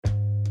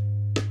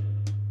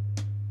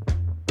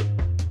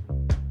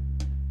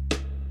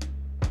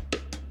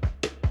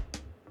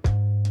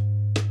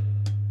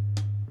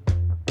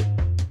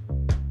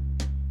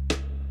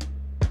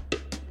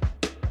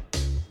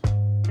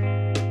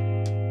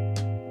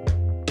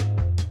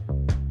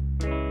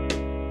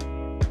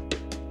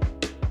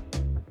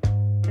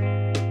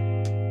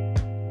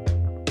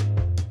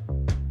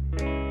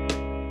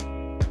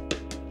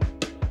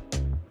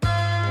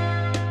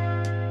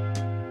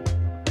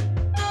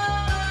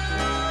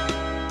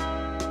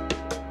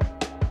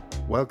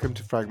Welcome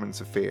to Fragments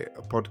of Fear,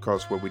 a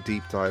podcast where we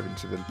deep dive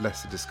into the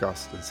lesser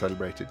discussed and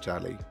celebrated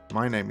Jali.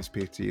 My name is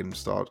Peter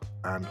Ilmstad,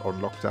 and on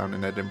lockdown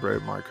in Edinburgh,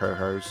 my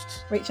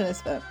co-host Rachel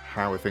Nisbet.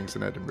 How are things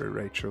in Edinburgh,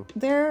 Rachel?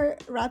 They're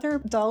rather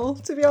dull,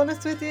 to be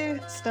honest with you.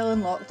 Still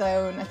in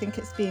lockdown. I think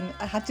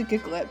I had to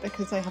Google it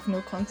because I have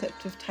no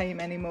concept of time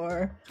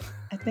anymore.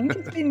 I think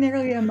it's been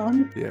nearly a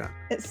month. Yeah.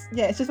 It's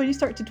just when you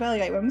start to dwell,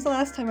 like, when was the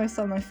last time I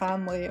saw my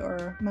family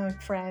or my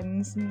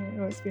friends?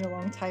 It's been a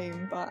long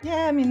time. But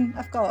yeah, I mean,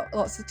 I've got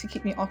lots to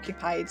keep me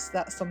occupied, so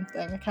that's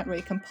something. I can't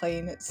really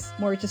complain. It's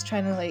more just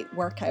trying to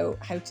work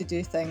out how to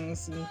do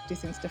things and do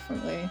things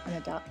differently and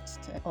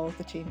adapt to all of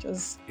the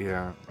changes.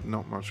 Yeah,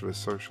 not much of a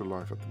social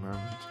life at the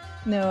moment.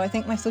 No, I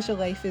think my social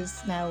life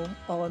is now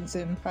all on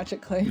Zoom,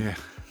 practically.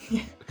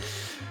 Yeah.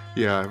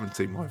 Yeah, I haven't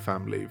seen my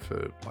family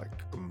for like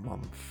a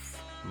month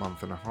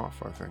and a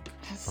half, I think.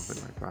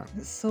 Something like that.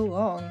 It's so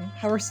long.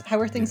 How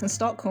are things in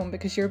Stockholm?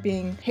 Because you're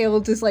being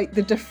hailed as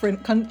the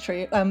different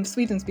country.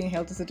 Sweden's being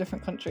hailed as a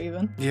different country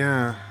even.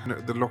 Yeah, no,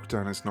 the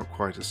lockdown is not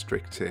quite as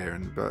strict here,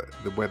 but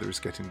the weather is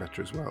getting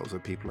better as well, so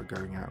people are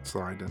going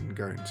outside and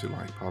going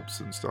to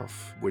pubs and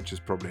stuff, which is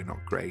probably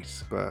not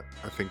great, but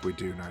I think we're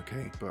doing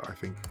okay. But I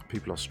think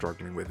people are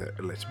struggling with it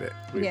a little bit.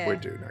 We're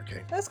doing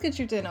okay. That's good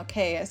you're doing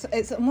okay.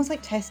 It's almost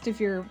like test of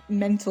your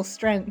mental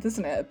strength,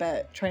 isn't it, a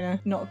bit, trying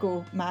to not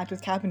go mad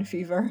with cabin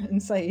fever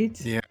inside.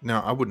 Yeah, no,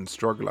 I wouldn't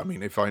struggle. I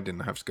mean, if I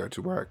didn't have to go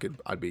to work,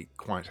 I'd be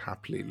quite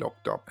happily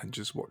locked up and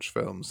just watch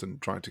films and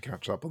try to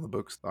catch up on the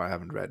books that I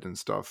haven't read and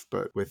stuff.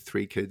 But with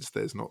 3 kids,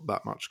 there's not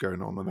that much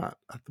going on with that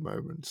at the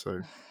moment.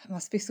 So it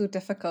must be so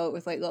difficult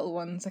with little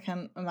ones. I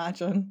can't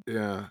imagine.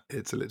 Yeah,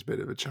 it's a little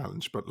bit of a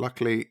challenge, but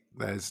luckily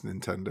there's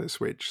Nintendo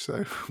Switch,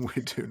 so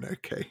we're doing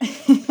okay.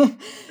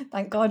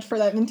 Thank God for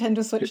that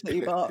Nintendo Switch that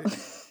you bought.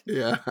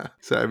 Yeah.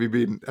 So have you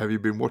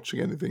been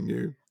watching anything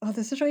new? Oh,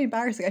 this is really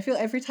embarrassing. I feel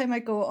every time I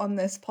go on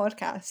this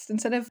podcast,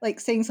 instead of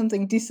saying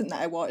something decent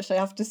that I watched, I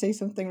have to say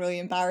something really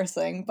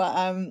embarrassing.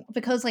 But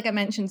because I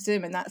mentioned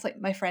Zoom, and that's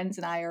my friends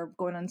and I are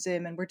going on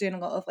Zoom, and we're doing a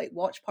lot of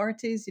watch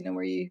parties,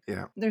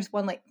 where there's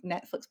one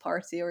Netflix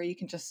party, or you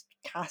can just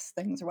cast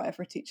things or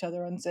whatever to each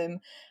other on Zoom.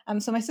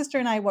 So my sister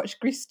and I watched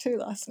Grease 2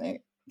 last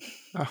night.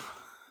 Oh,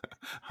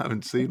 I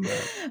haven't seen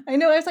that. I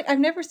know. I was I've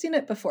never seen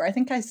it before. I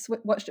think I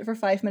watched it for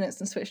 5 minutes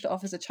and switched it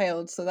off as a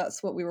child. So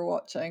that's what we were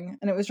watching.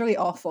 And it was really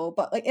awful,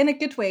 but in a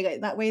good way,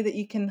 that way that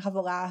you can have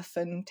a laugh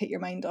and take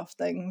your mind off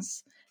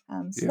things.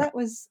 That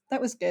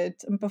was good.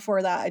 And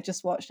before that, I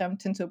just watched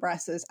Tinto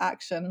Brass's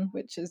Action,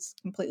 which is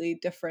completely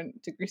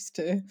different to Grease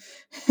 2,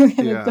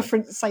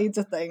 different sides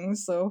of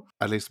things. So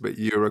at least a bit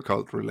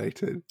Eurocult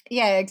related.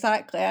 Yeah,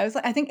 exactly. I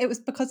think it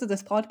was because of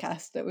this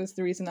podcast. It was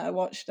the reason that I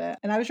watched it,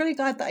 and I was really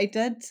glad that I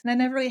did. And I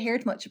never really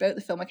heard much about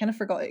the film. I kind of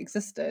forgot it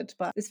existed,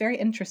 but it's very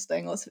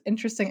interesting. Lots of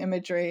interesting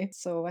imagery.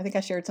 So I think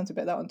I shared something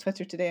about that on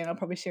Twitter today, and I'll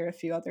probably share a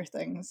few other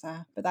things.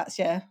 But that's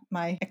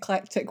my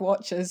eclectic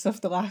watches of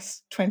the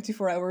last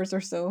 24 hours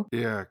or so.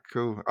 Yeah,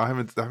 cool. I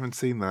haven't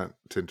seen that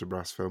Tinto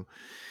Brass film,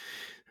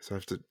 so I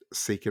have to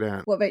seek it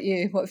out. What about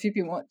you? What have you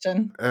been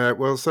watching?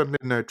 Well, certainly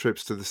no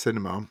trips to the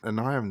cinema, and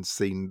I haven't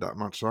seen that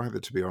much either,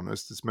 to be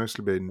honest. It's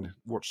mostly been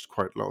watched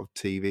quite a lot of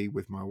TV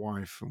with my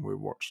wife, and we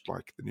watched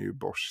the new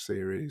Bosch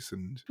series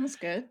and That's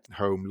good.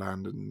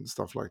 Homeland and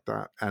stuff like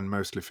that, and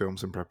mostly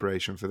films in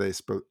preparation for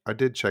this. But I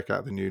did check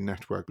out the new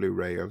network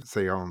Blu-ray of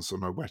Seance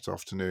on a Wet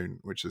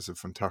Afternoon, which is a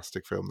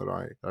fantastic film that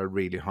I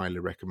really highly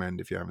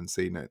recommend if you haven't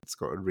seen it. It's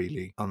got a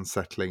really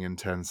unsettling,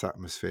 intense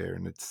atmosphere,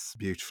 and it's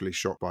beautifully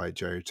shot by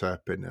Joe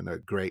Turpin and a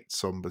great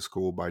somber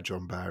score by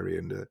John Barry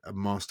and a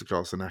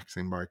masterclass in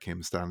acting by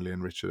Kim Stanley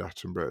and Richard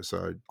Attenborough. So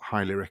I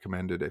highly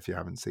recommend it if you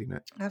haven't seen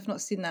it. I've not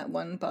seen that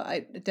one, but I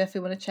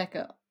definitely want to check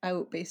it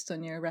out based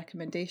on your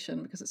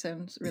recommendation because it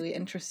sounds really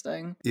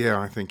interesting. Yeah,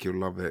 I think you'll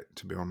love it,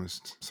 to be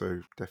honest. So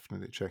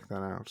definitely check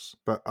that out.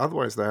 But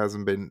otherwise, there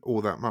hasn't been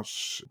all that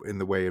much in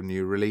the way of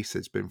new release.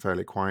 It's been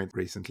fairly quiet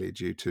recently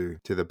due to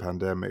the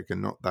pandemic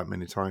and not that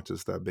many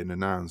titles that have been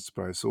announced.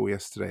 But I saw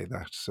yesterday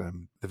that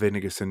the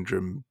Vinegar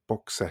Syndrome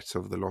box set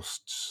of the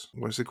Lost,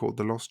 what is it called?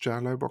 The Lost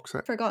Jallo box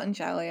set? Forgotten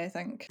Jali, I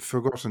think.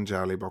 Forgotten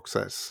Jali box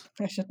set.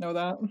 I should know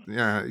that.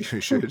 Yeah,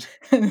 you should.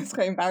 It's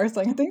quite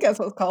embarrassing. I think that's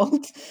what it's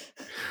called.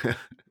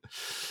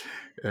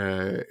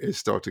 Is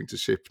starting to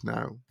ship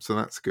now, so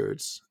that's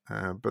good.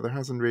 But there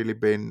hasn't really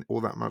been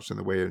all that much in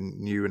the way of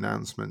new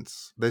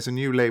announcements. There's a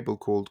new label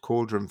called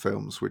Cauldron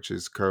Films, which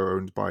is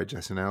co-owned by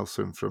Jesse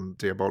Nelson from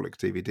Diabolic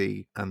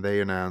DVD, and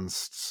they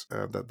announced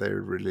that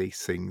they're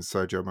releasing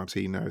Sergio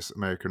Martino's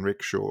American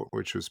Rickshaw,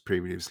 which was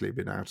previously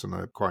been out on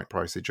a quite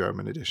pricey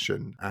German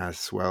edition,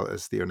 as well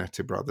as the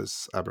Onetti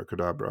Brothers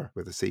Abracadabra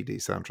with a CD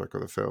soundtrack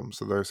of the film.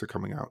 So those are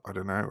coming out, I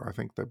don't know, I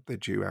think they're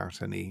due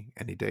out any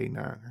day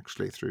now,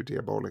 actually, through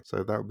Diabolic.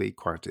 So that would be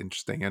quite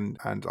interesting. And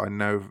I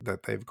know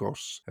that they've got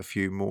a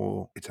few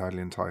more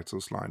Italian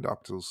titles lined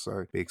up, so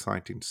it'll be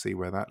exciting to see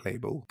where that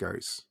label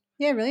goes.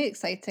 Yeah, really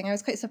exciting. I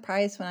was quite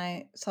surprised when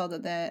I saw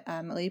that the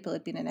label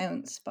had been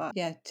announced, but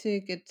yeah,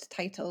 2 good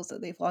titles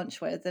that they've launched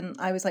with. And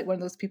I was like one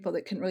of those people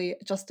that couldn't really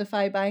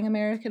justify buying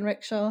American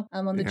Rickshaw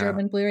on the Yeah.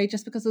 German Blu-ray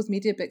just because those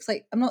media books,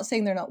 like, I'm not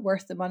saying they're not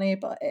worth the money,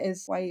 but it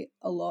is quite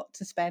a lot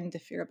to spend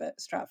if you're a bit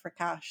strapped for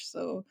cash.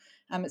 So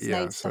it's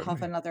Yeah, nice to have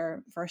certainly.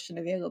 another version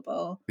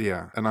available.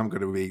 Yeah, and I'm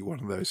going to be one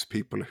of those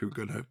people who are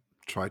going to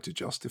try to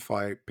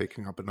justify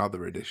picking up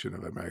another edition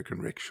of American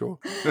Rickshaw.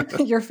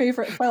 Your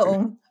favorite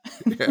film.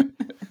 Yeah,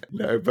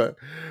 no, but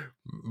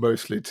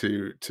mostly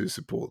to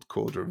support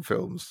Cauldron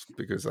Films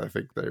because I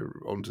think they're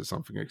onto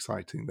something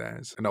exciting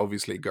there, and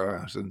obviously go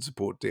out and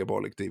support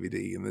Diabolic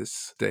DVD in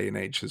this day and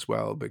age as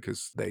well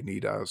because they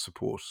need our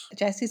support.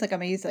 Jesse's like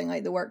amazing,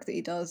 like the work that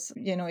he does.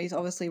 You know, he's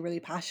obviously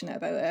really passionate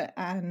about it,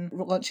 and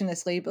launching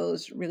this label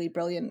is really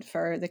brilliant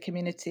for the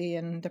community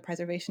and the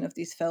preservation of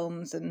these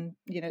films, and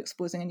you know,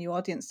 exposing a new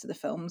audience to the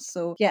films.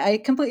 So yeah, I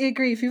completely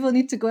agree. People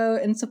need to go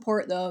out and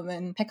support them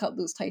and pick up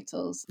those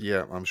titles.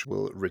 Yeah, I'm sure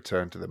we'll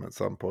return to them at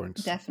some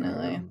point.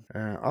 Definitely.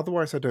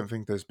 Otherwise, I don't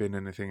think there's been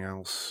anything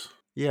else.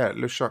 Yeah,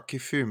 Le Chat qui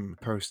Fume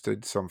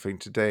posted something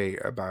today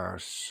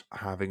about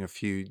having a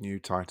few new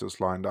titles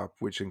lined up,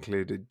 which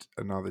included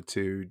another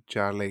 2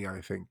 Jali,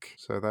 I think.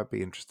 So that'd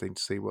be interesting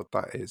to see what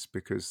that is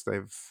because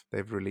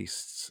they've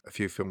released a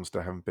few films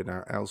that haven't been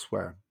out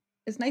elsewhere.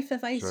 Is Knife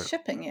of Ice So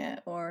shipping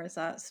yet, or is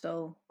that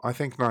still I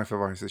think Knife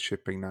of Ice is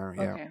shipping now.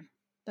 Yeah, okay?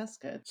 That's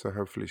good. so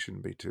hopefully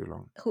shouldn't be too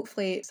long.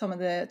 Hopefully, some of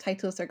the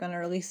titles they're going to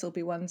release will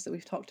be ones that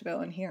we've talked about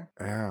on here.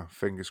 Yeah,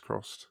 fingers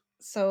crossed.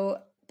 So,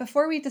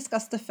 before we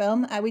discuss the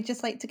film, we'd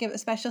just like to give a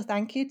special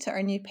thank you to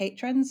our new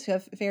patrons who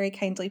have very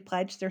kindly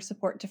pledged their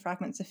support to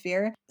Fragments of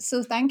Fear.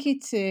 So, thank you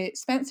to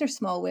Spencer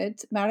Smallwood,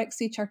 Marek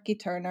C. Churky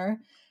Turner,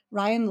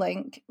 Ryan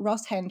Link,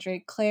 Ross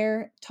Hendry,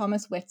 Claire,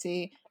 Thomas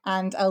Whitty,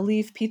 and I'll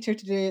leave Peter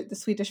to do the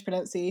Swedish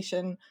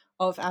pronunciation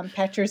of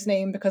Petra's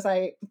name because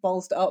I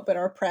ballsed it up in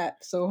our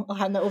prep. So, I'll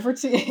hand that over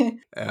to you.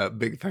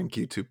 Big thank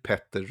you to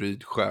Petter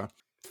Rydsjö.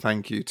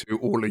 Thank you to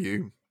all of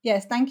you.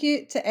 Yes, thank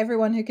you to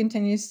everyone who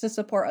continues to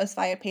support us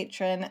via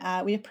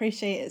Patreon. We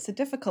appreciate it's a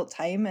difficult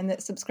time and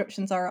that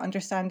subscriptions are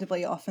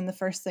understandably often the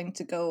first thing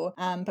to go.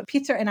 But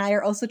Peter and I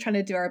are also trying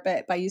to do our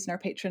bit by using our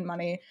Patreon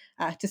money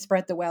to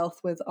spread the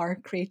wealth with our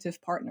creative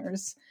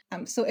partners.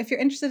 So if you're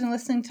interested in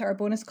listening to our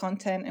bonus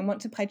content and want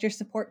to pledge your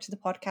support to the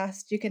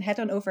podcast, you can head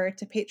on over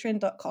to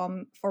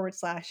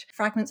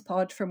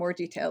patreon.com/fragmentspod for more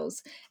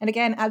details. And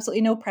again,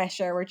 absolutely no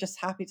pressure. We're just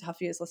happy to have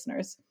you as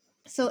listeners.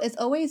 So, as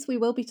always, we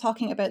will be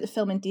talking about the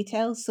film in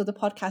detail, so the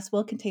podcast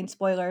will contain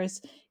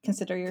spoilers.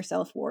 Consider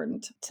yourself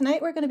warned.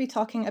 Tonight, we're going to be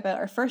talking about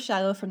our first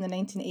giallo from the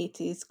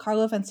 1980s,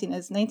 Carlo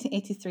Vansina's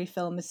 1983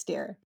 film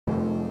Mystere.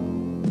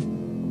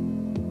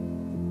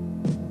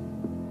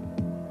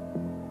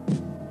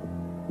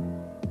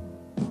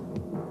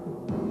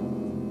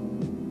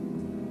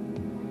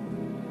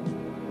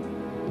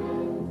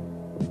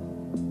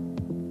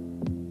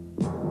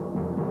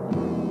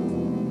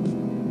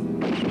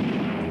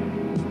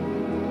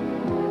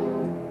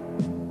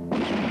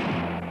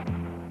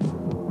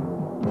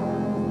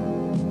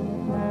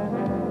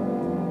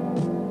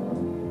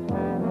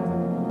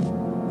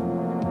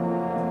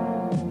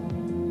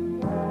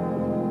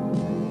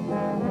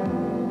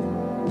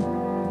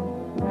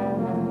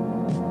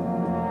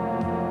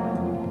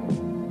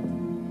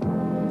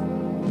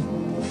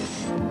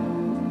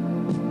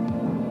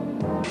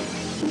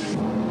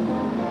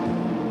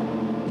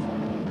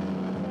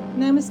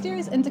 Now, Mystere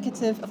is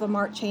indicative of a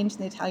marked change in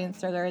the Italian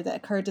thriller that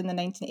occurred in the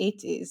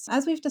 1980s.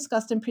 As we've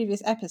discussed in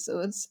previous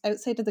episodes,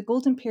 outside of the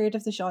golden period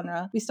of the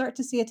genre, we start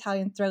to see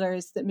Italian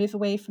thrillers that move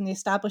away from the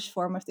established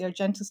form of the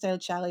Argento-style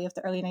giallo of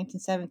the early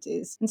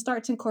 1970s and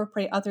start to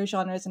incorporate other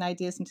genres and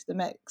ideas into the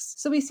mix.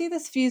 So we see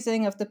this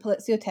fusing of the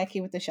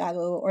poliziotteschi with the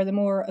giallo, or the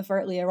more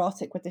overtly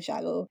erotic with the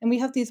giallo, and we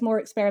have these more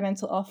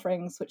experimental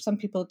offerings, which some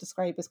people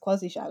describe as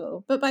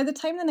quasi-giallo. But by the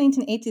time the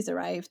 1980s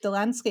arrived, the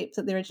landscape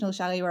that the original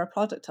gialli were a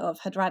product of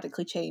had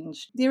radically changed.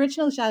 The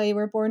original gialli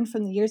were born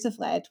from the Years of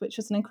Lead, which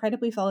was an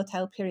incredibly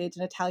volatile period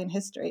in Italian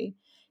history,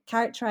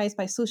 characterised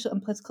by social and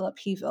political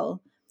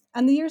upheaval.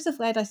 And the Years of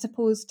Lead, I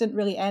suppose, didn't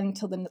really end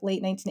till the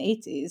late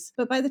 1980s.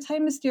 But by the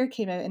time Mystere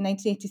came out in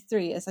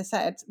 1983, as I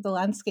said, the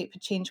landscape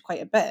had changed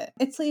quite a bit.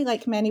 Italy,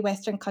 like many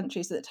Western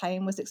countries at the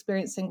time, was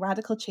experiencing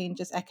radical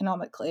changes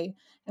economically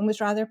and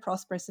was rather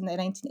prosperous in the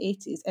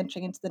 1980s,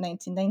 entering into the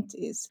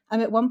 1990s.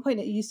 And at one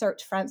point, it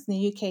usurped France and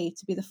the UK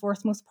to be the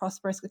fourth most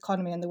prosperous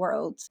economy in the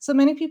world. So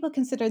many people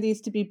consider these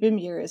to be boom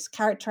years,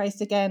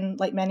 characterised again,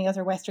 like many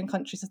other Western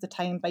countries of the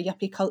time, by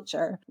yuppie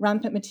culture,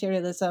 rampant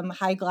materialism,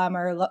 high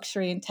glamour,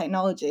 luxury, and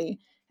technology.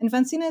 And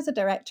Vansina as a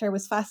director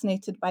was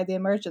fascinated by the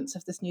emergence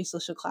of this new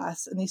social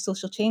class and these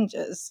social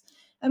changes.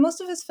 And most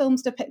of his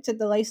films depicted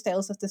the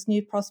lifestyles of this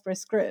new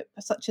prosperous group,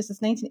 such as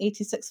his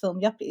 1986 film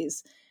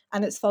Yuppies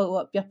and its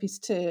follow-up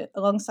Yuppies 2,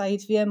 alongside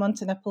Via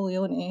Monte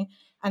Napoleone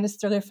and his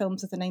thriller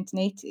films of the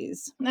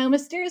 1980s. Now,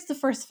 Mystere is the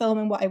first film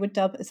in what I would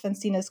dub as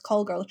Vancina's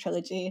Call Girl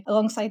trilogy,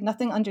 alongside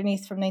Nothing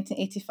Underneath from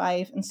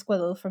 1985 and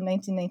Squillo from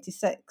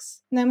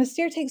 1996. Now,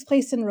 Mystere takes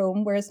place in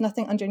Rome, whereas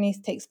Nothing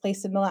Underneath takes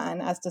place in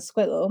Milan, as does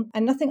Squillo,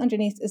 and Nothing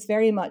Underneath is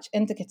very much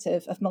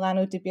indicative of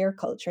Milano di beer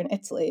culture in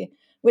Italy,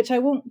 which I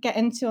won't get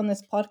into on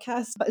this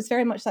podcast, but it's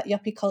very much that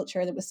yuppie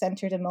culture that was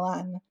centred in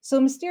Milan. So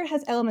Mystere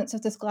has elements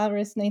of this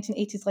glamorous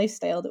 1980s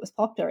lifestyle that was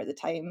popular at the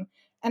time,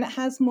 and it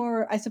has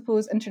more, I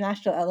suppose,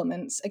 international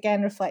elements,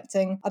 again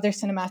reflecting other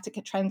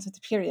cinematic trends of the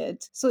period.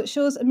 So it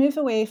shows a move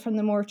away from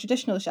the more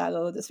traditional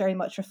giallo that's very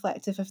much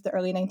reflective of the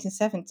early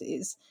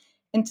 1970s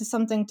into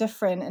something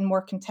different and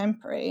more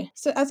contemporary.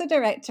 So as a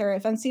director,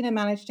 Vancina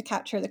managed to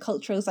capture the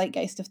cultural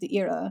zeitgeist of the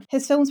era.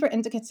 His films were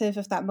indicative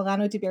of that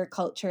Milano di beer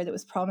culture that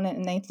was prominent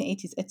in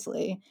 1980s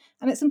Italy.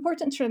 And it's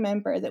important to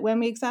remember that when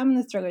we examine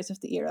the thrillers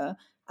of the era,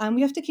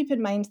 we have to keep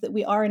in mind that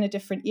we are in a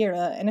different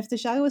era, and if the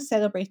giallo is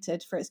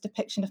celebrated for its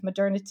depiction of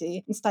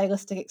modernity and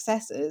stylistic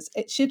excesses,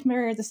 it should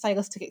mirror the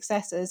stylistic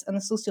excesses and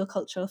the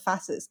socio-cultural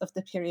facets of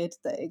the period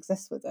that it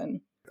exists within.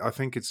 I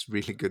think it's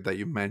really good that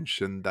you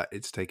mentioned that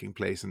it's taking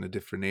place in a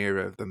different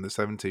era than the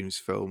 70s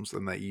films,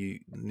 and that you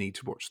need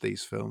to watch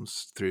these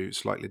films through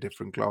slightly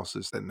different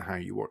glasses than how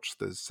you watch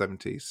the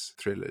 70s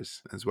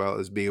thrillers, as well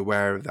as be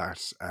aware of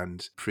that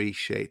and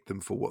appreciate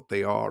them for what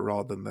they are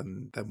rather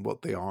than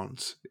what they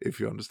aren't, if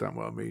you understand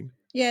what I mean.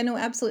 Yeah, no,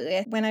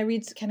 absolutely. When I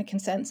read kind of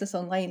consensus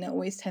online, it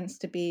always tends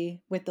to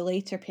be with the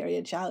later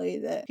period gialli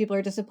that people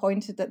are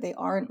disappointed that they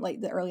aren't like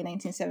the early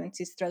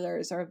 1970s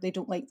thrillers, or they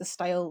don't like the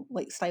style,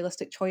 like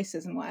stylistic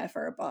choices and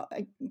whatever. But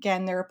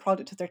again, they're a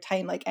product of their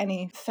time, like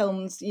any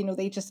films, you know,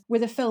 they just,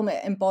 with a film,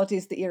 it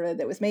embodies the era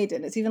that was made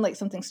in. It's even like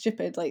something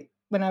stupid. Like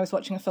when I was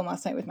watching a film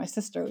last night with my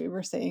sister, we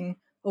were saying,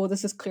 oh,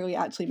 this is clearly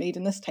actually made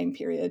in this time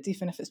period,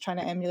 even if it's trying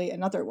to emulate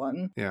another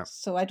one. Yeah.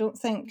 So I don't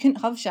think, you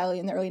couldn't have gialli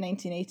in the early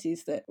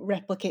 1980s that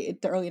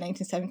replicated the early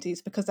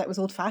 1970s because that was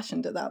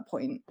old-fashioned at that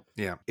point.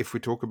 Yeah. If we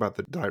talk about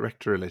the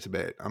director a little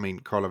bit, I mean,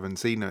 Carlo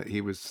Vancina,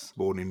 he was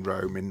born in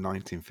Rome in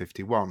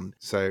 1951.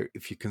 So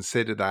if you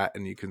consider that,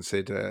 and you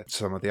consider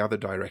some of the other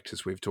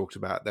directors we've talked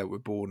about that were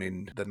born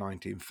in the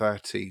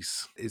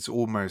 1930s, it's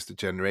almost a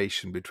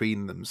generation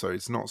between them. So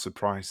it's not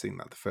surprising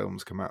that the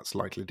films come out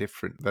slightly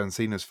different.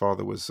 Vancina's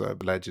father was a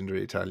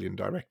legendary Italian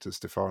director,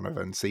 Stefano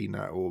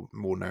Vancina, or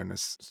more known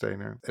as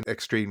Steno, an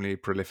extremely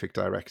prolific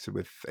director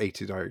with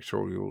 80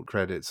 directorial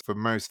credits. For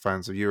most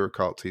fans of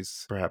Eurocult,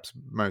 he's perhaps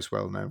most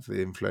well known for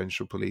the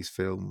influential police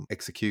film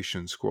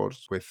Execution Squad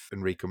with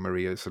Enrico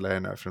Maria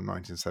Salerno from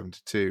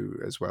 1972,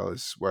 as well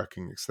as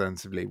working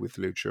extensively with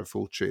Lucio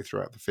Fulci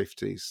throughout the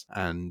 50s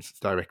and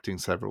directing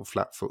several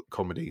flat-foot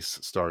comedies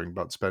starring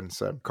Bud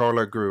Spencer.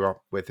 Carlo grew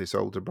up with his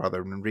older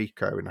brother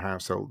Enrico in a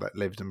household that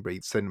lived and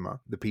breathed cinema.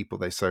 The people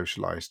they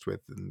socialized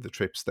with and the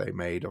trips they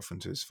made often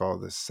to his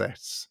father's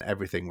sets,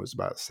 everything was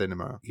about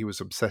cinema. He was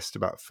obsessed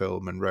about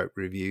film and wrote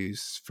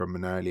reviews from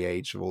an early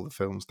age of all the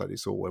films that he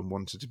saw, and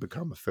wanted to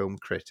become a film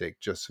critic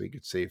just so he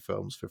could see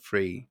films for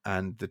free.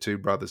 And the two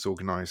brothers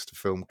organized a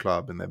film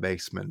club in their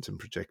basement and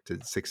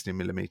projected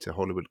 60mm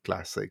Hollywood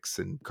classics.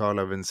 And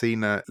Carlo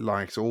Vancina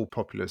liked all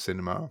popular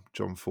cinema,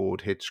 John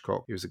Ford,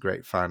 Hitchcock. He was a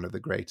great fan of The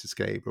Great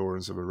Escape,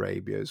 Lawrence of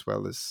Arabia, as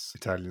well as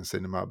Italian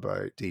cinema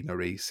by Dino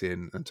Risi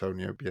and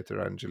Antonio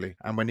Pietrangeli.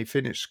 And when he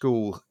finished school,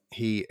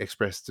 he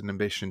expressed an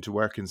ambition to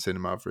work in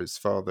cinema for his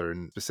father,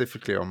 and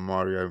specifically on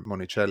Mario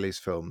Monicelli's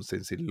films,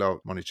 since he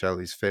loved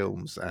Monicelli's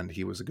films and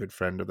he was a good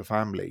friend of the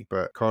family.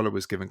 But Carlo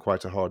was given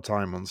quite a hard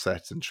time on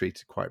set and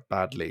treated quite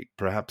badly,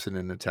 perhaps in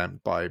an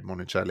attempt by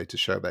Monicelli to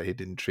show that he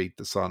didn't treat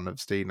the son of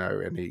Steno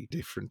any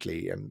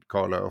differently, and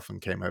Carlo often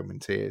came home in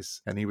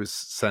tears. And he was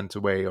sent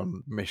away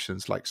on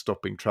missions like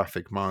stopping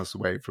traffic miles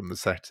away from the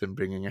set and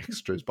bringing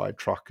extras by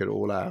truck at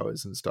all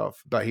hours and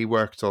stuff. But he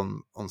worked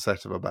on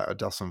set of about a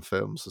dozen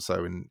films or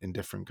so in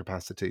different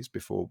capacities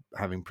before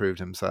having proved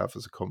himself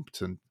as a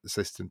competent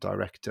assistant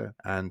director.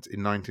 And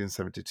in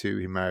 1972,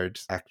 he married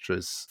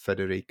actress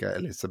Federica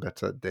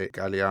Elisabetta de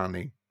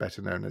Galliani,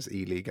 better known as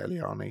Ely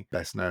Galliani,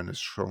 best known as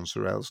Sean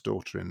Sorrell's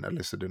daughter in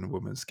Alyssa in a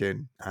Woman's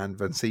Skin. And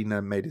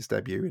Vancina made his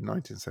debut in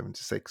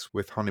 1976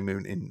 with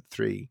Honeymoon in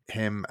 3.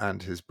 Him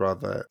and his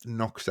brother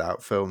knocked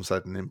out films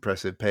at an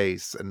impressive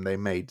pace, and they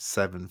made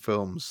 7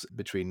 films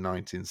between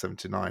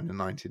 1979 and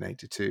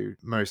 1982,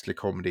 mostly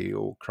comedy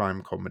or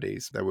crime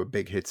comedies. There were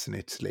big hits in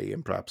Italy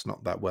and perhaps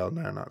not that well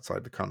known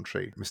outside the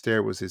country.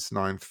 Mystere was his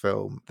 9th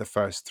film, the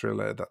first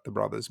thriller that the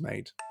brothers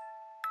made.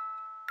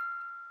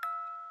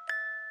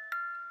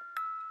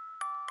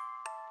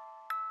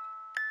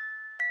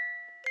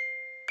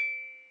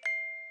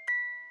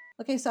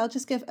 Okay, so I'll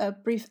just give a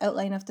brief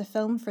outline of the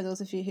film for those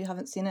of you who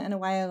haven't seen it in a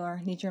while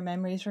or need your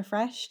memories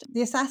refreshed.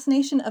 The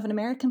assassination of an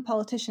American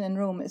politician in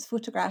Rome is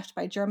photographed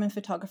by German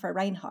photographer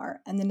Reinhardt,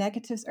 and the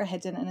negatives are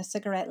hidden in a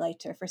cigarette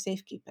lighter for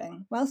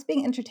safekeeping. Whilst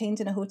being entertained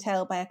in a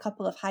hotel by a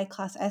couple of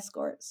high-class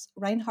escorts,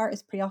 Reinhardt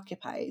is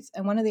preoccupied,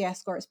 and one of the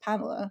escorts,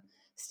 Pamela,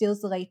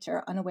 steals the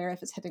lighter, unaware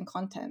of its hidden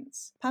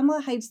contents.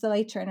 Pamela hides the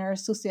lighter in her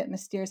associate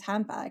Mystere's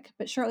handbag,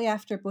 but shortly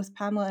after, both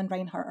Pamela and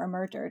Reinhardt are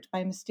murdered by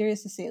a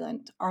mysterious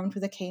assailant armed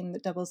with a cane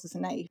that doubles as a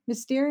knife.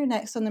 Mystere,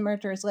 next on the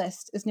murderer's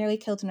list, is nearly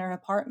killed in her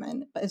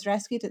apartment, but is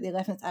rescued at the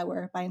 11th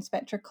hour by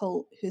Inspector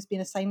Colt, who's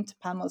been assigned to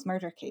Pamela's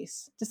murder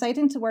case.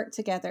 Deciding to work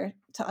together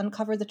to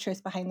uncover the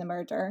truth behind the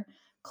murder,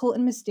 Colt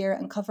and Mystere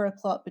uncover a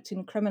plot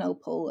between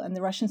Criminalpol and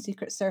the Russian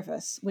Secret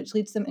Service, which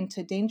leads them into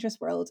a dangerous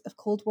world of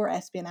Cold War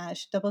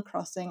espionage,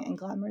 double-crossing, and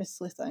glamorous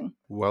sleuthing.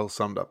 Well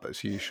summed up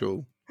as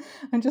usual.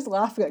 I'm just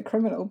laughing at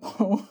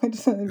Criminalpol. I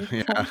just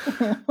Yeah.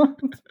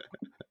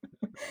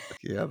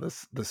 Yeah,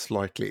 the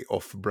slightly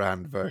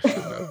off-brand version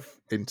of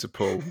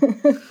Interpol.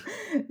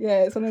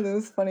 Yeah, it's one of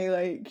those funny,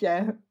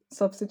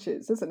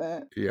 substitutes, isn't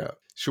it? Yeah.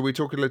 Should we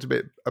talk a little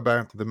bit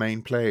about the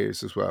main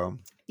players as well?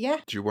 Yeah.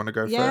 Do you want to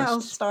go Yeah,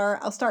 first?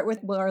 I'll start with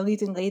our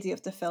leading lady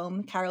of the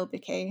film, Carole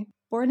Bouquet.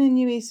 Born in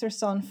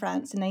Neuilly-sur-Seine,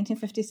 France in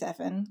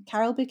 1957,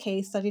 Carole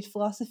Bouquet studied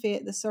philosophy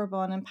at the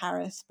Sorbonne in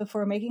Paris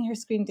before making her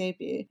screen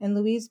debut in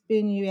Louise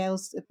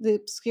Buñuel's The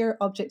Obscure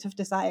Object of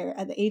Desire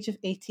at the age of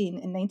 18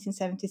 in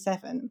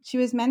 1977. She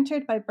was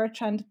mentored by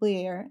Bertrand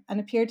Blier and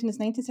appeared in his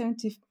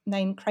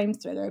 1979 crime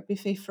thriller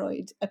Buffet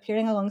Freud,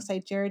 appearing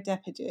alongside Gerard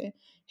Depardieu,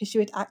 who she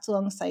would act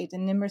alongside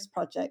in numerous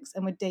projects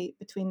and would date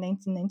between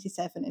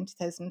 1997 and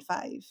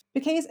 2005.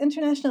 Bouquet's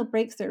international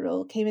breakthrough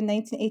role came in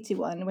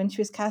 1981 when she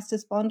was cast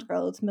as Bond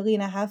girl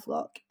Melina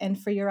Havelock in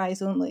For Your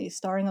Eyes Only,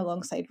 starring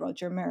alongside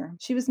Roger Moore.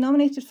 She was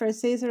nominated for a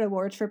César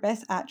Award for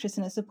Best Actress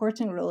in a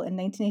Supporting Role in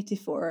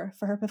 1984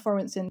 for her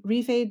performance in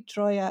Rive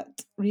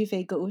Droite,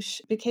 Rive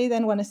Gauche. Bouquet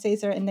then won a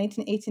César in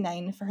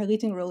 1989 for her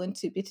leading role in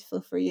Too Beautiful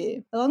for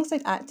You.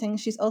 Alongside acting,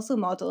 she's also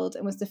modelled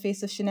and was the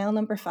face of Chanel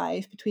No.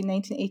 5 between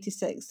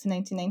 1986 to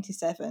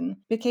 1997.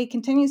 Bouquet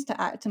continues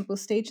to act on both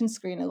stage and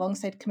screen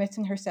alongside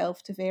committing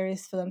herself to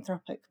various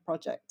philanthropic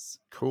projects.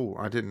 Cool.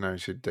 I didn't know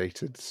she'd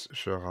dated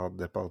Gerard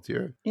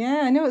Depardieu.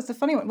 Yeah, I know, it's a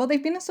funny one. Well,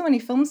 they've been in so many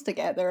films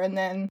together, and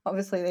then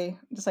obviously they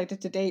decided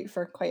to date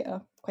for quite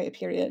a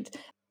period.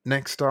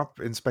 Next up,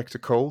 Inspector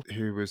Colt,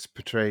 who was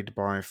portrayed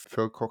by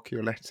Phil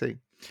Coccioletti,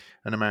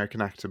 an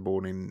American actor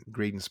born in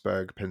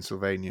Greensburg,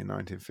 Pennsylvania in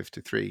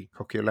 1953.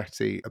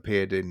 Coccioletti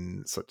appeared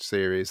in such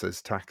series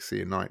as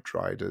Taxi and Night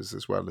Riders,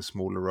 as well as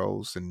smaller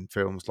roles in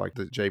films like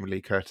the Jamie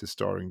Lee Curtis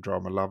starring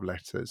drama Love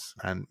Letters.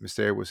 And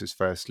Mystere was his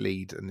first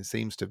lead, and it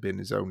seems to have been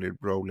his only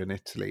role in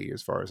Italy,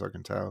 as far as I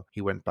can tell.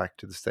 He went back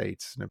to the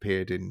States and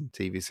appeared in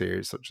TV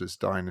series such as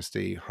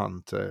Dynasty,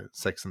 Hunter,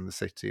 Sex and the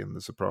City, and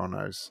The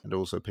Sopranos, and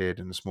also appeared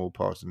in a small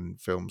part in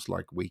films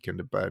like Weekend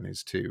at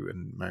Bernie's 2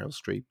 and Meryl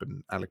Streep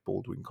and Alec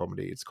Baldwin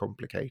comedy It's Complicated.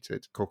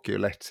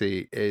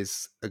 Coccioletti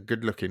is a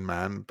good-looking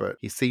man, but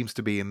he seems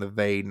to be in the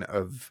vein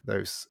of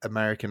those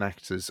American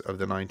actors of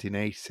the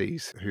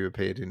 1980s who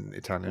appeared in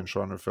Italian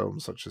genre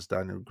films such as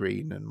Daniel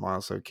Green and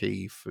Miles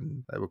O'Keefe,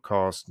 and they were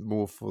cast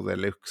more for their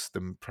looks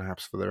than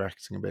perhaps for their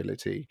acting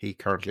ability. He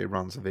currently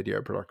runs a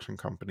video production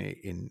company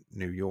in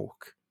New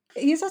York.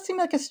 He does seem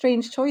like a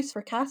strange choice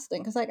for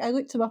casting, because I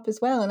looked him up as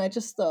well, and I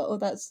just thought, oh,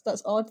 that's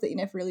odd that he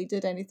never really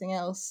did anything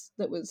else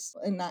that was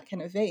in that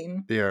kind of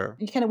vein. Yeah.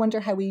 You kind of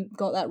wonder how he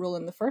got that role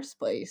in the first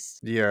place.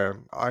 Yeah,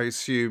 I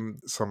assume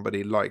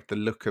somebody liked the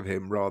look of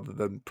him rather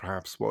than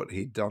perhaps what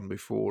he'd done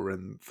before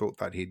and thought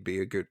that he'd be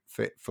a good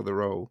fit for the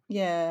role.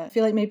 Yeah, I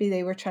feel like maybe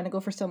they were trying to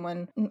go for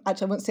someone,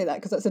 actually I won't say that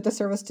because that's a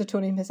disservice to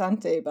Tony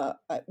Musante, but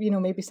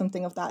maybe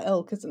something of that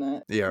ilk, isn't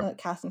it? Yeah. Like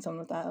casting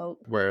someone of that ilk.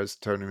 Whereas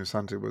Tony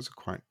Musante was a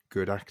quite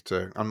good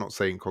actor. I'm not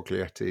saying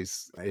Coccioletti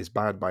is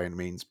bad by any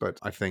means, but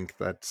I think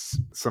that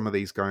some of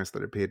these guys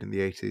that appeared in the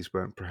 80s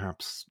weren't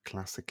perhaps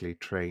classically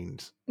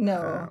trained.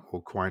 No.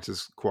 Or quite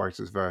as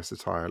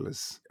versatile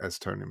as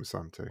Tony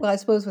Musante. Well, I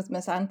suppose with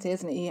Musante,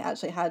 isn't it? He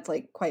actually had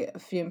quite a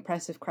few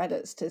impressive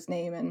credits to his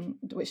name, and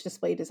which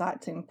displayed his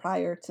acting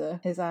prior to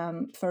his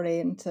foray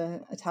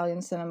into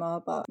Italian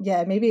cinema. But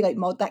yeah, maybe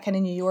that kind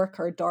of New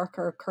Yorker,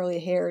 darker, curly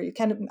hair. He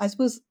kind of, I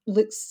suppose,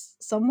 looks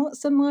somewhat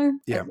similar.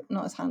 Yeah,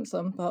 not as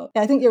handsome, but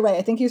yeah, I think you're right.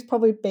 I think he was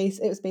probably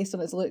it was based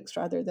on his looks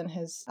rather than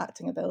his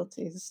acting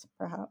abilities,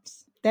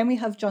 perhaps. Then we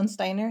have John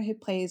Steiner, who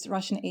plays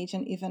Russian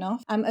agent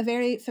Ivanov, a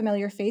very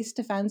familiar face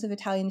to fans of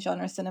Italian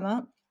genre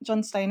cinema.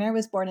 John Steiner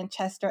was born in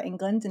Chester,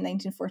 England in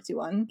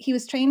 1941. He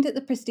was trained at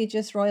the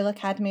prestigious Royal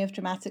Academy of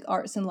Dramatic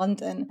Arts in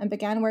London and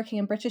began working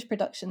in British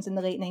productions in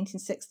the late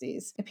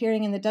 1960s,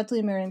 appearing in the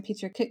Dudley Moore and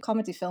Peter Cook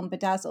comedy film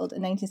Bedazzled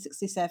in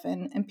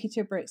 1967 and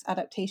Peter Brook's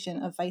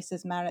adaptation of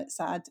Vice's Marat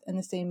Sade in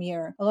the same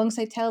year,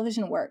 alongside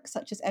television work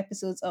such as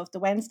episodes of The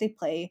Wednesday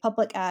Play,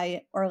 Public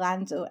Eye,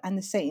 Orlando, and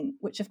The Saint,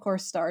 which of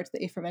course starred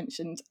the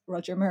aforementioned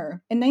Roger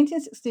Moore. In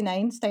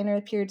 1969, Steiner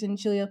appeared in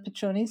Giulio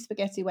Petroni's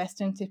spaghetti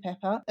western Te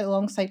Peppa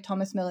alongside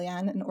Thomas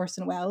Maximilian and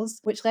Orson Welles,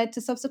 which led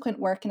to subsequent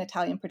work in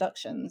Italian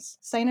productions.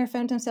 Steiner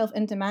found himself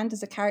in demand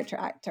as a character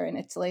actor in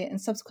Italy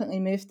and subsequently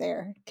moved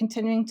there,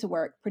 continuing to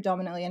work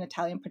predominantly in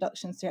Italian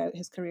productions throughout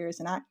his career as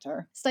an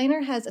actor.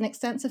 Steiner has an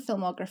extensive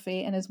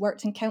filmography and has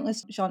worked in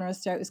countless genres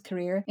throughout his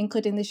career,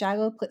 including the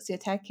giallo,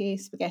 poliziotteschi,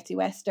 spaghetti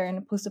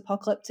western,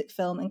 post-apocalyptic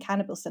film, and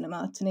cannibal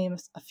cinema, to name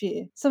a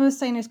few. Some of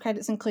Steiner's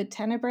credits include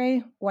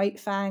Tenebrae, White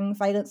Fang,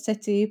 Violent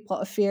City,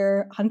 Plot of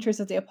Fear, Hunters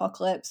of the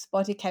Apocalypse,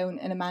 Body Count,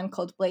 and A Man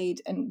Called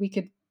Blade, and we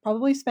could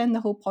probably spend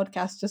the whole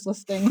podcast just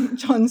listing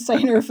John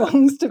Steiner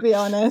films, to be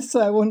honest, so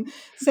I won't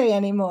say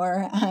any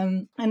more.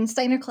 And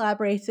Steiner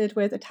collaborated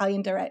with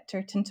Italian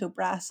director Tinto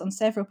Brass on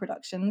several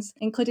productions,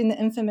 including the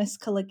infamous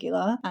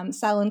Caligula,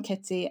 Sal and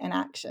Kitty, and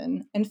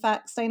Action. In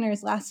fact,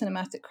 Steiner's last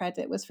cinematic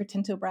credit was for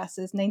Tinto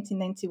Brass's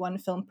 1991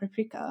 film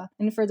Paprika.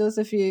 And for those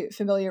of you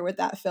familiar with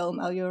that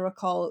film, you'll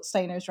recall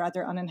Steiner's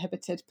rather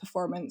uninhibited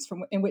performance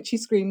in which he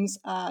screams,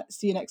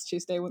 "See you next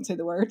Tuesday," I won't say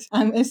the word,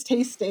 is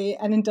tasty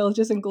and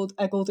indulges in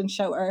a golden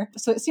shower.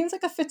 So it seems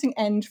like a fitting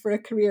end for a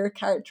career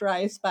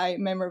characterized by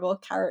memorable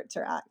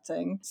character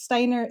acting.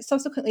 Steiner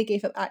subsequently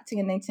gave up acting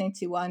in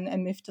 1991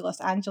 and moved to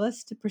Los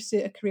Angeles to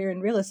pursue a career in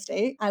real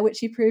estate, which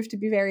he proved to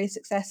be very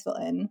successful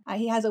in.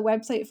 He has a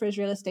website for his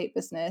real estate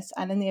business,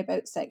 and in the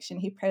About section,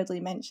 he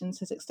proudly mentions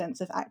his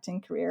extensive acting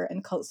career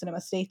and cult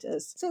cinema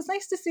status. So it's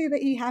nice to see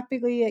that he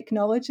happily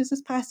acknowledges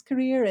his past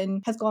career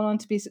and has gone on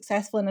to be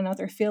successful in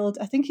another field.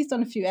 I think he's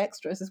done a few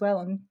extras as well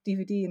on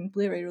DVD and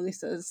Blu-ray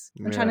releases.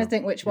 I'm trying to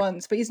think which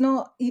ones, but he's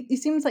not. He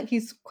seems like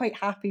he's quite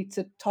happy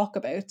to talk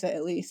about it,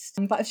 at least.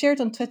 But I've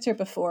shared on Twitter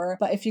before,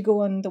 but if you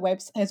go on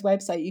his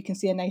website, you can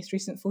see a nice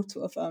recent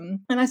photo of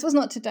him. And I suppose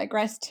not to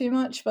digress too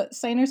much, but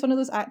Steiner's one of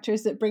those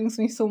actors that brings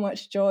me so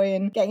much joy,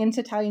 and getting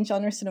into Italian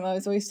genre cinema, I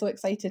was always so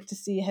excited to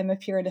see him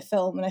appear in a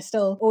film, and I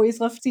still always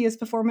love to see his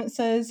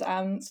performances.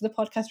 So the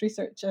podcast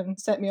research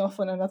set me off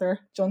on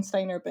another John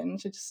Steiner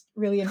binge. It's just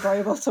really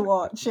enjoyable to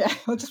watch. Yeah,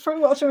 I'll just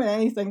probably watch him in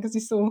anything because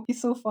he's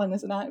so fun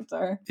as an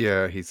actor.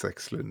 Yeah, he's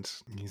excellent.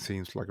 He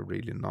seems like a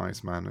really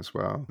nice man as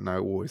well. And I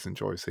always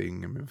enjoy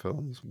seeing him in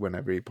films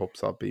whenever he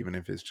pops up, even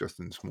if it's just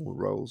in small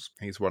roles.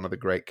 He's one of the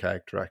great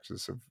character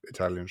actors of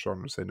Italian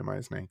genre cinema,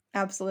 isn't he?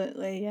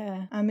 Absolutely,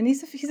 yeah. And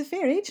he's a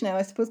fair age now,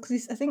 I suppose,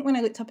 because I think when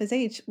I looked up his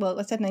age, well,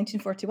 I said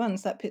 1941,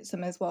 so that puts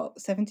him as,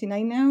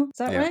 79 now? Is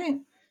that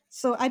right?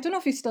 So I don't know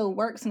if he still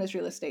works in his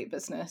real estate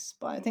business,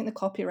 but I think the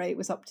copyright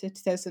was up to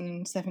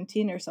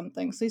 2017 or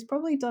something. So he's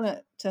probably done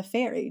it to a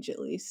fair age, at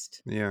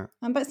least. Yeah.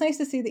 But it's nice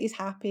to see that he's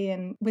happy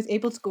and was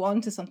able to go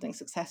on to something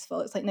successful.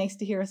 It's like nice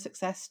to hear a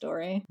success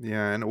story.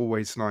 Yeah, and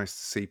always nice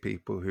to see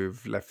people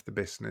who've left the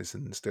business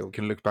and still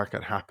can look back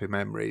at happy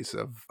memories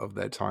of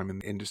their time in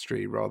the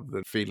industry rather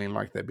than feeling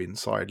like they've been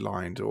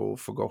sidelined or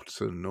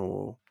forgotten,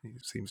 or he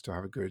seems to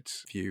have a good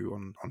view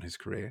on his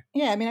career.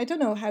 Yeah, I mean, I don't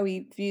know how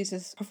he views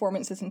his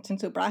performances in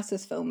Tinto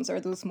Brass's films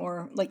or those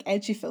more like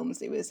edgy films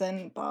he was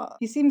in, but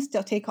he seems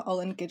to take it all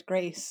in good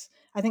grace.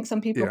 I think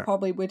some people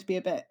probably would be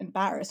a bit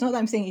embarrassed. Not that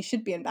I'm saying he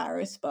should be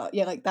embarrassed, but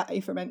yeah, like that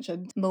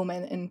aforementioned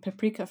moment in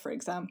Paprika, for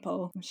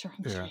example. I'm sure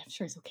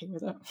he's okay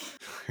with it.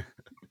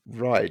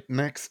 Right,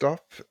 next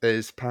up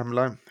is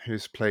Pamela,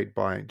 who's played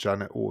by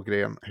Janet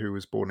Ågren, who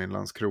was born in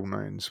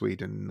Landskrona in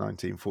Sweden in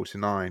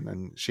 1949,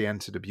 and she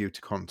entered a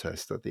beauty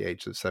contest at the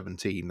age of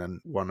 17 and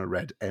won a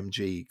red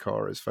MG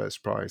car as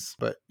first prize.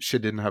 But she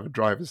didn't have a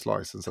driver's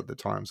license at the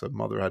time, so her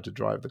mother had to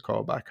drive the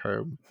car back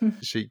home.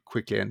 She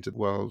quickly entered the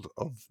world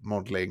of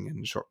modelling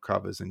and shot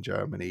covers in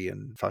Germany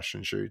and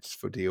fashion shoots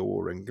for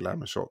Dior and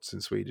glamour shots in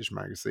Swedish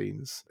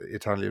magazines.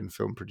 Italian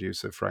film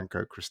producer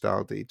Franco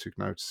Cristaldi took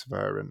notice of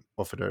her and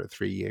offered her a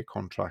 3-year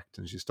contract,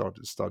 and she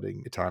started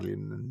studying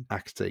Italian and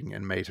acting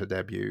and made her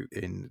debut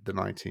in the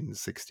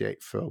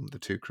 1968 film The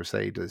Two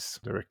Crusaders,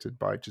 directed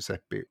by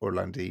Giuseppe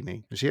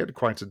Orlandini. And she had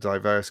quite a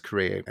diverse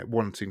career,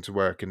 wanting to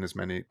work in as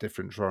many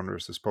different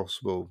genres as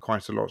possible,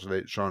 quite a lot of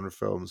it genre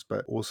films,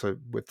 but also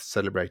with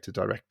celebrated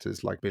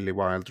directors like Billy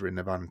Wilder in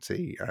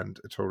Avanti and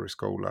Ettore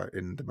Scola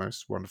in The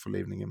Most Wonderful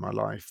Evening in My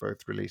Life,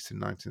 both released in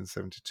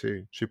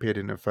 1972. She appeared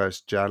in her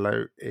first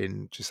giallo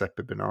in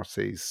Giuseppe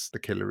Bonatti's The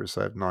Killer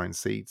Reserved 9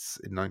 Seats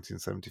in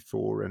 1974,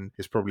 and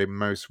is probably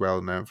most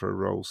well known for her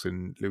roles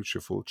in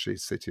Lucio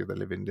Fulci's City of the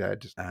Living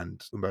Dead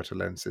and Umberto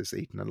Lenzi's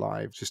Eaten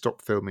Alive. She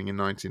stopped filming in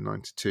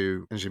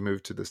 1992 and she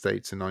moved to the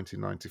States in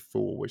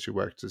 1994, where she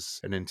worked as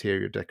an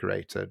interior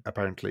decorator.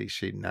 Apparently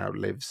she now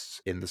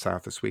lives in the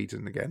south of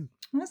Sweden again.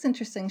 That's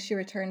interesting. She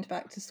returned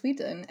back to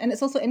Sweden. And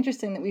it's also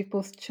interesting that we've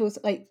both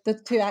chosen, like the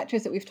two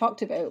actors that we've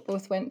talked about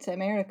both went to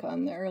America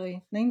in the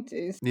early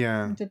 90s.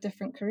 Yeah. And did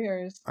different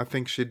careers. I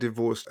think she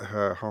divorced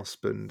her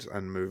husband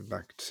and moved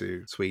back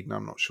to Sweden.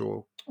 I'm not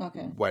sure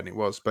when it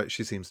was, but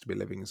she seems to be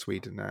living in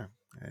Sweden now.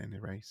 at any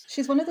rate.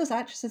 She's one of those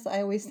actresses that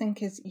I always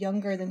think is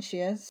younger than she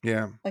is.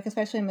 Yeah. Like,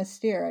 especially in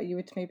Mystere, you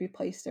would maybe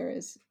place her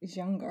as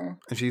younger.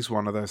 And she's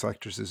one of those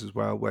actresses as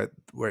well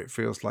where it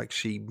feels like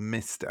she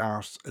missed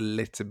out a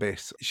little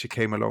bit. She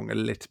came along a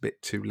little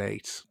bit too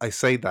late. I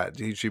say that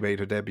she made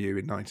her debut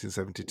in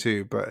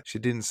 1972, but she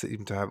didn't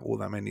seem to have all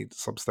that many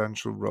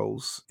substantial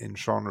roles in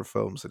genre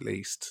films, at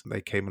least.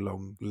 They came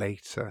along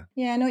later.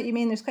 Yeah, I know what you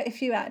mean. There's quite a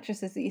few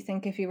actresses that you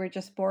think if you were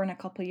just born a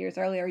couple of years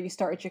earlier, you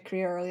started your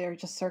career earlier,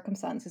 just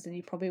circumstances, and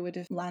you probably would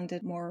have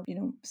landed more,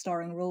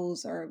 starring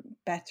roles or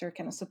better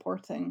kind of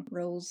supporting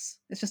roles.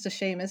 It's just a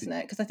shame, isn't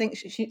it? Because I think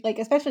she like,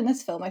 especially in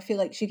this film, I feel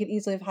like she could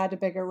easily have had a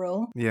bigger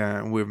role. Yeah,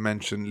 and we've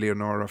mentioned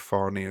Leonora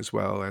Farney as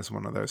well as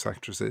one of those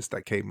actresses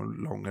that came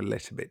along a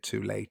little bit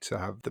too late to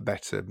have the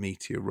better,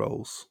 meatier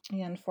roles.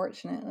 Yeah,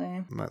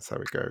 unfortunately. And that's how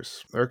it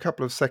goes. There are a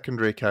couple of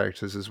secondary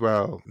characters as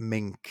well.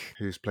 Mink,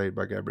 who's played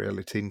by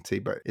Gabriele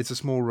Tinti, but it's a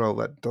small role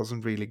that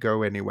doesn't really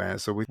go anywhere.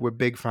 So we're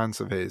big fans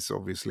of his,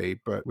 obviously,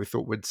 but we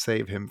thought we'd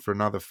save him for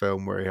another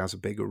film where he has a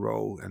bigger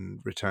role and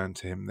return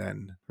to him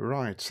then.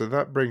 Right, so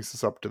that brings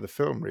us up to the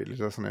film, really,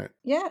 doesn't it?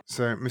 Yeah.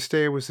 So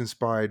Mystere was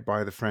inspired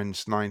by the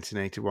French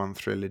 1981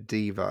 thriller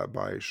Diva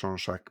by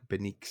Jean-Jacques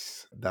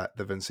Benix that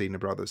the Vancina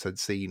brothers had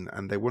seen,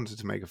 and they wanted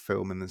to make a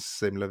film in a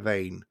similar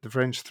vein. The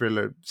French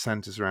thriller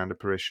centers around a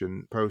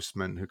Parisian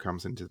postman who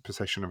comes into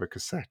possession of a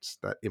cassette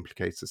that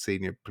implicates a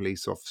senior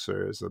police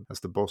officer as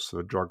the boss of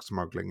a drug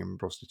smuggling and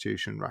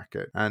prostitution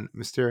racket. And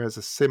Mystere has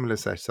a similar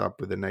setup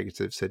with the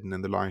negatives hidden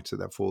in the lighter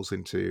that falls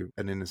into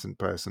an innocent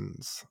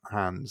person's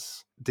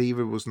hands.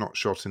 Diva was not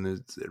shot in a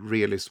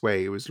realist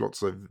way. It was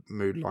lots of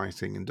mood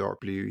lighting and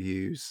dark blue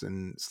hues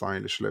and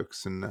stylish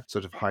looks and a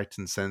sort of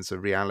heightened sense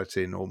of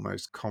reality and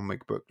almost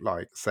comic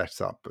book-like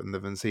setup. And the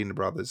Vancina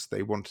brothers,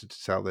 they wanted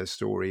to tell their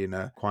story in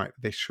a quite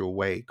visual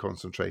way,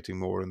 concentrating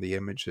more on the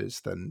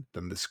images than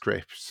the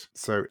script.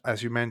 So,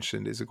 as you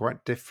mentioned, it's a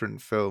quite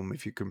different film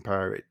if you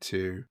compare it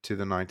to the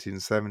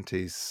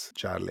 1970s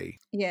Djali.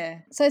 Yeah.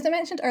 So as I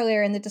mentioned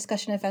earlier in the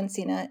discussion of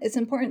Vancina, it's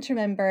important to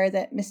remember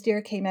that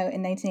Mystere came out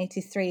in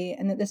 1983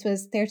 and that this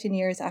was 13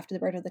 years after The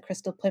Bird of the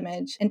Crystal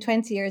Plumage and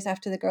 20 years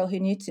after The Girl Who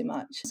Knew Too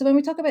Much. So when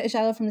we talk about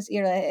giallo from this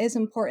era, it is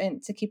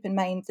important to keep in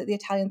mind that the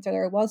Italian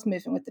thriller was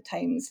moving with the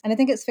times. And I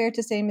think it's fair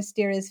to say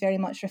Mystere is very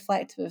much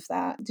reflective of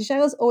that. The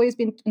giallo's always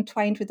been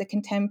entwined with the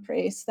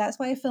contemporary, so that's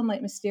why a film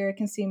like Mystere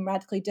can seem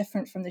radically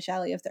different from the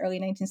giallo of the early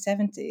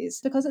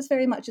 1970s, because it's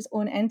very much its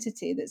own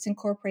entity that's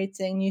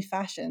incorporating new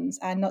fashions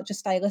and not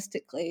just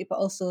stylistic, but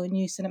also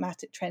new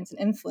cinematic trends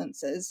and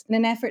influences in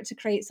an effort to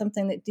create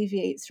something that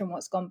deviates from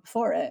what's gone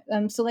before it.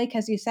 So like,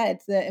 as you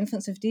said, the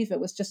influence of Diva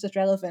was just as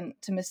relevant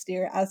to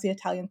Mystere as the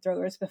Italian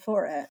thrillers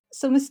before it.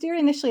 So Mystere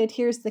initially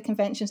adheres to the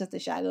conventions of the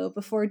giallo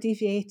before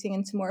deviating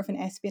into more of an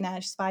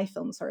espionage spy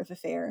film sort of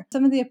affair.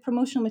 Some of the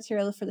promotional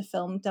material for the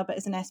film dub it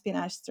as an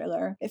espionage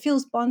thriller. It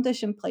feels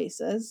Bondish in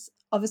places.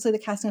 Obviously, the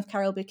casting of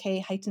Carol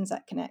Bouquet heightens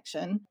that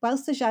connection.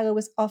 Whilst the giallo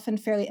was often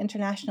fairly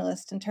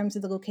internationalist in terms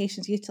of the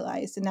locations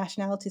utilised and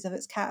nationalities of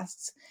its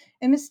casts,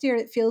 in Mystere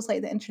it feels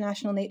like the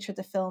international nature of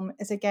the film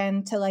is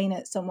again to line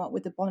it somewhat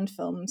with the Bond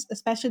films,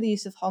 especially the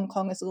use of Hong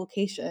Kong as a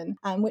location,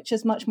 which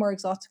is much more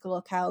exotic a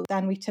locale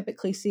than we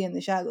typically see in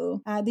the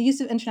giallo. The use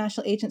of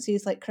international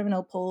agencies like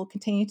Criminalpol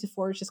continue to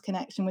forge this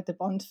connection with the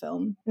Bond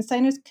film. And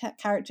Steiner's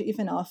character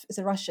Ivanov is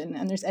a Russian,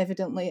 and there's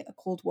evidently a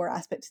Cold War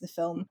aspect to the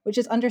film, which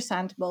is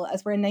understandable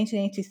as we're in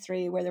 1983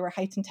 where there were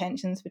heightened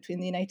tensions between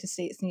the United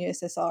States and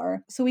USSR.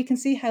 So we can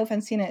see how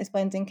Vancina is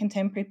blending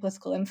contemporary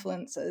political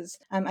influences,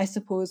 I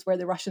suppose, where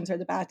the Russians are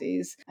the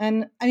baddies.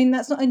 And I mean,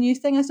 that's not a new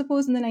thing, I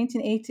suppose, in the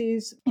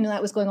 1980s.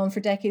 That was going on for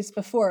decades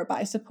before, but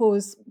I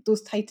suppose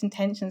those heightened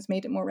tensions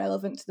made it more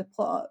relevant to the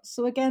plot.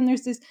 So again,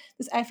 there's this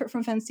effort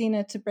from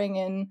Vancina to bring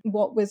in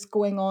what was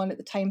going on at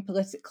the time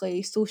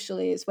politically,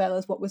 socially, as well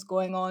as what was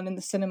going on in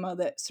the cinema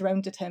that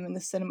surrounded him and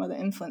the cinema that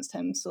influenced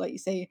him. So like you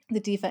say, the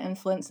Diva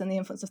influence and the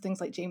influence of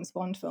things like James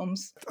Bond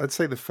films. I'd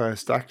say the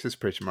first act is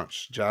pretty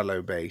much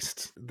giallo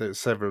based. There's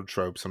several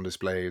tropes on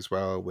display as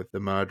well, with the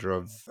murder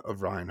of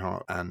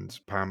Reinhardt and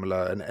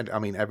Pamela, and I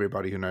mean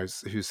everybody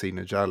who's seen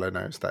a giallo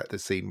knows that the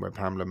scene where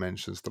Pamela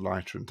mentions the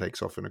lighter and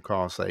takes off in a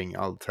car saying,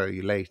 "I'll tell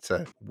you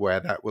later," where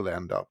that will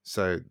end up.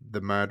 So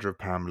the murder of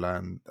Pamela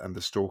and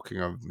the stalking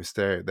of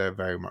Mystere, they're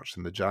very much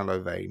in the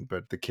giallo vein,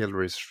 but the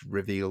killer is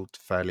revealed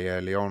fairly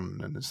early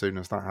on, and as soon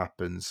as that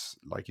happens,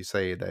 like you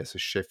say, there's a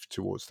shift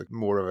towards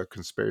more of a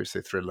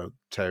conspiracy thriller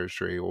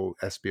territory or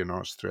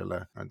espionage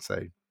thriller, I'd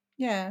say.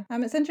 Yeah,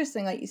 it's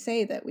interesting, like you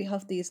say, that we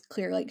have these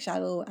clear, like,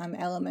 giallo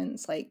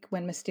elements, like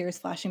when Mystere's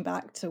flashing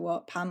back to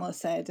what Pamela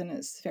said, and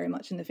it's very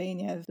much in the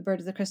vein of The Bird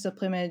of the Crystal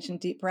Plumage and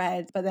Deep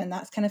Red, but then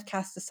that's kind of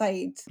cast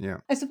aside. Yeah.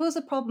 I suppose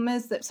the problem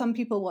is that some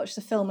people watch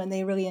the film and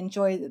they really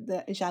enjoy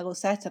the giallo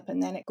setup,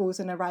 and then it goes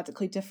in a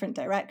radically different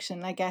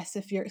direction. I guess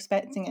if you're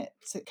expecting it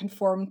to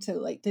conform to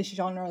like the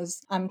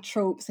genre's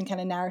tropes and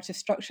kind of narrative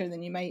structure,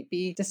 then you might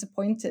be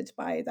disappointed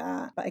by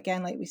that. But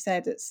again, like we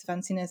said, it's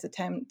Vancina's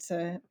attempt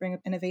to bring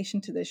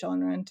innovation to the genre.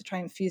 genre and to try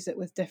and fuse it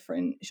with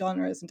different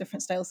genres and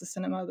different styles of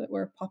cinema that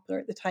were popular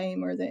at the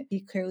time or that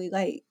he clearly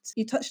liked.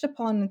 You touched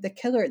upon the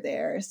killer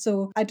there.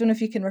 So I don't know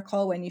if you can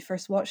recall when you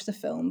first watched the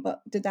film,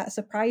 but did that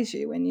surprise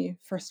you when you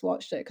first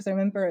watched it? Because I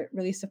remember it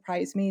really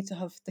surprised me to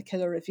have the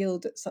killer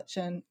revealed at such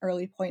an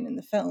early point in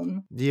the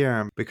film.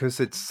 Yeah, because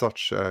it's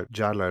such a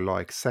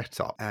Giallo-like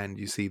setup, and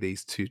you see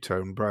these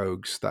two-tone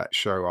brogues that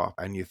show up,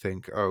 and you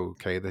think, oh,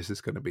 okay, this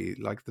is going to be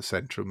like the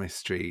central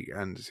mystery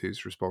and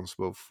who's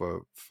responsible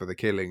for the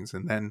killings.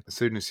 And then as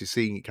soon as you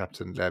see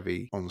Captain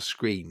Levy on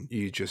screen,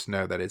 you just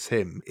know that it's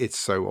him. It's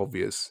so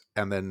obvious.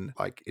 And then,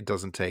 like, it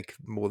doesn't take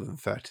more than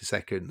 30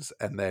 seconds,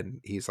 and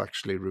then he's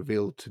actually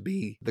revealed to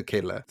be the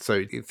killer.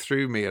 So it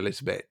threw me a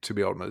little bit, to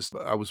be honest.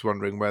 I was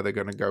wondering where they're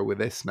going to go with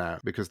this now,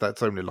 because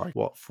that's only like,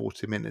 what,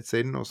 40 minutes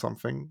in or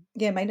something?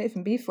 Yeah, it might not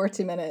even be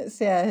 40 minutes.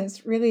 Yeah,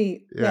 it's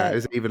really, Yeah,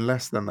 is it even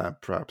less than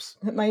that, perhaps?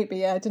 It might be,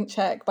 yeah, I didn't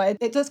check, but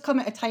it does come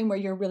at a time where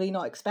you're really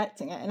not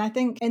expecting it. And I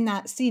think in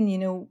that scene, you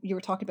know, you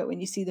were talking about when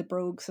you see the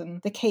brogues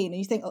and the cane, and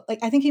you think, like,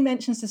 I think he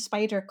mentions the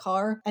spider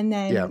car, and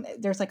then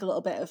there's like a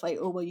little bit of like,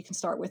 oh, well, you can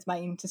start with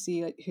mine to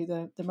see like who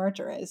the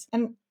murderer is.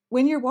 And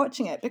when you're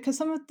watching it, because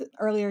some of the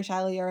earlier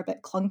Gialli are a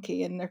bit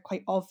clunky and they're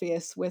quite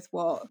obvious with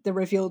what the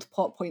revealed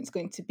plot point's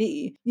going to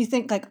be, you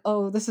think like,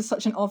 oh, this is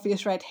such an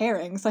obvious red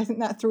herring. So I think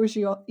that throws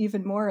you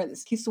even more.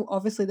 He's so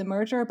obviously the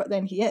murderer, but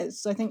then he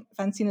is. So I think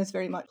Vancina is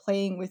very much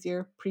playing with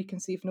your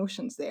preconceived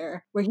notions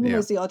there, where he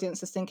knows the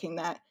audience is thinking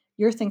that,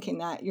 you're thinking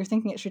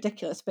it's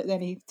ridiculous, but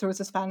then he throws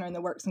a spanner in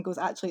the works and goes,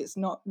 actually, it's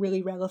not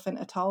really relevant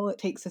at all. It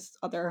takes this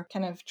other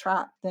kind of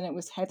track than it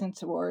was heading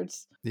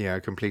towards. Yeah,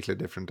 a completely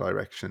different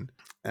direction.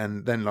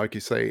 And then, like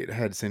you say, it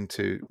heads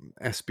into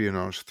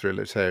espionage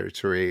thriller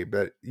territory,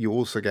 but you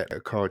also get a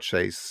car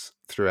chase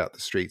throughout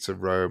the streets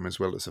of Rome, as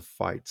well as a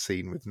fight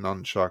scene with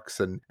nunchucks,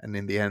 and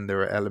in the end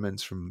there are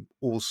elements from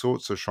all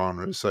sorts of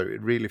genres, so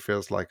it really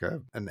feels like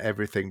an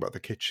everything but the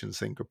kitchen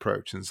sink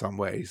approach in some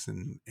ways,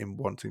 in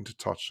wanting to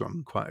touch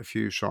on quite a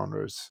few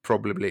genres,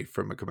 probably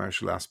from a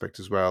commercial aspect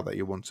as well, that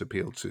you want to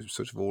appeal to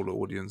sort of all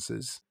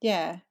audiences.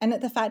 Yeah, and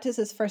the fact it's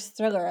his first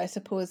thriller, I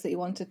suppose that he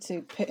wanted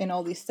to put in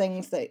all these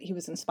things that he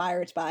was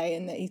inspired by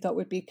and that he thought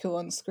would be cool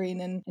on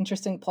screen and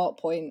interesting plot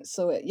points.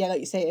 So yeah,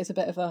 like you say, it's a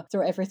bit of a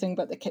throw everything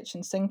but the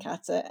kitchen sink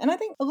at it. And I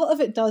think a lot of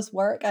it does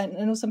work. I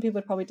know some people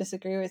would probably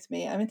disagree with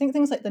me. I mean, I think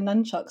things like the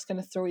nunchucks kind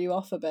of throw you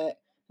off a bit.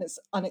 It's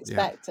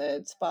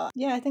unexpected. Yeah. But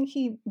yeah, I think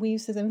he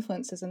weaves his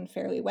influences in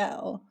fairly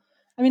well.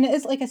 I mean, it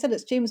is, like I said,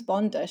 it's James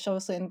Bondish,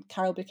 obviously, in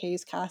Carol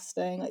Bouquet's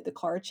casting, like the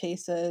car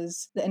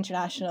chases, the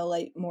international,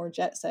 like more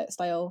jet set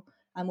style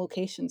and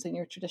locations in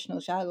your traditional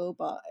Giallo,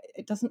 but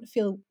it doesn't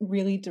feel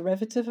really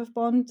derivative of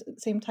Bond at the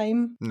same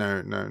time.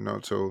 No, not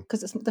at all.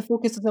 Because the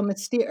focus is on the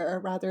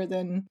theatre rather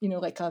than, you know,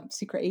 like a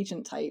secret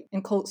agent type.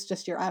 And Colt's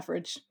just your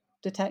average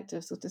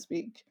detective, so to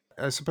speak.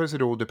 I suppose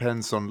it all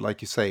depends on,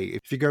 like you say,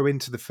 if you go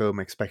into the film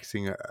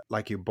expecting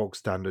like your bog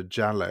standard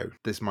Giallo,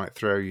 this might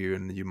throw you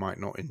and you might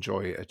not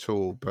enjoy it at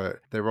all. But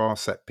there are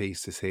set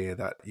pieces here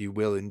that you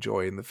will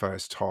enjoy in the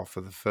first half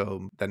of the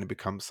film, then it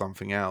becomes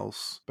something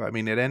else. But I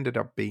mean, it ended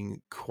up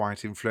being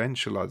quite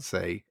influential, I'd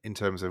say, in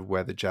terms of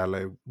where the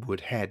Giallo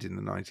would head in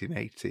the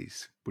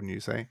 1980s. Wouldn't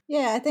you say?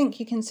 Yeah, I think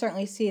you can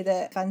certainly see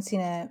that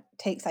Vancina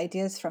takes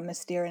ideas from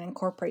Mystere and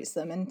incorporates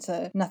them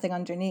into Nothing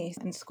Underneath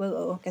and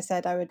Squillo. Like I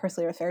said, I would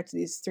personally refer to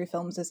these three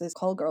films as his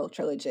call girl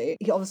trilogy.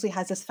 He obviously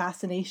has this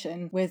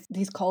fascination with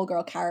these call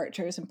girl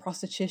characters and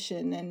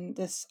prostitution and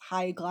this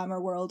high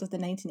glamour world of the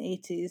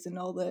 1980s and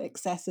all the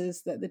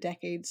excesses that the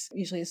decade's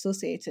usually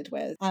associated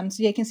with. So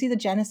yeah, you can see the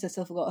genesis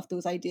of a lot of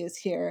those ideas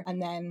here, and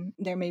then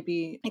they're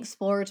maybe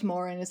explored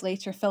more in his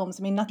later films.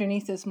 I mean, Nothing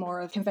Underneath is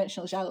more of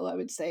conventional Giallo, I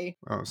would say.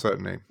 Oh,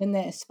 certainly. In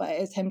this, but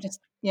it's him just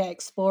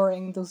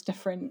exploring those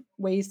different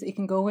ways that you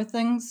can go with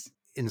things.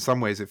 In some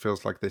ways, it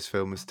feels like this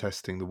film is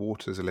testing the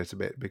waters a little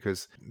bit,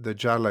 because the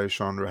Giallo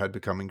genre had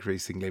become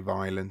increasingly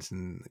violent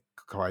and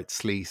quite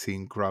sleazy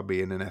and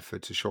grubby in an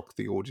effort to shock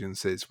the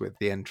audiences with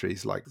the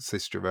entries like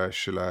Sister of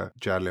Ursula,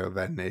 Giallo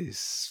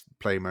Venice,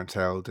 Play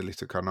Motel,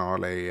 Delitto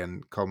Carnale,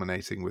 and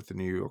culminating with the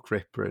New York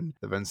Ripper. And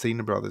the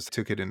Vancina brothers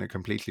took it in a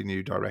completely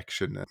new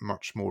direction,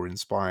 much more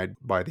inspired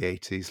by the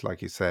 80s,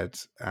 like you said,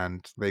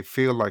 and they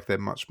feel like they're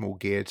much more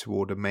geared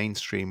toward a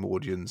mainstream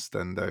audience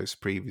than those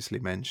previously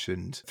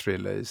mentioned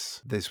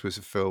thrillers. This was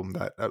a film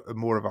that,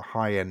 more of a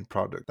high-end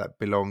product that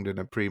belonged in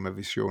a prima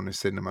visione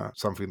cinema,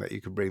 something that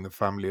you could bring the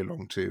family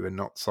along to and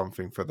not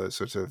something for the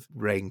sort of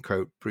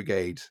raincoat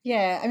brigade.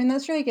 Yeah, I mean,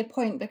 that's a really good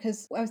point,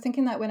 because I was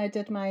thinking that when I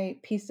did my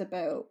piece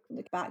about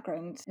the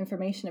background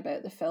information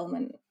about the film,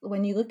 and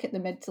when you look at the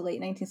mid to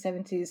late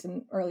 1970s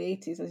and early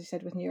 80s, as you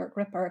said, with New York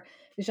Ripper,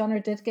 the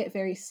genre did get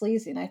very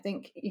sleazy, and I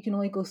think you can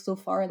only go so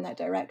far in that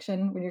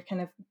direction when you're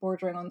kind of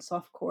bordering on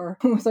softcore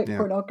with like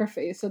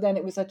pornography. So then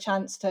it was a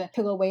chance to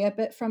pull away a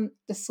bit from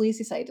the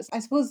sleazy side. I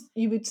suppose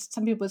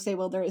some people would say,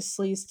 well, there is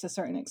sleaze to a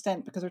certain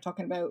extent because we're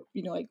talking about,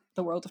 you know, like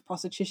the world of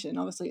prostitution.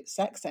 Obviously it's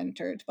sex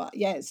centered, but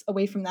yeah, it's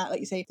away from that, like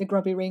you say, the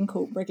grubby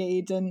raincoat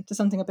brigade, and to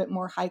something a bit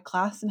more high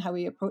class in how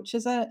he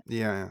approaches it.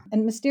 Yeah,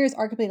 And Mystere is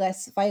arguably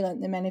less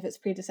violent than many of its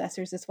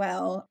predecessors as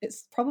well.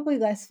 It's probably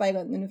less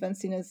violent than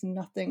Vincina's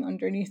Nothing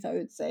Underneath, I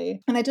would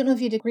say. And I don't know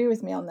if you'd agree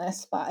with me on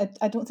this, but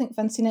I don't think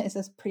Vincina is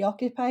as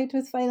preoccupied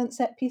with violent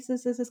set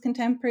pieces as his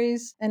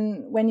contemporaries.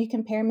 And when you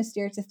compare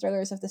Mystere to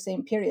thrillers of the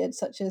same period,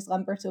 such as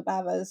Lamberto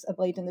Bava's A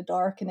Blade in the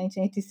Dark in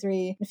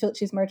 1983 and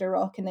Fulci's Murder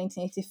Rock in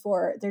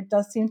 1984, there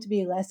does seem to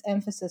be less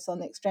emphasis on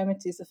the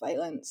extremities of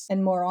violence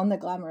and more on the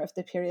glamour of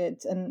the period.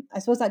 And I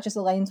suppose that just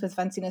aligns with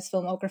Vincina's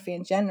filmography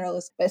in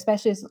general, but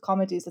especially as the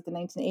comedies of the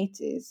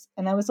 1980s.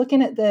 And I was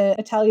looking at the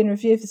Italian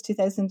review of his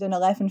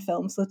 2011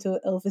 film, Sotto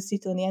il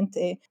vestito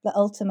niente, La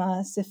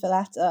Ultima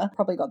Sfilata,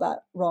 probably got that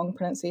wrong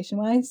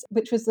pronunciation-wise,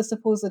 which was the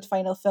supposed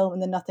final film in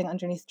the Nothing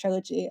Underneath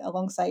trilogy,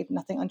 alongside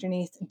Nothing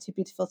Underneath and Too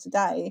Beautiful to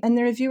Die. And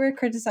the reviewer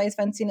criticised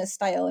Vincina's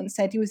style and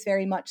said he was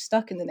very much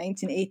stuck in the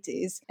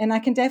 1980s. And I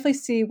can definitely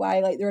see why,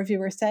 like, the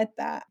reviewer said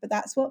that, but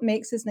that's what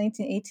makes his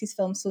 1980s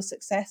films so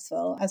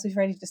successful, as we've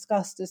already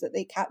discussed, is that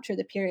they capture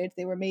the period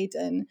they were made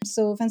in.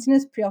 So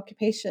Vincina's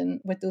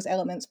preoccupation with those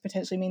elements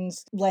potentially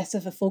means less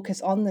of a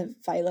focus on the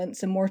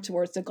violence and more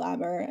towards the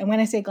glamour. And when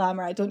I say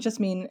glamour, I don't just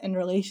mean in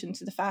relation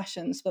to the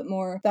fashions, but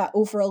more that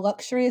overall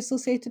luxury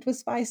associated with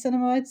spy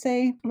cinema, I'd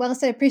say.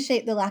 Whilst I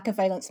appreciate the lack of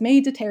violence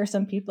may deter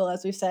some people,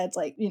 as we've said,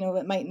 like, you know,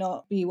 it might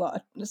not be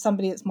what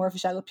somebody that's more of a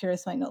giallo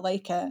purist might not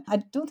like it.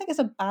 I don't think it's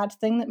a bad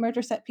thing that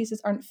murder set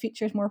pieces aren't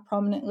featured more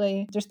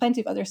prominently. There's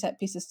plenty of other set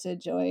pieces to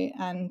enjoy,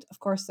 and of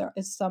course there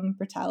is some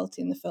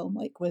brutality in the film,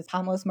 like with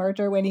Pamela's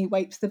murder when he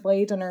wipes the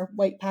blade on her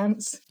white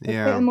pants.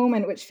 There's quite a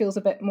moment which feels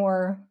a bit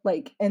more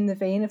like in the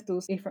vein of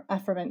those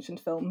aforementioned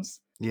films.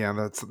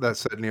 Yeah, that's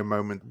certainly a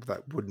moment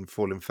that wouldn't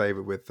fall in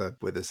favour with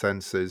the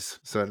censors.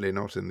 Certainly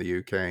not in the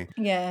UK.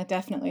 Yeah,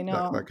 definitely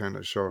not. That kind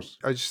of shot.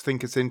 I just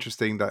think it's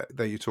interesting that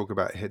you talk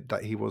about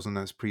that he wasn't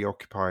as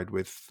preoccupied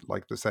with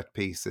like the set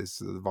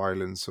pieces, the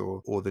violence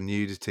or the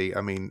nudity. I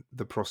mean,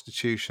 the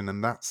prostitution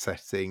and that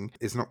setting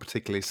is not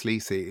particularly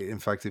sleazy. In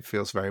fact, it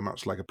feels very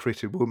much like a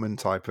Pretty Woman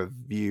type of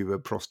view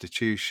of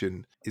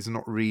prostitution. Is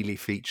not really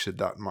featured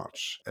that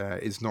much.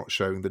 Is not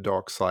showing the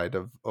dark side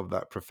of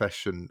that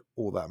profession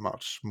all that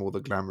much, more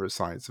the glamorous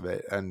sides of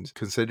it. And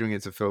considering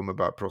it's a film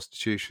about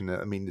prostitution,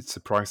 I mean, it's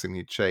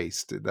surprisingly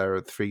chaste. There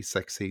are 3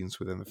 sex scenes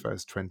within the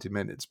first 20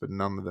 minutes, but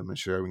none of them are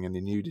showing any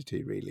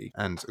nudity, really.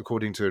 And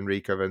according to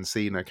Enrico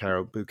Vincina,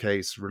 Carol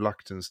Bouquet's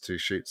reluctance to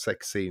shoot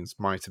sex scenes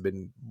might have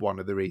been one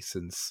of the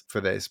reasons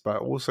for this. But I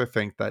also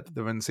think that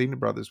the Vincina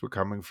brothers were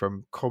coming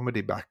from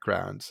comedy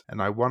backgrounds,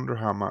 and I wonder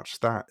how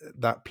much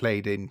that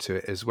played into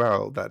it as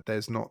well, that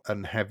there's not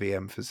a heavy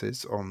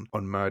emphasis on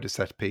murder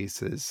set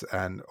pieces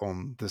and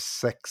on the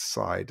sex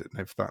side,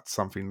 and if that's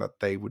something that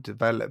they would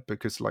develop,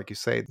 because like you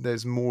say,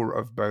 there's more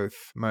of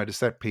both murder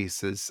set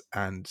pieces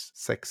and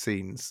sex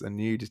scenes and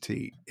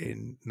nudity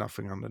in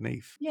Nothing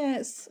Underneath.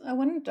 Yes, I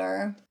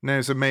wonder.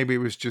 No, so maybe it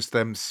was just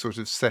them sort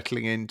of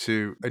settling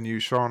into a new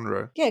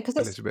genre, yeah, because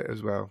a little bit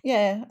as well.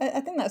 Yeah, I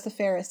think that's a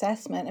fair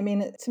assessment. I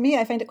mean, to me,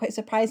 I find it quite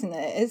surprising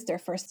that it is their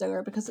first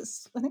thriller,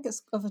 because I think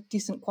it's of a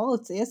decent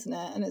quality, isn't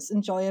it? And it's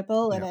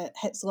enjoyable, and it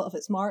hits a lot of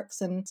its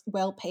marks, and it's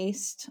well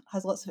paced,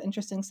 has lots of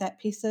interesting set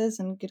pieces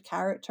and good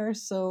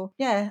characters. So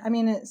yeah, I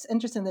mean, it's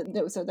interesting that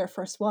it was their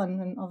first one,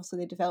 and obviously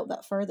they developed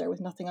that further with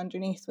Nothing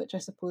Underneath, which I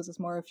suppose is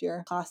more of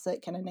your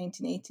classic kind of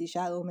 1980s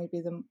giallo, maybe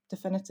the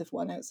definitive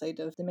one outside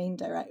of the main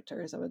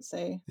directors, I would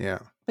say. Yeah.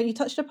 But you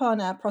touched upon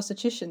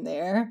prostitution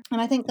there,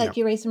 and I think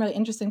you raised some really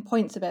interesting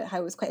points about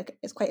how it's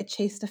quite a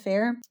chaste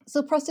affair.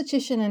 So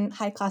prostitution and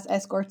high class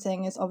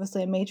escorting is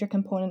obviously a major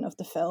component of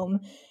the film.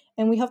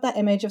 And we have that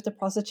image of the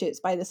prostitutes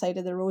by the side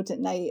of the road at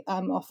night,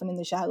 often in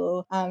the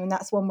giallo, and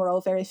that's one we're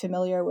all very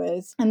familiar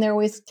with. And they're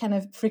always kind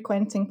of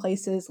frequenting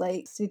places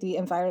like seedy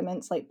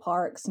environments, like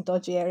parks and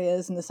dodgy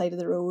areas on the side of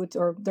the road,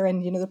 or they're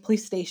in, the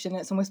police station.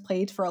 It's almost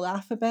played for a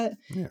laugh a bit.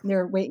 Yeah.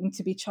 They're waiting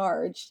to be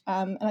charged.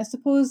 And I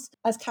suppose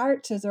as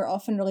characters, they're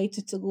often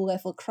related to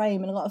low-level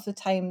crime, and a lot of the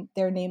time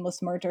they're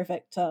nameless murder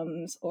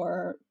victims,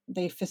 or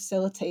they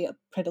facilitate a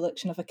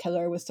predilection of a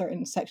killer with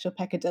certain sexual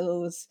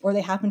peccadillos, or they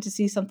happen to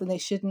see something they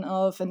shouldn't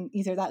have, and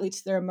either that leads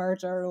to their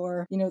murder,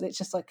 or it's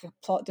just like a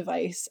plot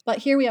device. But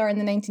here we are in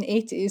the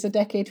 1980s, a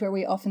decade where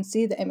we often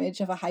see the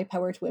image of a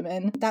high-powered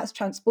woman. That's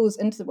transposed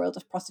into the world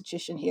of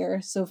prostitution here.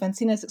 So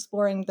Vincina's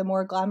exploring the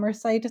more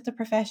glamorous side of the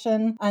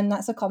profession, and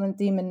that's a common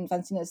theme in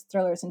Vincina's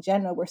thrillers in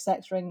general, where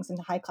sex rings and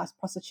high-class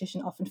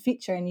prostitution often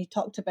feature. And you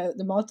talked about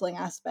the modelling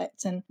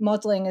aspect, and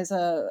modelling is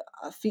a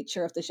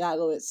feature of the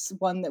giallo. It's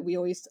one that we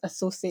always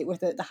associate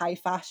with it, the high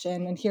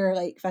fashion. And here,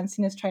 like,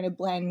 Vincina's trying to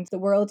blend the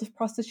world of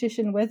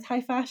prostitution with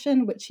high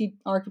fashion, which he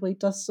arguably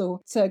does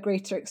so to a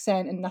greater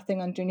extent in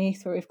Nothing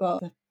Underneath, where we've got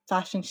the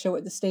fashion show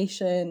at the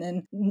station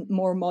and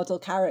more model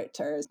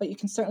characters. But you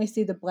can certainly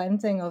see the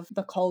blending of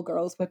the call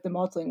girls with the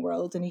modelling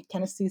world, and he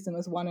kind of sees them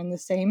as one and the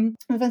same.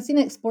 And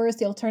Vincina explores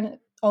the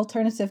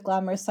alternative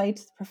glamorous side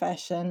to the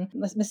profession.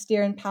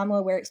 Mystere and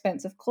Pamela wear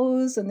expensive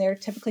clothes, and they're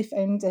typically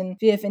found in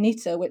Via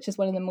Veneto, which is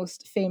one of the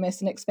most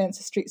famous and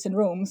expensive streets in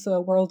Rome, so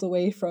a world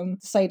away from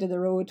the side of the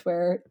road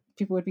where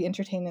people would be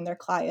entertaining their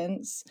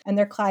clients. And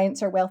their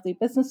clients are wealthy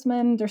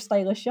businessmen, they're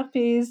stylish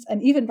yuppies,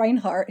 and even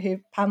Reinhardt, who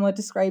Pamela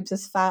describes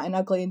as fat and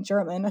ugly in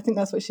German. I think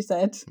that's what she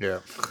said. Yeah.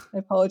 I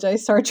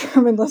apologise to our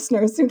German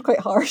listeners, it seemed quite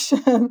harsh.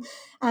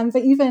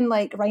 But even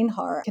like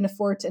Reinhardt can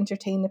afford to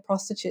entertain the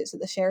prostitutes at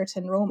the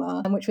Sheraton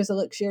Roma, which was a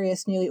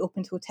luxurious newly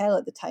opened hotel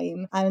at the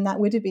time. And that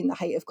would have been the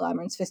height of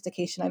glamour and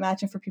sophistication. I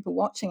imagine for people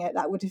watching it,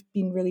 that would have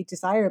been really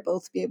desirable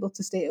to be able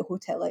to stay at a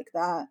hotel like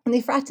that. And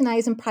they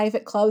fraternise in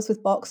private clubs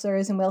with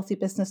boxers and wealthy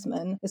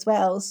businessmen as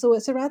well. So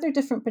it's a rather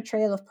different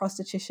portrayal of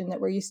prostitution that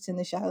we're used to in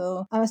The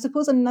Shallow. I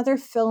suppose another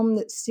film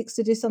that seeks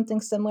to do something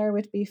similar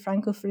would be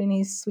Franco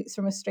Farini's Sweets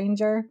from a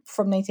Stranger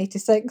from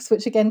 1986,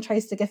 which again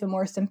tries to give a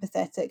more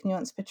sympathetic,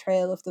 nuanced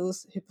portrayal of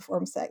those who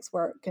perform sex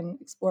work and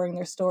exploring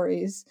their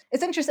stories.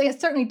 It's interesting,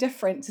 it's certainly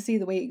different to see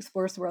the way it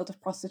explores the world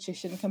of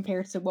prostitution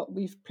compared to what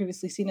we've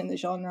previously seen in the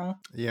genre.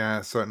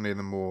 Yeah, certainly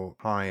the more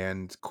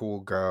high-end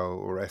call girl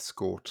or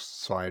escort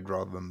side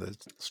rather than the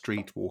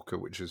streetwalker,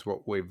 which is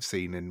what we've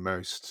seen in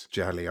most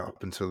Jelly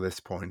up until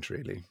this point,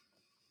 really,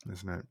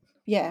 isn't it?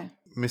 Yeah.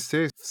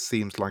 Mystere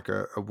seems like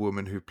a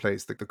woman who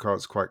plays the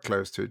cards quite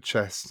close to her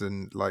chest,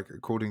 and like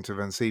according to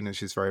Vancina,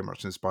 she's very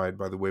much inspired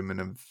by the women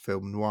of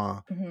film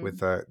noir with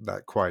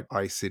that quite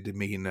icy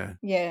demeanour.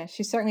 Yeah,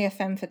 she's certainly a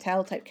femme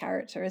fatale type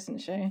character, isn't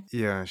she?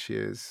 Yeah, she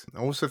is. I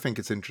also think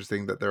it's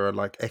interesting that there are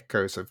like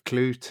echoes of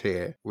Clute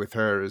here, with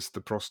her as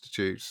the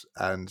prostitute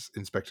and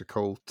Inspector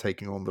Cole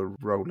taking on the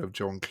role of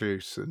John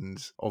Clute,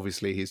 and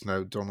obviously he's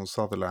no Donald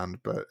Sutherland,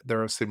 but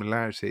there are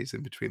similarities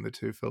in between the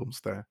two films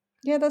there.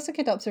 Yeah, that's a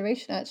good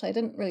observation, actually. I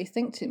didn't really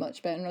think too much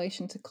about it in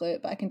relation to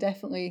Clute, but I can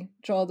definitely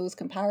draw those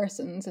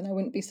comparisons, and I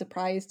wouldn't be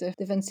surprised if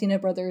the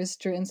Vancina brothers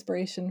drew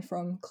inspiration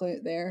from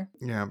Clute there.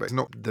 Yeah, but it's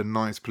not the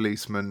nice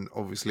policeman,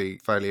 obviously,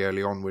 fairly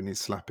early on when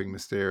he's slapping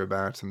Mystere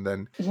about, and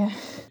then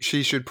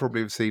she should probably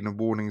have seen a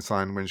warning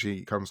sign when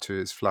she comes to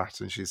his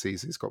flat and she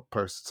sees he's got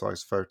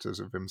poster-sized photos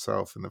of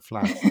himself in the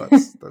flat.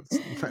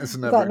 That's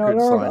never a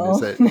good sign,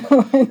 is it?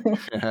 No,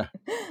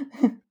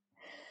 yeah.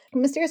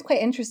 Mystere is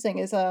quite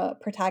interesting as a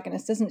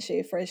protagonist, isn't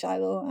she, for a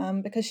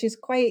Giallo? Because she's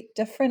quite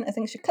different. I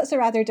think she cuts a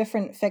rather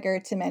different figure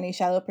to many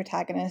Giallo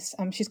protagonists.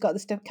 She's got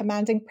this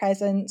commanding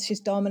presence, she's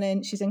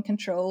dominant, she's in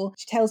control.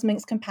 She tells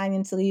Mink's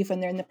companion to leave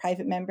when they're in the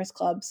private members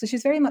club. So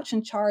she's very much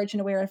in charge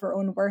and aware of her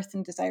own worth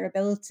and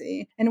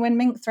desirability. And when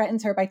Mink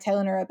threatens her by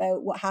telling her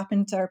about what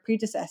happened to her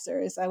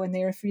predecessors when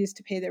they refused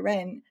to pay their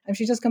rent,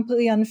 she's just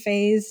completely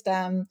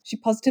unfazed. She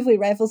positively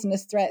revels in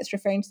his threats,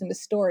 referring to them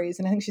as stories.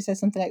 And I think she says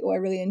something like, "Oh, I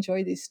really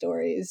enjoy these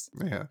stories."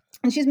 Yeah.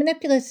 And she's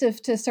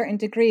manipulative to a certain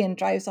degree and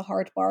drives a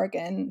hard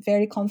bargain,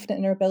 very confident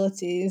in her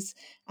abilities,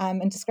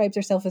 and describes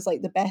herself as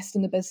like the best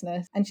in the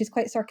business. And she's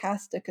quite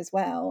sarcastic as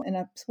well, and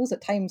I suppose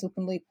at times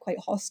openly quite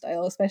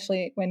hostile,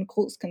 especially when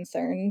Colt's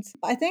concerned.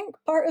 But I think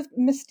part of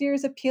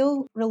Mystere's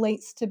appeal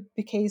relates to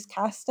Bouquet's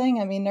casting.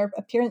 I mean, her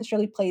appearance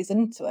really plays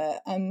into it,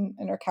 and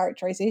her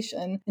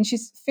characterization. And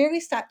she's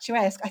fairly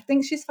statuesque. I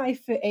think she's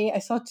 5'8". I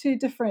saw two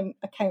different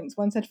accounts.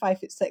 One said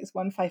 5'6",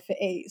 one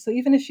 5'8". So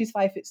even if she's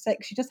 5'6",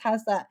 she just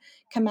has that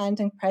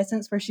commanding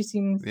presence where she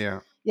seems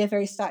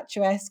very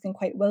statuesque and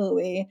quite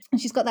willowy.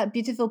 And she's got that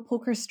beautiful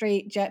poker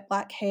straight jet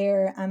black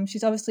hair.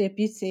 She's obviously a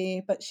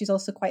beauty, but she's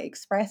also quite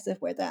expressive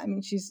with it. I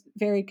mean, she's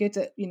very good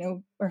at,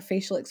 her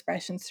facial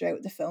expressions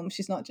throughout the film.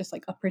 She's not just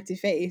like a pretty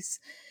face.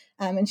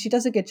 And she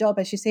does a good job,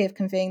 as you say, of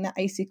conveying that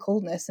icy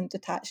coldness and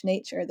detached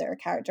nature that her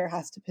character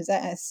has to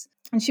possess.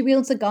 And she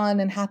wields a gun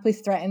and happily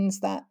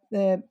threatens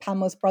the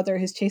Pamela's brother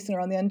who's chasing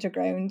her on the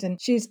underground. And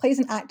she plays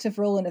an active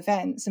role in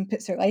events and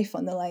puts her life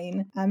on the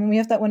line. And we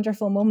have that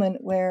wonderful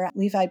moment where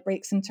Levi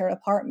breaks into her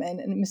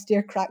apartment and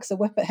Mystere cracks a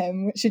whip at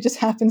him, which she just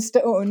happens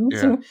to own.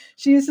 So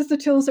she uses the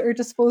tools at her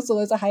disposal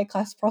as a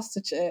high-class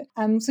prostitute.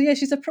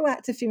 She's a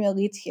proactive female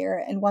lead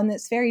here, and one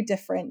that's very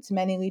different to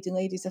many leading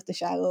ladies of the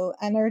Shallow.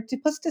 And her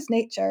duplicitous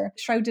nature,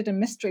 shrouded in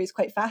mystery, is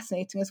quite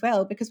fascinating as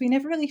well, because we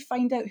never really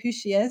find out who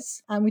she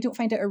is, and we don't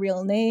find out her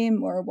real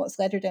name or what's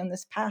led her down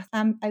this path.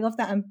 I love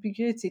that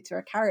ambiguity to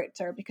her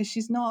character, because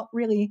she's not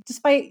really,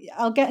 despite,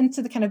 I'll get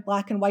into the kind of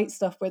black and white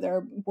stuff with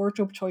her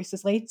wardrobe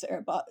choices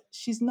later, but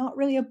she's not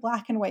really a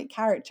black and white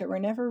character. We're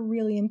never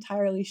really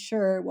entirely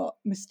sure what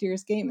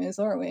Mystere's game is,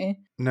 are we?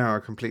 No, I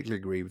completely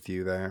agree with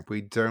you there.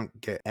 We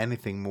don't get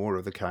anything more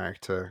of the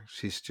character.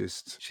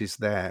 She's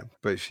there,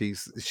 but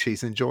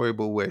she's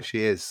enjoyable where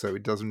she is, so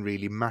it doesn't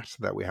really matter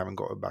that we haven't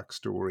got a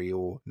backstory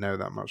or know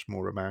that much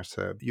more about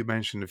her. You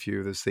mentioned a few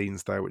of the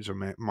scenes there, which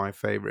are my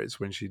favourites,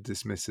 when she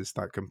dismisses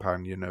that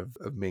companion of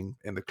Ming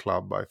in the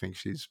club. I think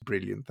she's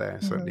brilliant there,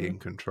 certainly in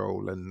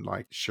control, and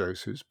like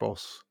shows who's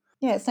boss.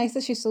 Yeah, it's nice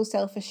that she's so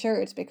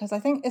self-assured, because I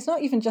think it's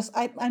not even just,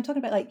 I'm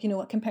talking about like,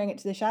 comparing it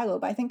to The Shallow,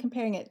 but I think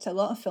comparing it to a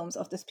lot of films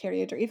of this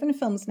period, or even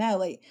films now,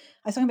 like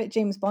I was talking about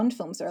James Bond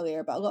films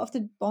earlier, but a lot of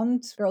the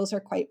Bond girls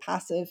are quite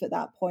passive at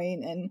that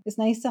point, and it's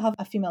nice to have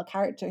a female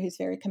character who's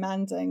very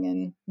commanding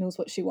and knows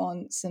what she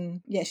wants,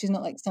 and she's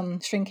not like some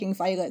shrinking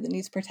violet that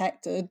needs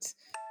protected.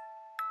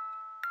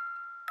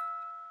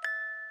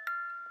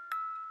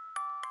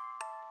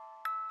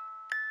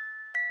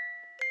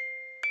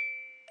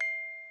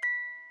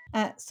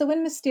 So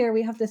in Mystere,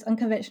 we have this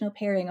unconventional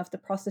pairing of the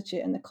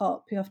prostitute and the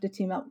cop who have to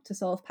team up to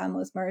solve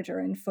Pamela's murder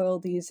and foil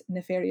these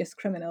nefarious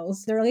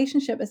criminals. The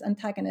relationship is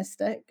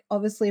antagonistic.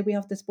 Obviously, we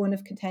have this bone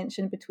of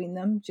contention between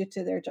them due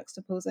to their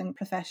juxtaposing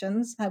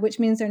professions, which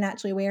means they're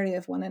naturally wary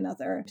of one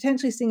another,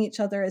 potentially seeing each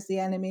other as the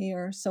enemy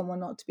or someone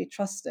not to be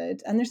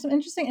trusted. And there's some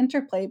interesting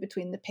interplay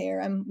between the pair,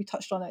 and we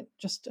touched on it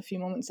just a few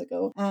moments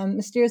ago.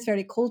 Mystere is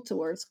very cold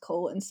towards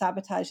Colt and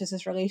sabotages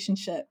his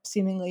relationship,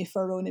 seemingly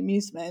for her own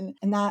amusement.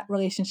 And that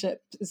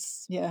relationship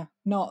is,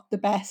 not the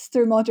best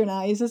through modern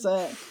eyes, is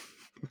it?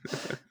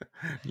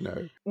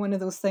 No. One of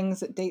those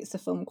things that dates the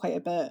film quite a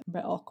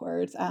bit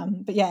awkward.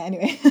 But yeah,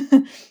 anyway.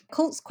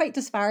 Colt's quite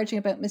disparaging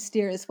about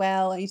Mystere as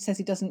well. He says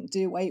he doesn't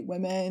do white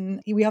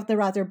women. We have the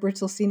rather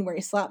brutal scene where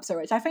he slaps her,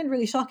 which I find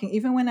really shocking.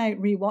 Even when I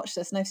rewatched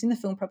this, and I've seen the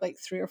film probably like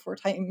 3 or 4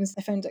 times,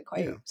 I found it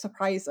quite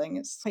surprising.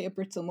 It's quite a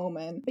brutal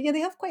moment. But yeah, they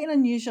have quite an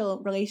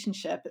unusual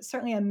relationship. It's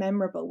certainly a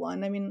memorable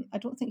one. I mean, I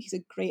don't think he's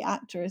a great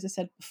actor, as I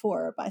said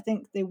before, but I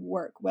think they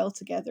work well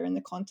together in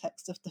the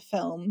context of the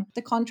film.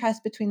 The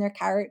contrast between their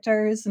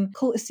characters, and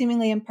Colt is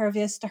seemingly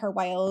impervious to her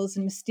wiles,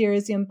 and Mystere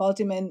is the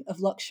embodiment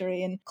of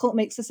luxury. And Colt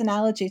makes this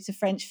analogy to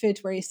French food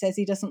where he says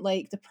he doesn't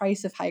like the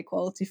price of high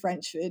quality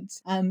French food,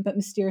 but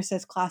Mystere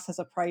says class has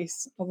a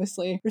price,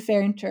 obviously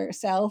referring to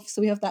herself.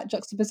 So we have that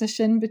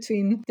juxtaposition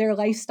between their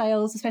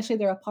lifestyles, especially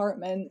their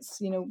apartments.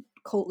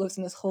 Colt lives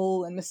in this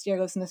hole and Mystere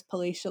lives in this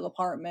palatial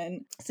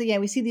apartment. So yeah,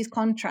 we see these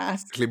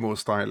contrasts. Slightly more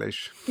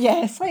stylish.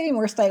 Yeah, slightly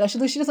more stylish,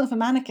 although she doesn't have a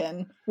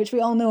mannequin, which we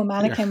all know a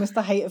mannequin was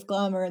the height of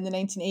glamour in the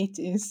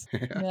 1980s.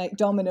 Like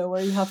Domino,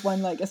 where you have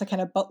one like as a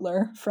kind of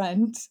butler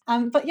friend.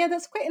 But yeah,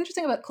 that's quite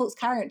interesting about Colt's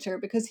character,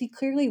 because he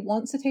clearly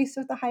wants a taste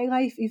of the high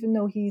life, even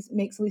though he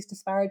makes at least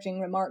disparaging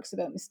remarks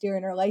about Mystere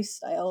and her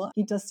lifestyle.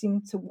 He does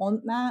seem to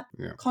want that.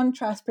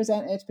 Contrast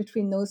presented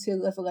between those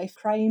who live a life of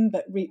crime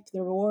but reap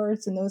the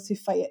rewards, and those who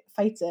fight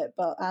it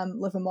but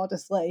live a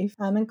modest life.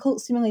 And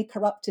Colt's seemingly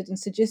corrupted and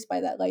seduced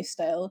by that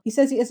lifestyle. He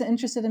says he isn't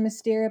interested in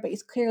Mystere, but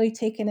he's clearly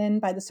taken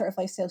in by the sort of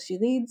lifestyle she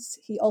leads.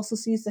 He also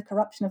sees the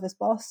corruption of his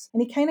boss,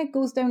 and he kind of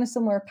goes down a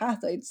similar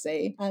path, I'd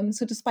say.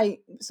 So despite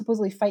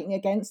supposedly fighting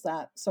against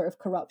that sort of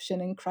corruption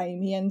and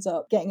crime, he ends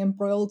up getting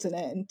embroiled in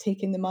it and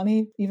taking the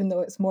money, even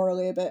though it's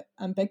morally a bit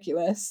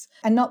ambiguous.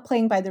 And not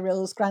playing by the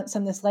rules grants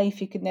him this life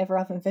he could never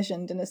have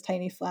envisioned in his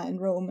tiny flat in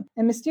Rome.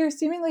 And Mystere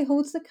seemingly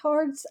holds the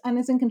cards and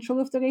is in control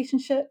of the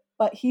relationship,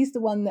 but he's the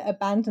one that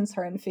abandons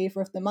her in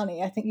favour of the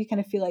money. I think you kind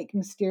of feel like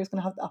Mystere's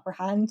going to have the upper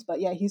hand, but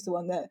yeah, he's the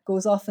one that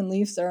goes off and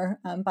leaves her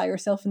by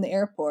herself in the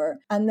airport.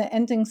 And the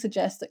ending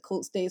suggests that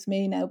Colt's days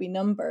may now be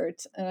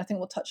numbered, and I think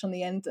we'll touch on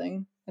the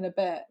ending in a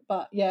bit.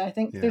 But yeah, I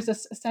think there's a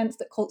sense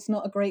that Colt's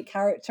not a great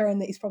character and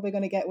that he's probably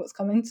going to get what's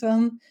coming to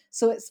him.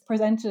 So it's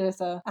presented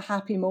as a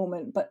happy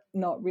moment, but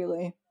not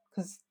really,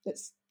 because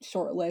it's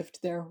short-lived,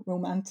 their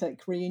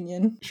romantic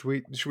reunion.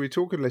 Should we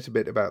talk a little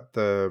bit about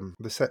the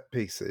set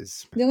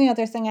pieces? The only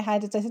other thing I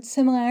had is I had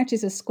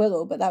similarities with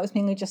Squirrel, but that was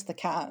mainly just the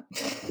cat.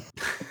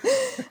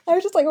 I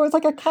was just like, it's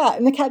like a cat,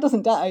 and the cat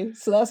doesn't die,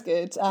 so that's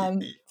good.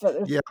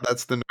 But yeah,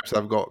 that's the notes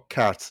I've got.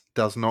 Cat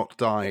does not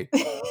die!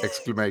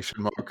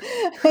 Exclamation mark.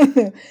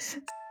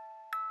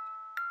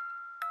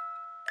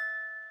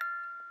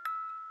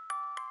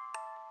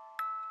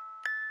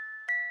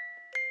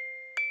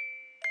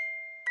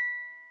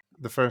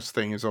 The first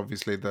thing is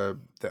obviously the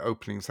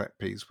opening set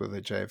piece with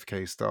the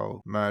JFK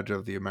style murder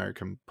of the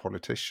American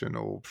politician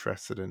or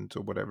president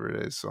or whatever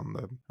it is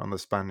on the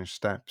Spanish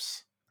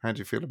Steps. How do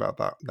you feel about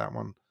that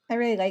one? I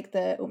really like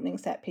the opening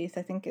set piece.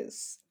 I think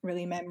it's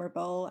really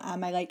memorable. I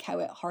like how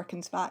it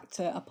harkens back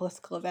to a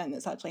political event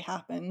that's actually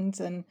happened,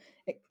 and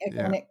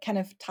it kind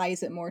of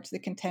ties it more to the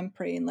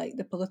contemporary and like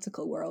the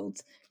political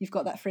world. You've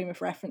got that frame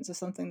of reference of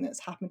something that's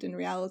happened in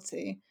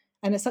reality.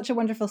 And it's such a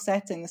wonderful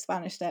setting, the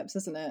Spanish Steps,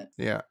 isn't it?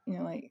 Yeah.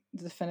 Like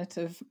the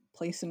definitive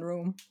place in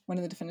Rome, one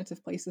of the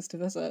definitive places to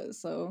visit.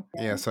 So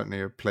yeah,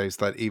 certainly a place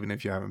that even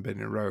if you haven't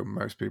been in Rome,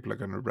 most people are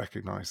going to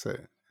recognize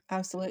it.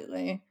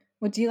 Absolutely.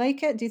 Well, do you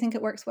like it? Do you think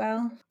it works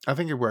well? I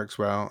think it works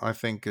well. I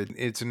think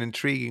it's an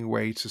intriguing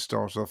way to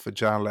start off a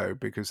giallo,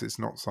 because it's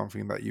not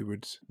something that you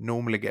would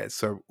normally get.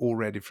 So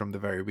already from the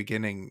very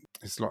beginning,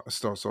 it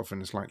starts off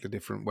in a slightly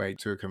different way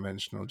to a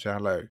conventional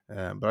giallo.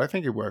 But I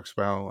think it works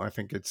well. I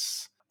think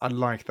I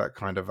like that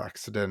kind of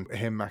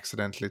him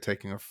accidentally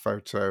taking a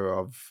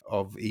photo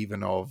of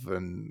Ivanov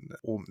and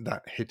all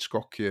that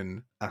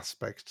Hitchcockian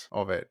aspect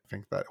of it. I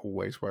think that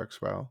always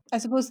works well. I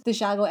suppose the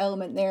giallo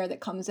element there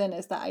that comes in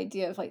is that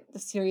idea of like the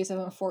series of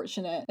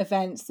unfortunate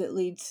events that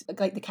lead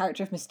like the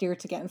character of Mystere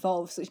to get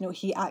involved. So,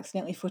 he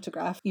accidentally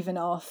photographed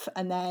Ivanov,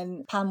 and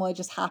then Pamela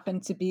just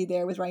happened to be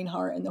there with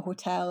Reinhardt in the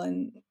hotel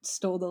and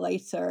stole the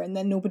lighter, and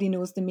then nobody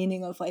knows the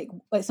meaning of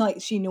it's not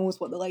like she knows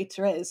what the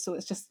lighter is, so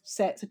it's just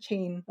sets a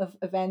chain of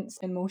events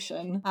in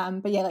motion.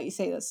 But yeah, like you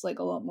say, that's like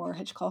a lot more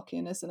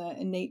Hitchcockian, isn't it,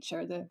 in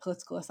nature? The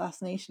political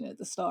assassination at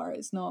the start,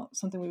 it's not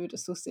something we would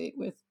associate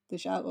with the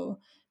giallo.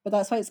 But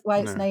that's why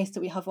it's No. nice that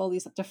we have all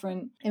these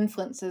different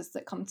influences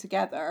that come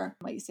together.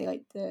 Like you say,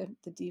 like the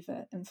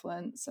diva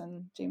influence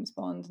and James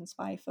Bond and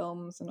spy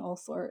films and all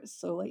sorts.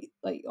 So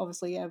like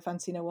obviously, yeah,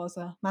 Vancina was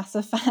a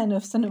massive fan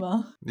of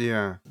cinema.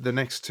 Yeah, the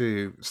next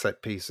two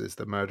set pieces,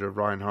 the murder of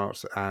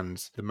Reinhardt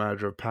and the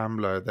murder of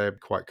Pamela, they're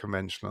quite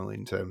conventional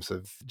in terms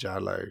of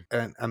giallo.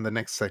 And the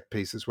next set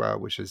piece as well,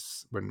 which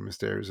is when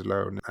Mysterio is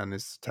alone and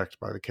is attacked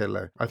by the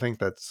killer. I think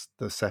that's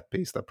the set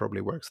piece that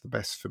probably works the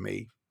best for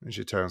me. And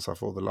she turns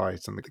off all the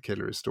lights and the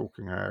killer is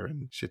stalking her,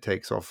 and she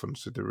takes off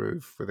onto the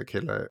roof with the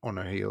killer on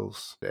her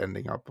heels,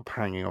 ending up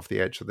hanging off the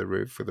edge of the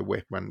roof with a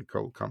whip when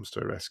Colt comes to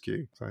her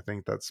rescue. So I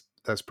think that's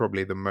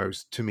probably the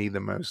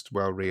most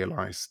well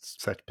realized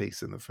set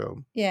piece in the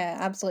film. Yeah,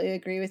 absolutely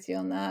agree with you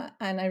on that.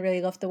 And I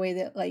really love the way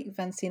that like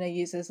Vancina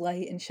uses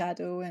light and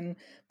shadow and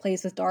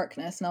plays with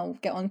darkness. And I'll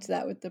get onto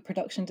that with the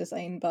production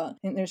design, but I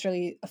think there's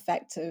really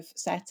effective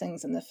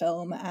settings in the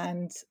film.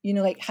 And you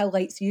know, like how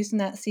light's used in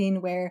that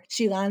scene where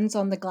she lands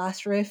on the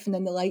glass roof and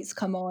then the lights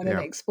come on and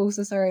Yeah. it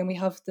exposes her, and we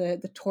have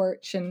the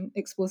torch and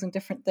exposing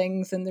different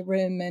things in the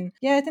room. And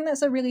yeah, I think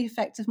that's a really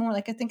effective moment.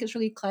 Like I think it's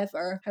really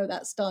clever how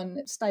that's done.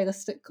 It's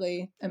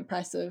stylistically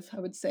impressive, I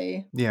would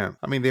say. Yeah,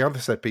 I mean the other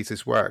set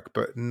pieces work,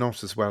 but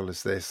not as well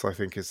as this. I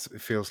think it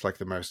feels like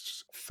the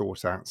most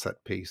thought out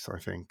set piece. I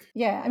think.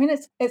 Yeah, I mean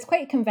it's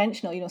quite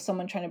conventional, you know,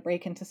 someone trying to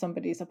break into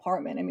somebody's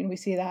apartment. I mean, we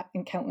see that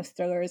in countless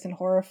thrillers and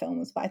horror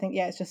films, but I think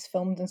yeah, it's just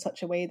filmed in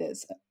such a way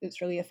that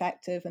it's really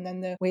effective. And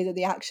then the way that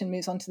the action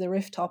moves onto the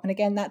rooftop, and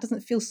again, that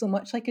doesn't feel so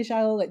much like a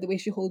giallo, like the way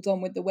she holds on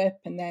with the whip,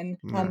 and then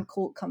No.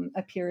 Colt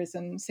appears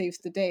and saves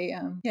the day.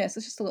 Yeah, so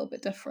it's just a little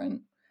bit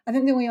different. I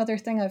think the only other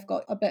thing I've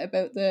got a bit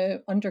about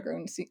the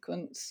underground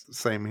sequence.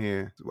 Same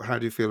here. How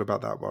do you feel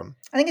about that one?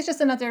 I think it's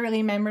just another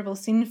really memorable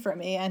scene for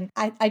me. And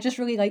I just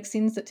really like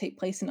scenes that take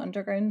place in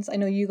undergrounds. I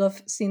know you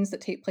love scenes that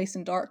take place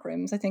in dark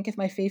rooms. I think if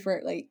my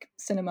favourite like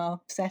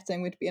cinema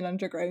setting would be an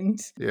underground.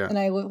 Yeah. And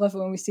I love it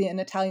when we see it in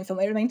an Italian film.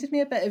 It reminded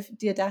me a bit of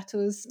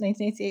Diodato's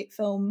 1988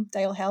 film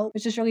Dial Help,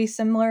 which is really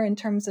similar in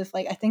terms of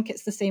like, I think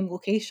it's the same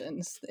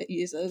locations that it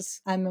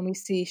uses. And when we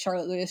see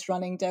Charlotte Lewis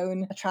running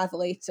down a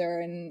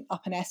travelator and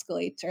up an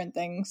escalator and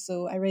things.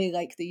 So I really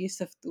like the use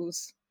of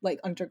those like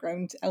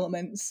underground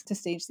elements to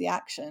stage the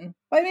action.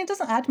 But I mean, it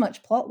doesn't add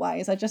much plot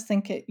wise. I just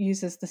think it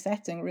uses the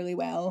setting really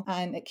well,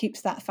 and it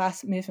keeps that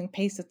fast moving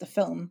pace of the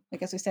film.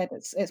 Like as we said,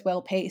 it's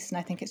well paced, and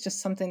I think it's just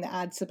something that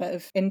adds a bit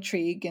of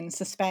intrigue and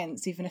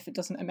suspense, even if it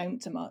doesn't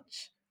amount to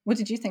much. What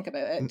did you think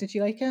about it? Did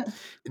you like it?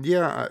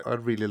 Yeah,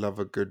 I'd really love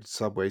a good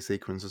subway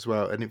sequence as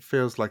well, and it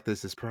feels like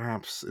this is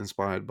perhaps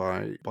inspired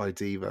by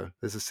Diva.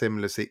 There's a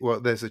similar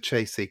there's a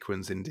chase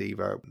sequence in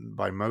Diva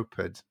by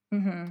Moped,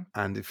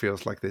 and it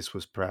feels like this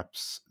was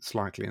perhaps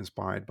slightly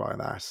inspired by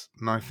that.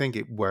 And I think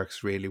it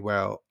works really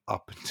well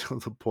up until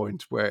the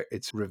point where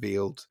it's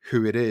revealed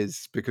who it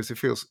is, because it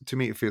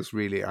feels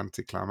really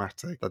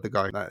anticlimactic that the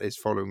guy that is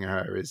following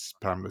her is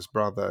Pamela's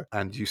brother,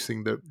 and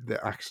using the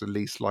actor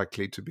least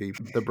likely to be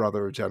the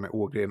brother of Janet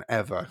Orgien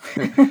ever.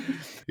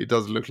 It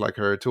doesn't look like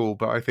her at all,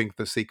 but I think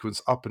the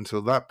sequence up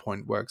until that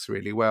point works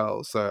really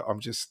well. So I'm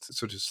just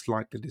sort of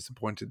slightly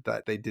disappointed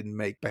that they didn't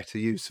make better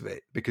use of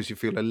it, because you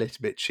feel a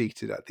little bit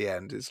cheated at the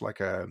end. It's like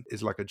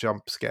a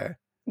jump scare.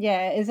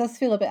 Yeah, it does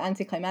feel a bit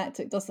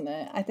anticlimactic, doesn't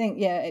it? I think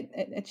yeah,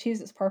 it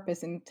achieves its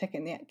purpose in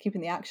keeping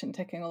the action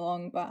ticking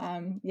along, but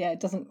yeah, it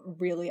doesn't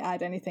really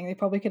add anything. They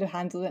probably could have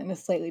handled it in a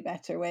slightly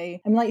better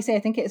way. I mean, like you say, I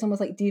think it's almost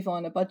like Diva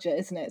on a budget,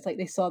 isn't it? It's like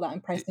they saw that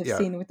impressive Yeah.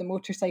 scene with the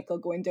motorcycle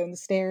going down the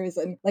stairs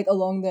and like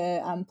along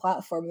the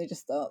platform. They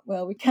just thought,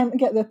 well, we can't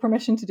get the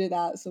permission to do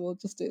that, so we'll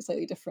just do it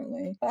slightly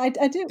differently. But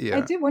I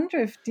do wonder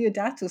if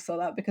Deodato saw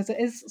that, because it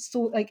is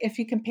so like if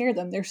you compare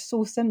them, they're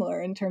so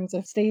similar in terms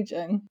of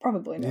staging.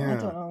 Probably not. Yeah.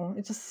 I don't know.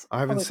 It just I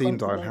haven't seen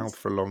Dial coincidence. Help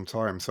for a long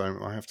time, so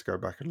I have to go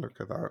back and look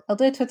at that. I'll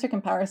do a Twitter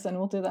comparison.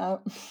 We'll do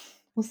that.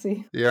 We'll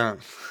see. Yeah.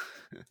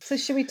 So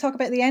should we talk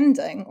about the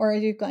ending, or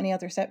have you got any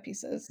other set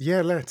pieces?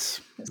 Yeah, let's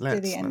do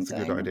the ending. That's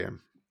a good idea.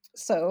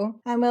 So,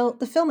 well,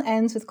 the film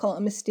ends with Colt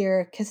and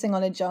Mystere kissing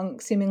on a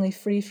junk, seemingly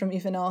free from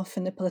Ivanov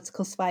and the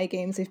political spy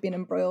games they've been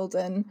embroiled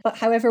in. But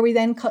however, we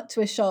then cut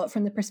to a shot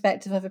from the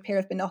perspective of a pair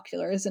of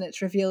binoculars, and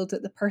it's revealed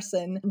that the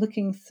person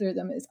looking through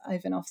them is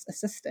Ivanov's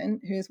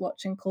assistant, who is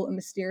watching Colt and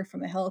Mystere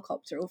from a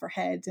helicopter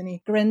overhead, and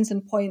he grins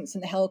and points,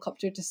 and the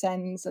helicopter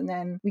descends, and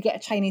then we get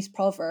a Chinese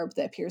proverb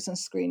that appears on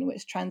screen,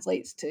 which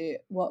translates to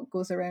 "what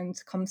goes around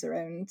comes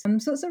around."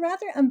 So it's a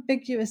rather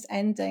ambiguous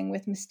ending,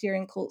 with Mystere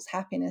and Colt's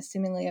happiness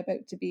seemingly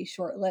about to be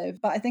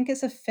short-lived, but I think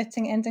it's a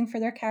fitting ending for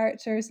their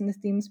characters and the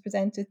themes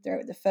presented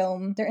throughout the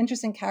film. They're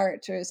interesting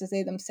characters, as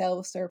they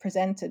themselves are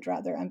presented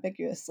rather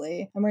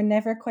ambiguously, and we're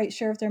never quite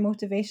sure of their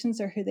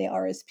motivations or who they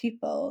are as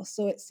people,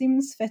 so it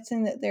seems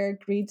fitting that their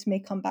greed may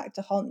come back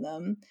to haunt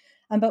them.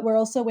 But we're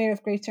also aware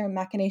of greater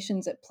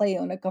machinations at play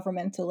on a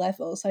governmental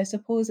level. So I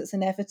suppose it's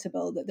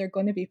inevitable that they're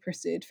going to be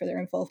pursued for their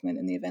involvement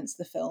in the events of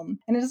the film.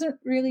 And it doesn't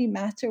really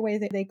matter where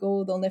they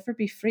go, they'll never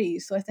be free.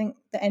 So I think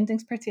the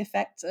ending's pretty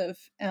effective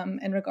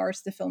in regards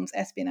to the film's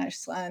espionage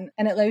slant.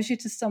 And it allows you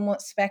to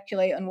somewhat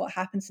speculate on what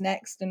happens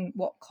next and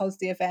what caused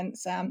the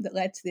events that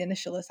led to the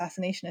initial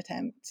assassination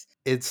attempt.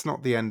 It's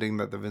not the ending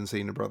that the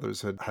Vincina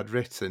brothers had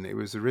written. It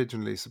was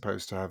originally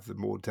supposed to have the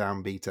more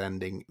downbeat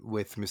ending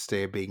with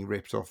Mystere being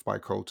ripped off by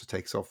Colt to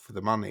takes off for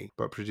the money,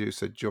 but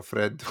producer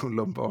Goffredo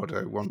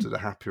Lombardo wanted a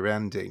happier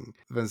ending.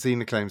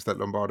 Vincina claims that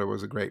Lombardo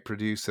was a great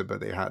producer,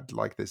 but they had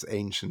like this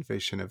ancient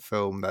vision of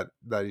film that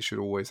it should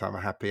always have a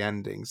happy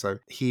ending. So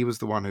he was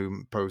the one who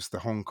imposed the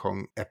Hong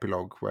Kong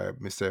epilogue where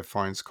Mystere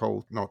finds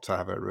Colt not to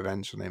have a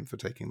revenge on him for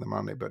taking the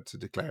money, but to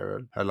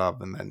declare her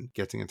love and then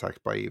getting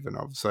attacked by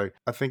Ivanov. So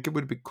I think it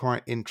would be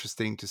quite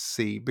interesting to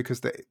see,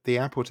 because the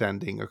airport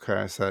ending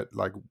occurs at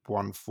like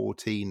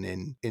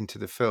 1:14 into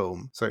the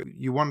film. So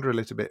you wonder a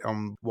little bit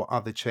on what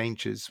other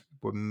changes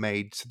were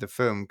made to the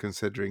film,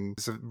 considering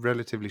it's a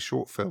relatively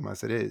short film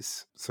as it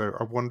is. So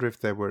I wonder if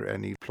there were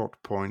any plot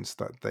points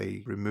that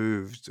they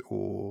removed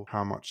or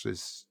how much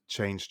is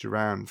changed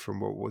around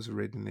from what was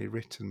originally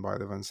written by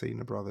the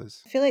Vincina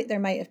brothers. I feel like there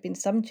might have been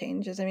some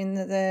changes. I mean,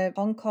 the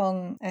Hong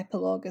Kong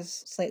epilogue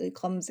is slightly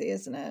clumsy,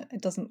 isn't it?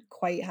 It doesn't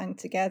quite hang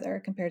together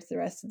compared to the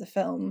rest of the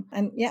film.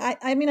 And yeah,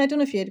 I mean, I don't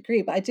know if you'd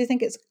agree, but I do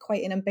think it's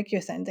quite an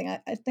ambiguous ending.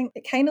 I think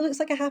it kind of looks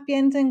like a happy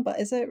ending, but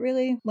is it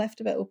really left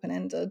a bit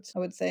open-ended, I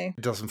would say?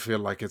 It doesn't feel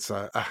like it's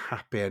a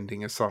happy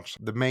ending as such.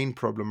 The main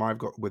problem I've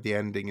got with the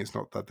ending is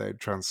not that they're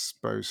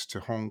transposed to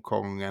Hong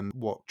Kong and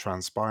what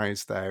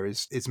transpires there.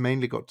 It's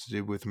mainly got to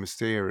do with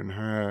Mystere and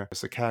her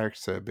as a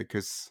character,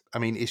 because, I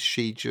mean, is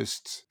she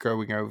just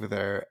going over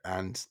there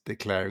and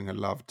declaring her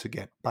love to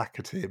get back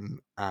at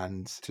him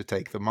and to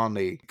take the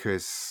money?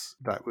 Because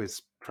that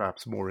was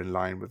perhaps more in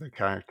line with her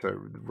character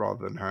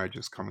rather than her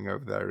just coming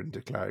over there and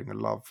declaring a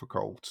love for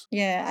Colt.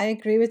 Yeah, I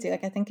agree with you.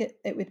 Like, I think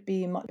it would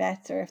be much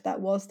better if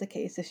that was the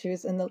case, if she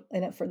was in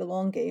it for the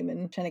long game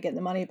and trying to get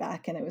the money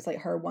back, and it was like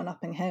her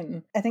one-upping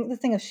him. I think the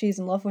thing of she's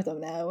in love with him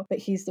now, but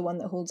he's the one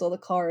that holds all the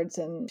cards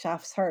and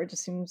shafts her,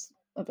 just seems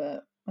a bit,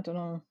 I don't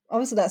know.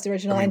 Obviously, that's the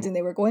original ending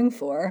they were going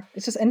for.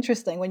 It's just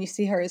interesting when you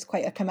see her as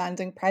quite a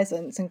commanding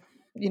presence and,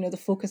 you know, the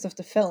focus of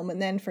the film, and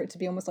then for it to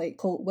be almost like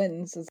Colt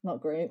wins is not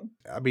great.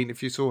 I mean,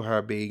 if you saw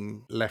her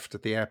being left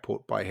at the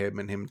airport by him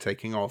and him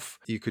taking off,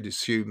 you could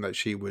assume that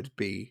she would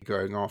be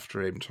going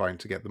after him, trying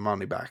to get the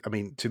money back. I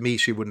mean, to me,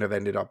 she wouldn't have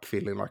ended up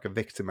feeling like a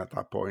victim at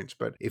that point.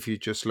 But if you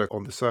just look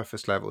on the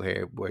surface level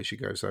here, where she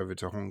goes over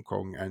to Hong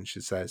Kong and she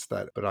says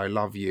that, but I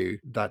love you,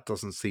 that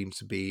doesn't seem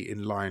to be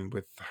in line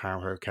with how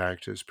her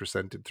character is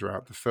presented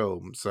throughout the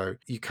film. So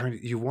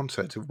you want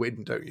her to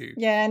win, don't you?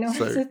 Yeah, I know,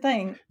 So that's the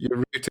thing. you're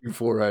rooting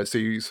for her,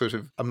 so you sort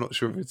of, I'm not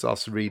sure if it's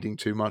us reading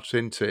too much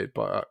into it,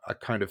 but I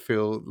kind of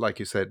feel, like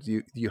you said,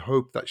 you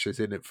hope that she's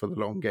in it for the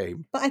long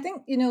game. But I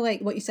think, you know,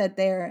 like what you said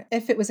there,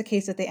 if it was a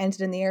case that they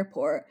ended in the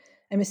airport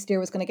and Mystere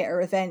was going to get her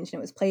revenge and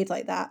it was played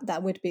like that,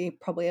 that would be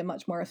probably a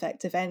much more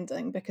effective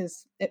ending,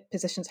 because it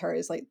positions her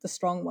as like the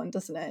strong one,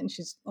 doesn't it? And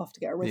she's off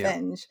to get her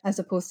revenge, as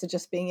opposed to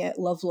just being at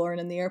Lovelorn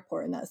in the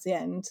airport and that's the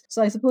end.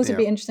 So I suppose it'd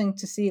be interesting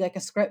to see like a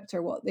script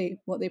or what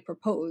they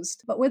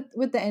proposed. But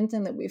with the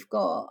ending that we've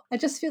got, I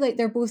just feel like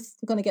they're both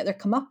going to get their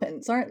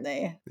comeuppance, aren't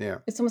they? Yeah.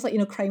 It's almost like, you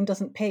know, crime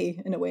doesn't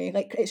pay in a way.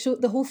 Like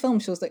the whole film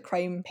shows that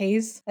crime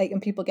pays, like,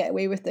 and people get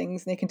away with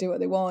things and they can do what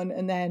they want.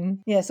 And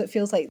then, yeah, so it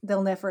feels like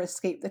they'll never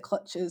escape the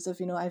clutches of,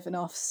 you know,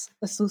 Ivanov's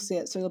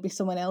associates, or there'll be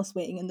someone else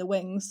waiting in the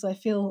wings. So I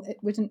feel it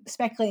wouldn't,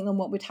 speculating on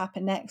what would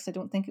happen next, I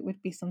don't think it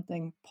would be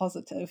something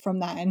positive from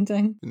that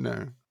ending.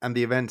 No. And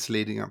the events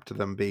leading up to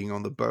them being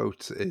on the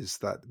boat is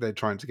that they're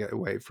trying to get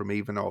away from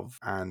Ivanov,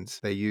 and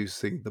they're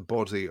using the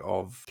body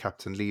of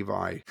Captain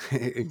Levi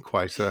in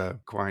quite a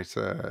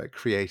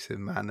creative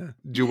manner.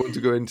 Do you want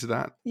to go into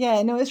that?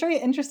 Yeah, no, it's very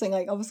interesting,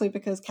 like, obviously,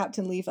 because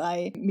Captain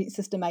Levi meets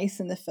Sister Mice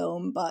in the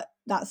film, but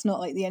that's not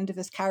like the end of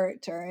his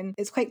character. And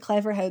it's quite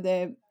clever how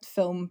the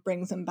film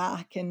brings him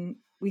back, and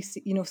we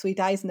see, you know, so he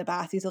dies in the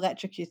bath, he's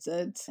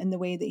electrocuted in the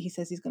way that he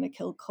says he's going to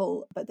kill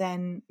Colt. But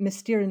then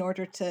Mystere, in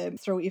order to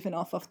throw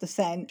Ivanov off the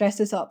scent,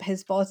 dresses up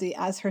his body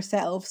as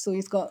herself. So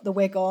he's got the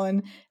wig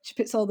on, she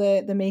puts all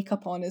the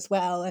makeup on as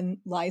well, and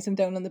lies him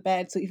down on the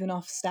bed. So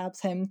Ivanov stabs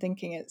him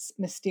thinking it's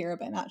Mystere,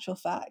 but in actual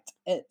fact,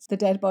 it's the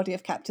dead body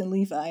of Captain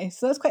Levi.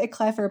 So that's quite a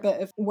clever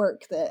bit of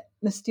work that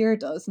Mystere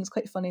does, and it's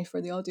quite funny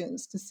for the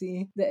audience to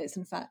see that it's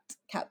in fact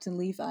Captain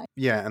Levi.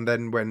 Yeah, and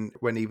then when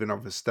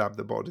Ivanov has stabbed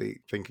the body,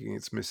 thinking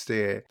it's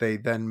Mystere, they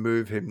then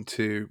move him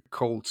to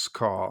Colt's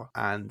car,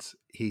 and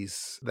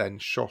he's then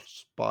shot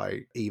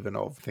by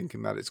Ivanov,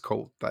 thinking that it's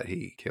Colt that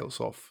he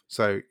kills off.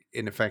 So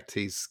in effect,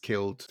 he's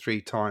killed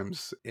 3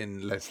 times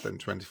in less than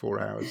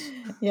 24 hours.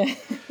 Yeah.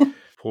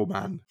 Poor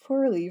man.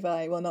 Poor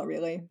Levi. Well, not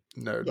really.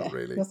 No, Yeah, not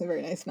really. he wasn't a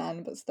very nice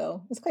man, but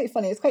still. It's quite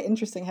funny. It's quite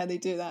interesting how they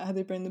do that, how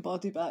they bring the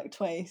body back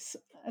twice.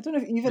 I don't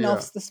know if Yeah.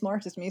 Ivanov's the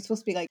smartest. I mean, he's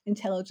supposed to be like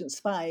intelligent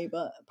spy,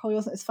 but probably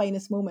wasn't his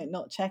finest moment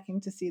not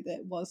checking to see that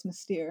it was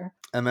Mystere.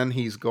 And then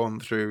he's gone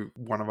through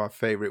one of our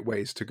favourite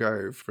ways to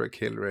go for a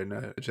killer in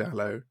a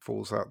giallo,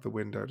 falls out the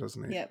window,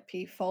 doesn't he? Yep,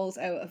 he falls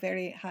out a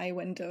very high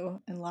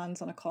window and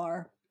lands on a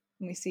car.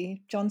 And we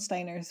see John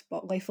Steiner's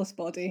lifeless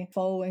body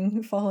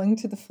falling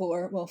to the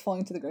floor, well,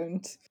 falling to the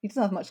ground. He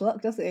doesn't have much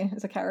luck, does he,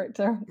 as a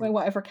character? Well,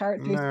 whatever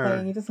character he's playing,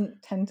 No, he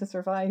doesn't tend to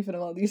survive in a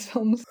lot of these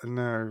films.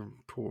 no,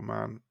 poor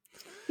man.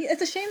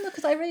 It's a shame though,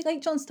 because I really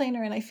like John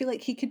Steiner and I feel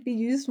like he could be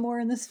used more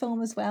in this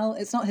film as well.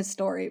 It's not his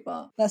story,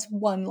 but that's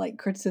one like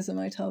criticism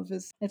I'd have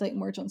is I'd like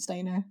more John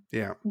Steiner.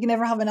 Yeah. You can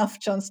never have enough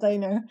John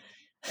Steiner.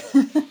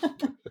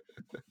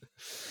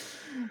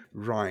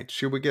 Right.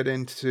 Should we get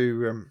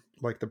into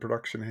like the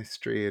production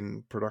history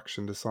and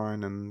production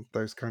design and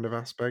those kind of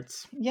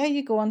aspects? Yeah,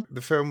 you go on. The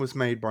film was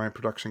made by a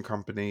production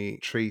company,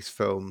 Trees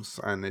Films,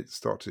 and it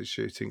started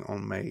shooting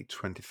on May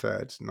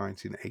 23rd,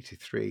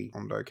 1983,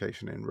 on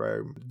location in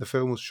Rome. The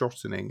film was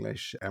shot in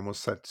English and was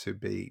set to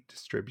be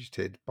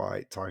distributed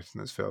by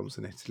Titanus Films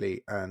in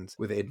Italy, and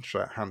with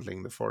Intra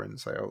handling the foreign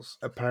sales.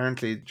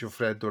 Apparently,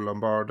 Goffredo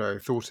Lombardo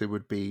thought it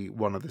would be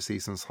one of the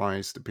season's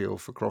highest appeal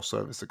for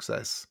crossover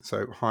success,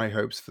 so high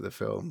hopes for the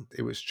film.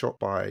 It was shot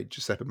by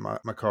Giuseppe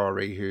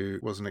Macari, who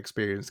was an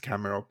experienced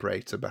camera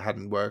operator but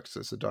hadn't worked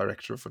as a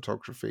director of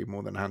photography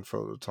more than a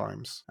handful of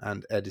times,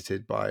 and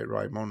edited by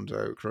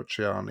Raimondo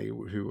Crociani,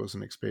 who was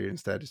an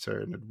experienced editor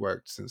and had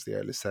worked since the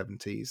early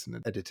 70s and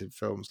had edited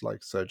films like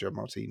Sergio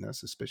Martina's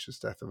Suspicious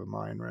Death of a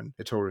Miner and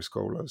Ettore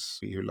Scola's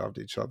Who Loved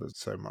Each Other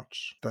So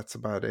Much. That's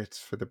about it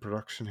for the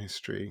production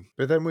history.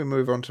 But then we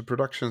move on to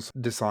production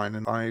design,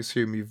 and I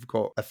assume you've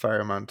got a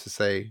fair amount to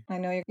say. I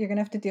know you're going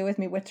to have to deal with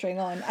me wittering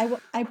on.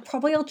 I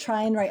probably will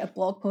try and write a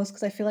blog post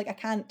because I feel like I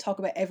can't talk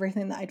about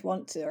everything that I'd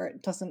want to, or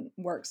it doesn't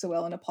work so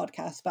well in a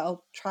podcast, but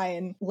I'll try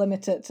and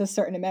limit it to a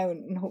certain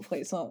amount and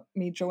hopefully it's not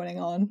me droning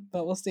on,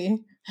 but we'll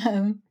see.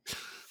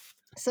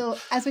 So,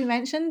 as we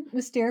mentioned,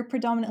 Mystere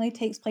predominantly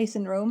takes place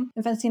in Rome,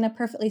 and Vancina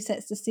perfectly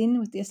sets the scene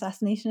with the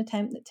assassination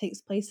attempt that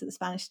takes place at the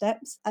Spanish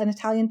Steps, an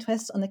Italian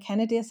twist on the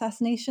Kennedy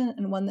assassination,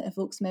 and one that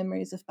evokes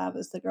memories of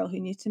Bava's The Girl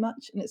Who Knew Too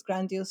Much in its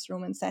grandiose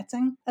Roman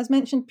setting. As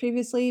mentioned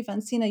previously,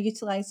 Vancina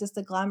utilises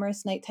the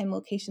glamorous nighttime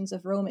locations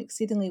of Rome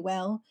exceedingly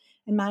well,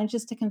 and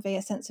manages to convey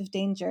a sense of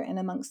danger in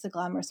amongst the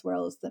glamorous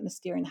worlds that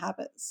Mystere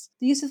inhabits.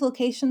 The use of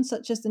locations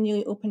such as the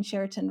newly opened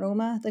Sheraton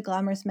Roma, the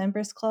glamorous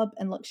members club,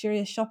 and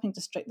luxurious shopping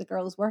district the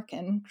girls work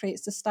in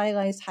creates the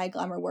stylized high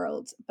glamour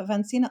world, but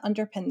Vancina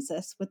underpins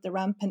this with the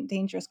rampant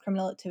dangerous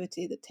criminal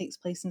activity that takes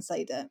place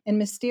inside it. In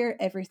Mystere,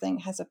 everything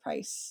has a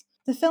price.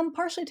 The film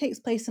partially takes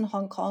place in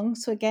Hong Kong,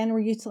 so again we're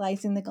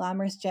utilising the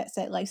glamorous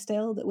jet-set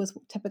lifestyle that was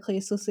typically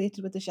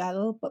associated with the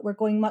giallo, but we're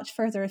going much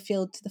further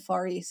afield to the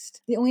Far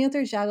East. The only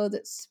other giallo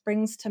that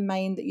springs to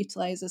mind that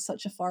utilises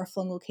such a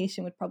far-flung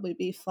location would probably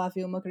be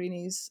Flavio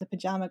Mogherini's The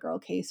Pajama Girl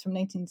case from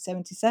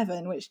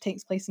 1977, which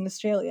takes place in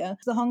Australia.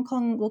 The Hong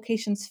Kong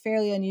location's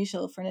fairly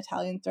unusual for an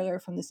Italian thriller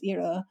from this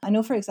era. I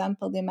know, for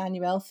example, the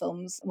Emmanuelle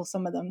films, well,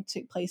 some of them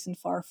took place in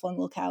far-flung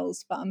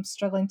locales, but I'm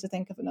struggling to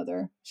think of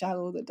another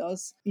giallo that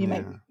does. You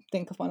might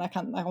think of one. I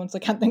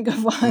honestly can't think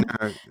of one.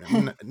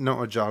 No,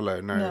 not a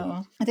giallo, no.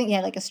 No. I think,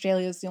 like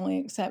Australia is the only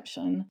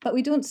exception. But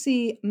we don't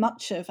see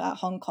much of at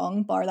Hong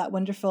Kong, bar that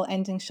wonderful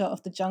ending shot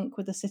of the junk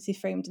with the city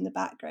framed in the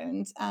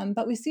background.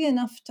 But we see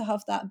enough to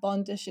have that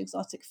Bondish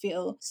exotic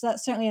feel. So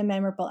that's certainly a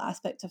memorable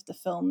aspect of the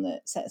film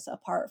that sets it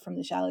apart from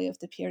the giallo of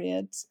the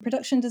period.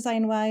 Production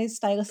design-wise,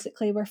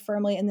 stylistically, we're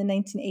firmly in the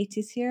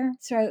 1980s here.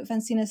 Throughout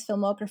Vancina's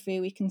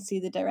filmography, we can see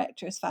the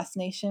director's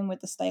fascination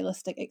with the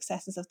stylistic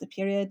excesses of the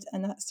period,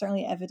 and that's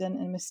certainly evident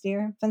in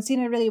Mystere.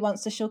 Vancina really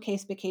wants to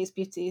showcase Bouquet's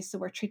beauty, so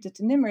we're treated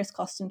to numerous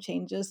costume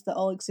changes that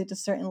all exude a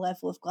certain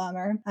level of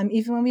glamour.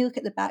 Even when we look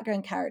at the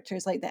background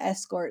characters like the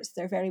escorts,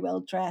 they're very well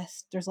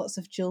dressed. There's lots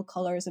of jewel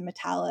colours and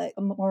metallic,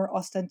 more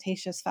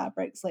ostentatious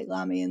fabrics like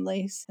lame and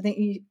lace. I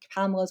think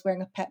Pamela's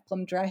wearing a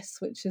peplum dress,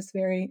 which is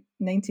very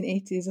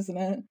 1980s, isn't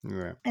it?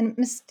 Yeah. And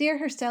Mystere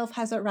herself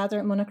has a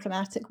rather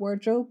monochromatic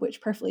wardrobe, which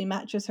perfectly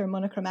matches her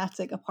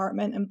monochromatic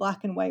apartment and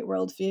black and white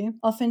worldview.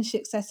 Often she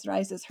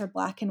accessorizes her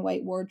black and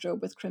white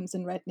wardrobe with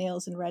crimson red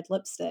nails and red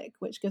lipstick,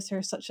 which gives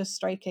her such a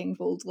striking,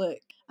 bold look.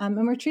 And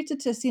we're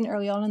treated to a scene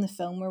early on in the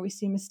film where we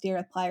see Mystere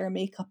apply her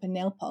makeup and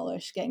nail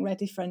polish, getting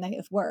ready for a night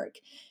of work.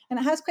 And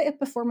it has quite a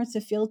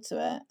performative feel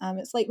to it.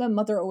 It's like my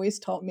mother always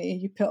taught me,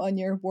 you put on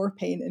your war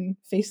paint and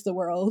face the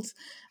world.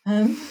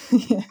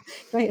 Yeah,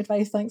 great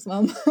advice, thanks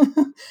Mum.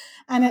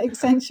 And it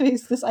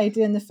accentuates this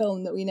idea in the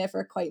film that we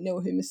never quite know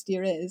who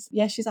Mystere is.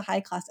 Yes, she's a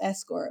high-class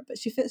escort, but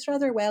she fits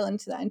rather well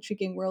into that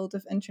intriguing world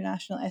of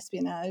international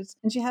espionage.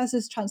 And she has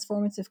this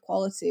transformative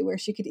quality where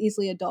she could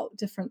easily adopt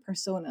different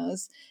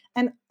personas.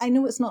 And I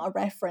know it's not a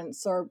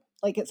reference or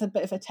like it's a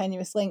bit of a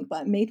tenuous link,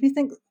 but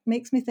it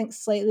makes me think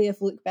slightly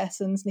of Luc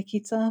Besson's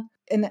Nikita,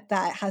 in that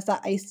it has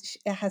that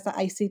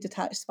icy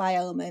detached spy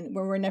element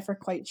where we're never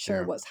quite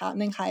sure what's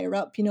happening higher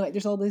up. Like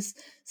there's all this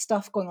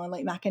stuff going on,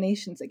 like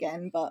machinations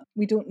again, but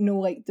we don't know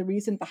like the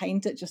reason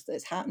behind it, just that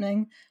it's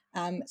happening.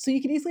 So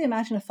you could easily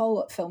imagine a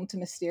follow-up film to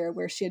Mystere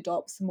where she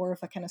adopts more of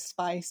a kind of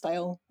spy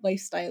style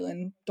lifestyle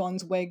and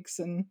dons wigs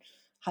and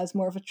has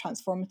more of a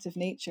transformative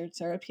nature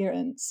to her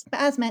appearance. But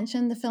as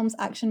mentioned, the film's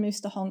action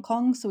moves to Hong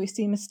Kong, so we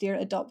see Mystere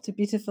adopt a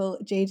beautiful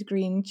jade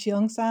green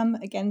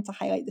cheongsam, again to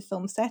highlight the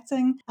film's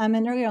setting. And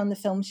earlier on in the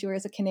film, she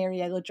wears a canary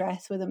yellow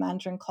dress with a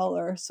mandarin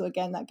collar, so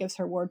again, that gives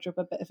her wardrobe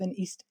a bit of an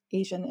East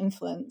Asian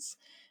influence.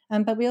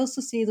 But we also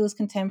see those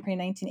contemporary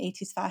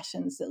 1980s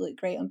fashions that look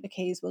great on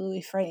Bouquet's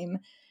Willowy frame.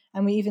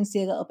 And we even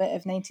see a little bit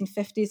of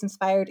 1950s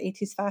inspired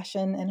 80s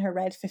fashion in her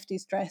red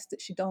 50s dress that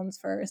she dons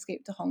for her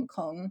escape to Hong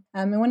Kong.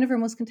 And one of her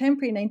most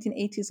contemporary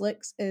 1980s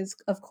looks is,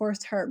 of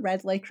course, her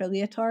red lycra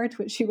leotard,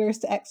 which she wears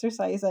to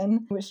exercise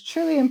in, which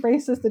truly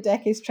embraces the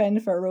decade's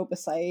trend for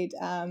aerobicide.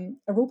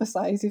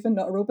 Aerobicize, even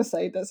not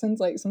aerobicide, that sounds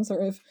like some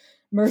sort of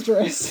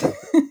murderous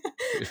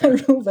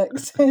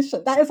aerobics.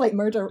 That is like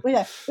murder.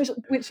 Yeah,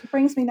 which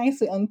brings me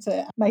nicely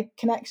onto my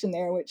connection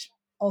there, which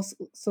also,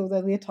 so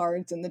the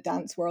leotards in the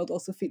dance world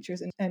also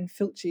features in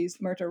Fulci's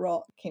Murder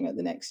Rock, came out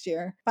the next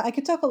year. But I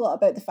could talk a lot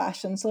about the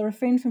fashion, so I'll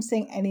refrain from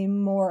saying any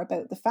more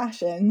about the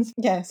fashions.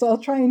 Yeah, so I'll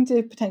try and do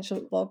a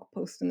potential blog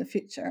post in the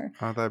future.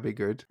 Oh, that'd be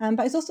good. But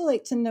I'd also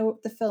like to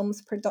note the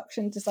film's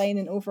production design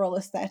and overall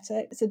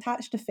aesthetic. It's a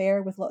detached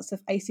affair with lots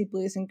of icy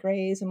blues and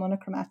greys and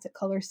monochromatic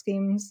colour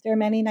schemes. There are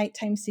many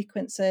nighttime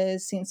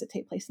sequences, scenes that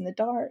take place in the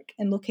dark,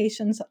 in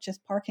locations such as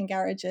parking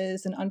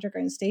garages and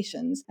underground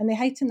stations, and they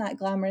heighten that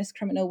glamorous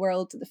criminal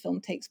world that the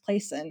film takes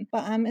place in.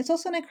 But it's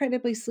also an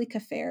incredibly sleek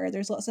affair.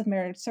 There's lots of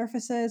mirrored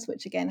surfaces,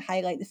 which again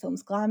highlight the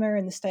film's glamour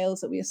and the styles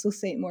that we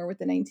associate more with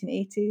the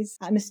 1980s.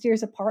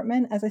 Mystere's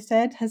apartment, as I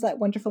said, has that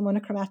wonderful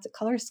monochromatic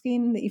colour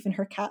scheme that even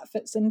her cat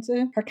fits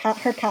into. Her cat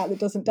that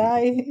doesn't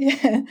die.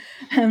 Yeah.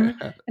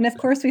 And of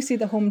course we see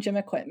the home gym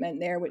equipment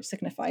there, which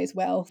signifies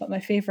wealth. But my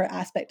favourite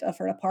aspect of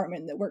her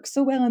apartment that works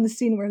so well in the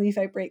scene where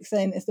Levi breaks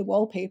in is the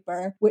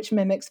wallpaper, which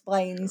mimics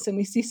blinds, and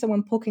we see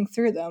someone poking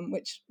through them,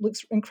 which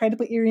looks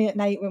incredibly eerie at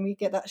night when we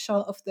get that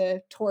shot of the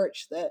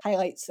torch that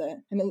highlights it,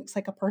 and it looks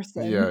like a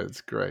person. Yeah,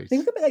 it's great. They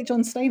look a bit like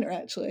John Steiner,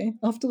 actually.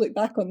 I'll have to look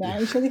back on that.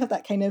 I'm sure they have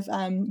that kind of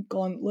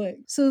gaunt look.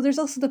 So there's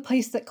also the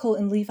place that Colt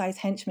and Levi's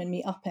henchmen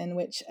meet up in,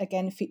 which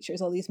again features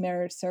all these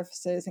mirrored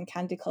surfaces and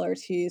candy-coloured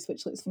hues,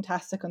 which looks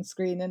fantastic on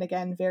screen, and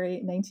again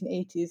very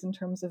 1980s in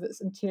terms of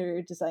its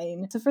interior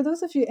design. So for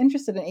those of you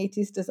interested in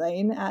 80s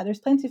design, there's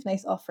plenty of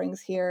nice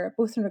offerings here,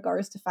 both in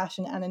regards to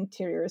fashion and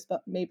interiors,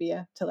 but maybe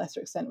to a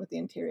lesser extent with the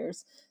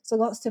interiors. So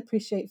lots to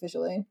appreciate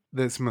visually.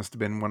 This must have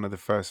been one of the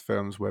first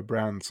films where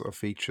brands are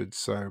featured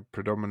so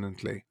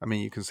predominantly. I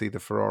mean, you can see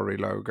the Ferrari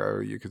logo,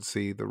 you can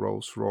see the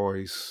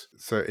Rolls-Royce.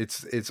 So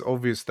it's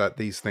obvious that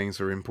these things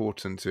are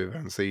important to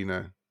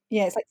Vancina.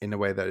 Yeah, it's like, in a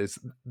way that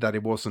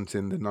it wasn't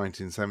in the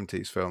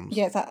 1970s films.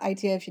 Yeah, it's that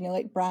idea of,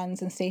 like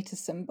brands and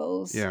status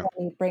symbols Yeah. that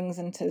he brings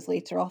into his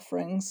later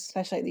offerings,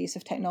 especially like the use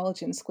of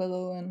technology in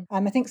Squillo. And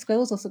I think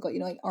Squillo's also got,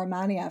 like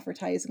Armani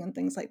advertising and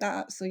things like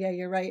that. So yeah,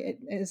 you're right. It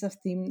is a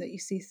theme that you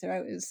see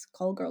throughout his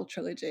Call Girl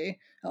trilogy.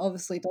 It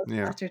obviously does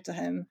matter to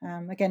him.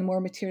 Again, more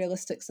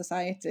materialistic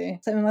society.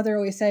 So my mother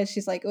always says,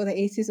 she's like, oh, the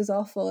 80s is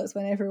awful. It's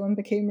when everyone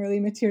became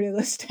really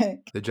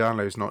materialistic. The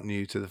Giallo is not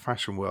new to the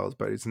fashion world,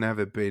 but it's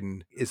never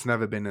been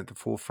at the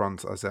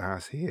forefront as it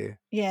has here.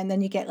 Yeah, and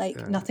then you get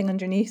like Nothing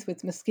Underneath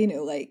with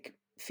Moschino like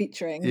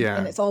featuring,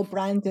 and it's all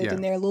branded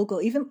in their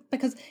logo,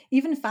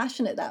 even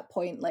fashion at that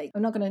point, like,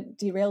 I'm not going to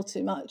derail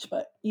too much,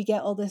 but you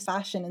get all this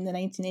fashion in the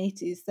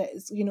 1980s that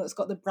is, it's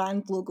got the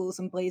brand logos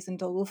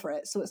emblazoned all over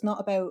it. So it's not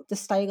about the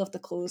style of the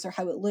clothes or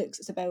how it looks,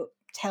 it's about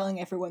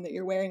telling everyone that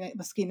you're wearing like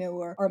Moschino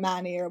or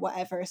Armani or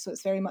whatever. So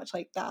it's very much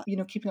like that,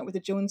 keeping up with the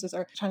Joneses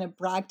or trying to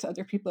brag to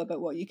other people about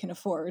what you can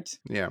afford.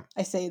 Yeah,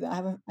 I say that I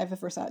have a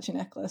Versace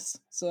necklace,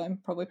 so I'm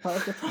probably part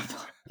of the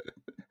problem.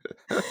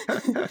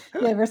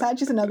 Yeah,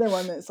 Versace's another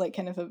one that's like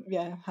kind of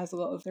has a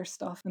lot of their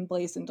stuff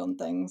emblazoned on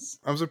things.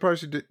 I'm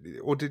surprised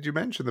you did you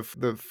mention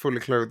the fully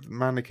clothed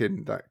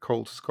mannequin that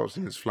Colt has got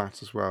in his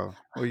flat as well?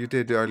 Or you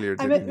did earlier,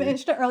 didn't you? I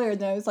mentioned it earlier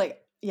and I was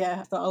like,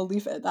 yeah, so I'll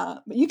leave it at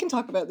that. But you can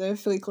talk about the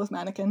fully clothed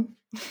mannequin.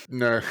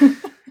 No.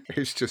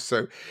 It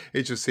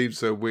just seems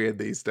so weird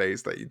these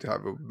days that you'd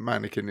have a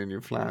mannequin in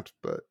your flat,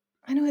 but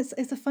I know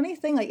it's a funny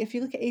thing. Like if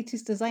you look at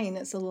 80s design,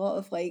 it's a lot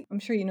of like,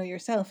 I'm sure you know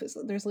yourself,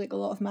 there's like a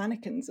lot of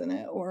mannequins in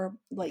it, or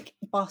like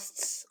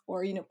busts,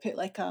 or put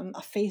like a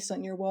face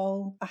on your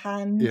wall, a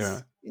hand.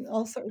 Yeah.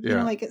 All sort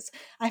of, like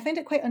I find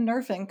it quite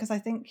unnerving because I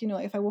think,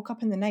 if I woke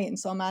up in the night and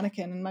saw a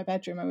mannequin in my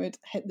bedroom, I would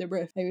hit the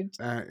roof. I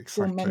would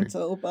go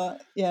mental.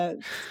 But yeah,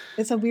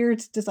 it's a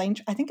weird design.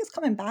 I think it's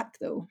coming back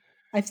though.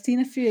 I've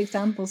seen a few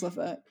examples of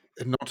it.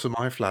 Not to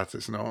my flat,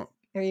 it's not.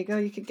 There you go.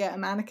 You could get a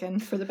mannequin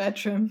for the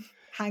bedroom.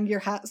 Hang your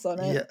hats on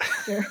it.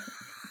 Yeah.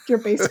 Your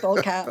baseball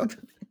cap.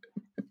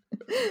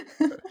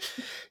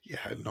 Yeah,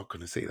 I'm not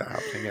going to see that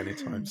happening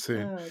anytime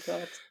soon. Oh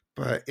God.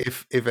 But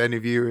if any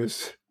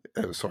viewers,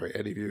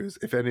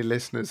 if any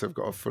listeners have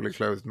got a fully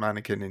clothed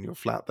mannequin in your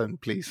flat, then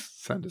please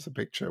send us a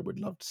picture. We'd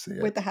love to see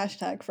it. With the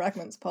hashtag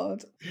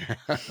FragmentsPod.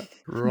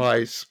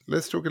 Right.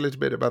 Let's talk a little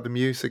bit about the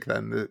music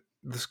then.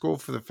 The score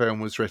for the film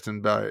was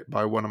written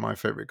by one of my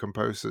favourite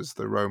composers,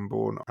 the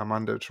Rome-born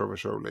Armando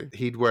Trovajoli.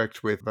 He'd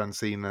worked with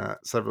Vanzina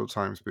several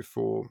times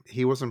before.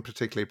 He wasn't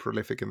particularly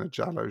prolific in the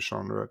giallo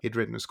genre. He'd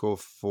written a score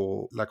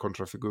for La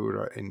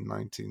Contrafigura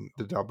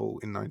The Double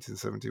in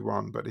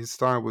 1971, but his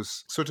style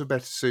was sort of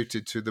better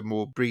suited to the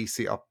more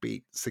breezy,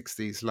 upbeat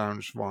 60s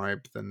lounge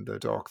vibe than the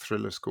dark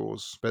thriller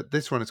scores. But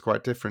this one is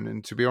quite different,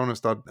 and to be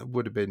honest, I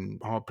would have been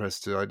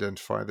hard-pressed to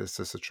identify this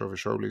as a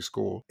Trovajoli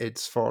score.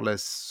 It's far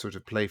less sort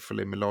of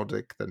playfully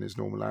melodic than his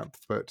normal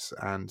output,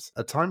 and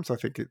at times I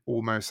think it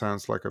almost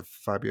sounds like a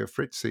Fabio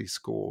Frizzi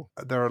score.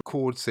 There are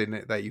chords in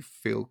it that you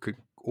feel could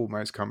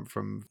almost come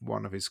from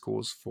one of his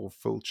scores for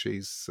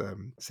Fulci's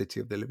City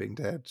of the Living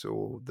Dead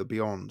or The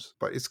Beyond,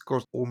 but it's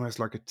got almost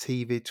like a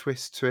TV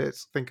twist to it.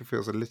 I think it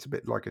feels a little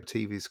bit like a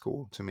TV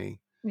score to me.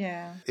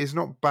 Yeah. It's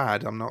not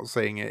bad. I'm not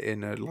saying it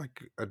in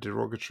a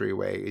derogatory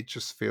way. It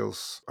just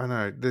feels, I don't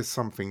know, there's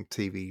something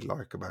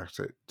TV-like about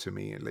it, to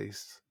me at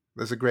least.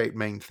 There's a great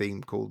main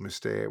theme called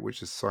Mystere,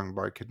 which is sung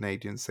by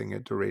Canadian singer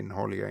Doreen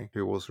Hollier,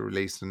 who also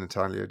released an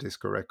Italia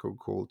disco record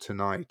called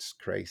Tonight,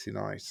 Crazy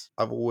Night.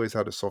 I've always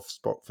had a soft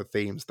spot for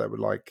themes that were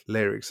like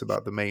lyrics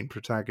about the main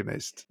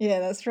protagonist. Yeah,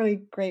 that's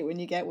really great when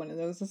you get one of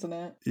those, isn't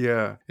it?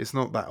 Yeah, it's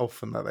not that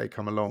often that they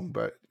come along,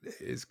 but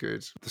it's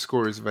good. The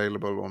score is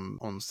available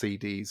on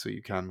CD, so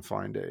you can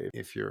find it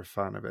if you're a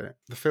fan of it.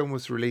 The film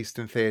was released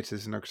in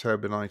theatres in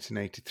October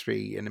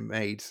 1983, and it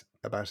made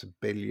about $1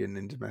 billion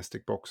in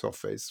domestic box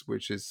office,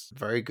 which is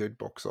very good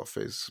box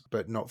office,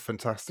 but not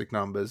fantastic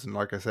numbers. And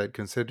like I said,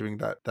 considering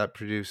that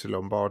producer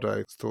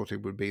Lombardo thought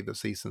it would be the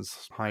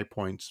season's high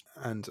point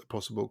and a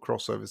possible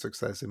crossover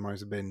success, it might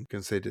have been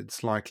considered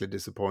slightly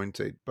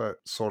disappointing, but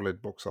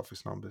solid box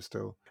office numbers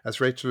still.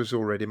 As Rachel has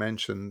already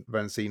mentioned,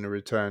 Vanzina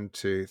returned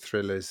to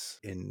thrillers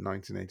in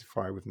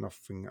 1985 with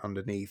Nothing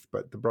Underneath,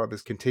 but the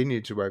brothers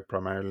continued to work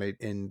primarily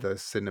in the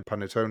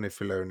Cinepanettone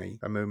Filoni,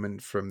 a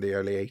movement from the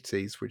early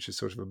 80s, which is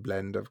sort of a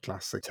blend of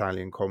classic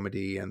Italian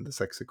comedy and the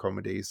sexy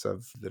comedies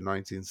of the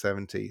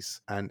 1970s.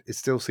 And it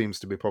still seems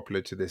to be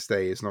popular to this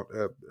day. It's not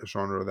a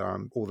genre that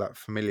I'm all that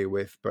familiar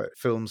with, but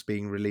films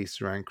being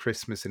released around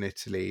Christmas in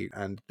Italy,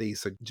 and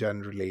these are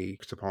generally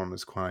looked upon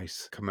as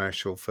quite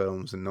commercial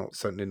films and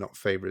certainly not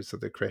favourites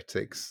of the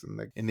critics. And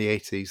in the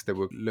 80s, they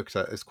were looked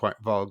at as quite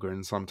vulgar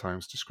and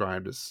sometimes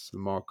described as the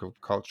mark of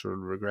cultural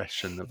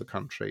regression of the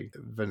country.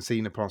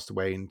 Vanzina passed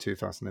away in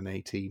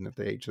 2018 at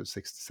the age of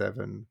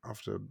 67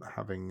 after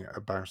having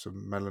a bout of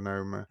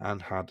melanoma,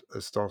 and had a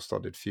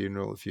star-studded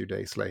funeral a few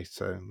days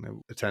later,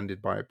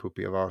 attended by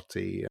Pupi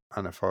Avati,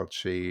 Anna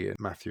Falci,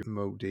 Matthew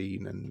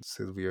Modine and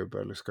Silvio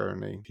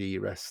Berlusconi. He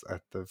rests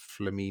at the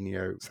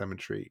Flaminio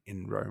Cemetery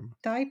in Rome.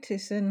 Died too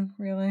soon,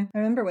 really. I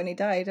remember when he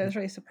died, I was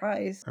really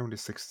surprised. Only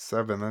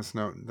 67, that's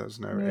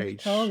no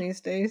age. Tall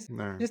these days.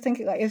 No. Just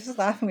thinking, like, I was just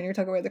laughing when you were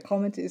talking about the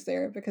comedies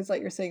there, because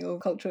like you're saying, oh,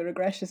 cultural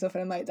regression stuff,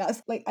 and I'm like,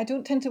 that's like, I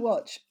don't tend to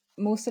watch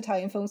most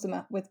Italian films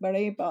with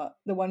Murray, but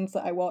the ones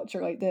that I watch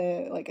are like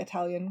the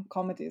Italian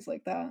comedies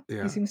like that.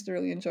 Yeah. He seems to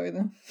really enjoy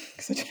them,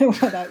 because I don't know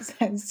what that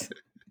says.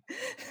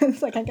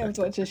 It's like I can't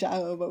watch a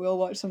shallow, but we'll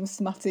watch some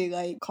smutty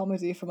like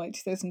comedy from like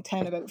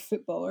 2010 about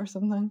football or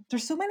something.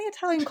 There's so many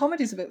Italian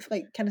comedies about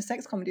like kind of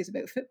sex comedies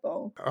about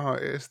football. Oh,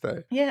 is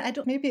there? Yeah, I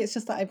don't. Maybe it's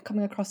just that I'm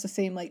coming across the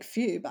same like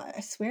few, but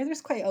I swear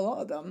there's quite a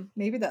lot of them.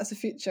 Maybe that's a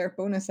future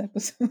bonus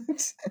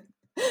episode.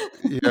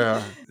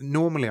 Yeah,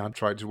 normally I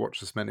try to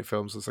watch as many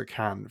films as I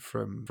can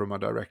from a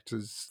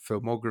director's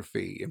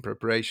filmography in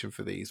preparation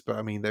for these, but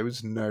I mean there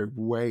was no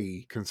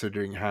way,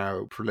 considering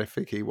how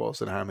prolific he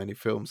was and how many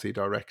films he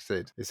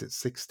directed. Is it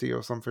 60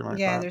 or something like that?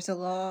 Yeah, there's a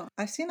lot.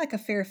 I've seen like a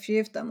fair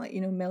few of them, like,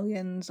 you know,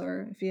 Millions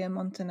or Via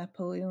Monte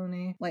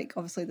Napoleone, like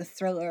obviously the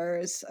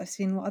thrillers. I've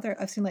seen like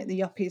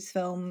the Yuppies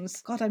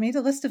films. God, I made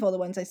a list of all the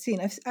ones I've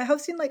seen. I have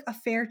seen like a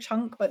fair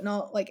chunk, but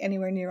not like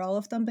anywhere near all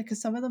of them,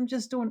 because some of them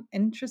just don't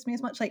interest me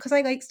as much. Like, because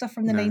I like stuff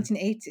from the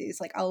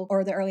 1980s, like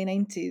or the early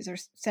 90s or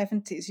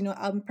 70s. You know,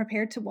 I'm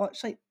prepared to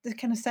watch like the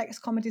kind of sex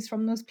comedies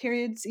from those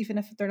periods, even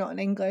if they're not in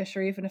English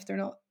or even if they're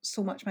not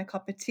so much my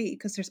cup of tea,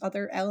 because there's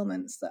other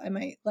elements that I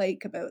might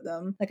like about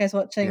them. Like I was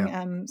watching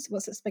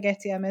what's it,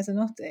 Spaghetti a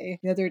Mezzanotte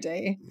the other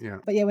day. Yeah.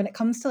 But yeah, when it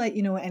comes to like,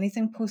 you know,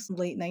 anything post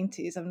late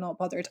 90s, I'm not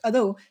bothered.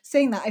 Although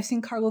saying that, I've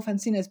seen Carlo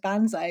Fancina's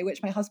Banzai,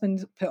 which my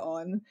husband put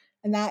on,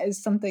 and that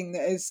is something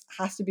that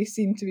has to be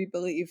seen to be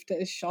believed.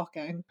 It is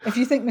shocking. If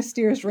you think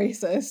Mystere is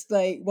racist,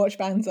 like, watch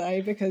Banzai,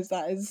 because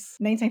that is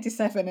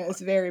 1997. It is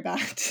very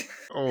bad.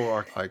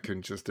 Oh, I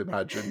can just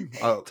imagine.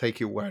 I'll take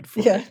your word for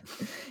it.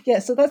 Yeah.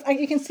 So that's,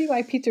 you can see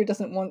why Peter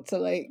doesn't want to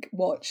like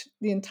watch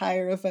the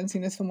entire of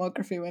Vancina's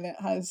filmography when it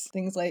has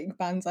things like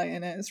Banzai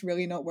in it. It's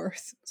really not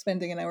worth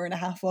spending an hour and a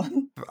half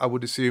on. I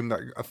would assume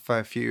that a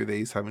fair few of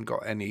these haven't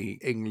got any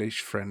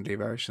English-friendly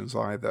versions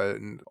either.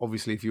 And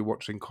obviously, if you're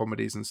watching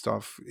comedies and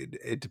stuff,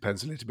 it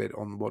depends a little bit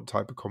on what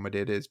type of comedy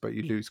it is, but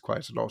you lose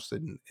quite a lot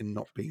in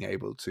not being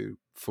able to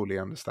fully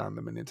understand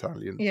them in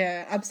Italian.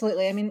 Yeah,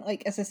 absolutely. I mean,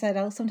 like, as I said,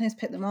 I'll sometimes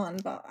put them on,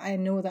 but I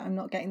know that I'm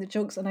not getting the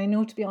jokes. And I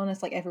know, to be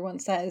honest, like everyone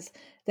says,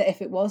 that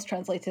if it was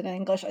translated in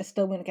English, I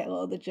still wouldn't get a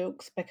lot of the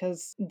jokes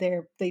because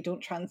they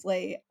don't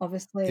translate.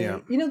 Obviously, Yeah.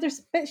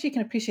 there's bits you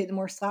can appreciate, the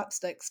more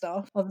slapstick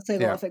stuff. Obviously, a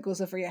lot Yeah. of it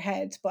goes over your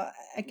head. But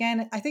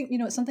again, I think,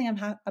 it's something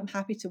I'm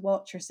happy to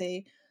watch or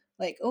say,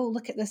 like, oh,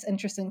 look at this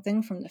interesting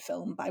thing from the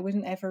film, but I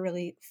wouldn't ever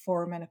really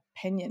form an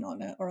opinion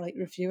on it or like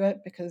review it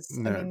because,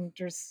 I No. mean,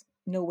 there's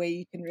no way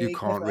you can You really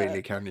can't give really,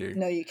 it. can you?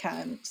 No, you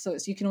can't. So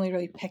you can only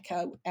really pick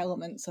out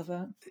elements of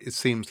it. It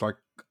seems like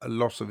a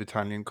lot of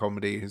Italian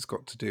comedy has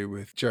got to do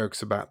with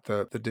jokes about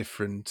the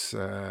different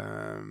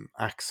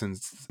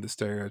accents, the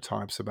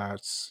stereotypes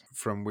about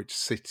from which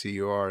city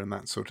you are and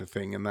that sort of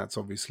thing. And that's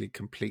obviously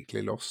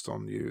completely lost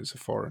on you as a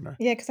foreigner.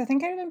 Yeah, because I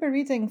think I remember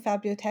reading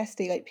Fabio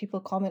Testi, like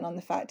people comment on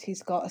the fact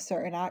he's got a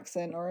certain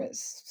accent or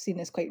it's seen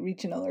as quite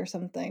regional or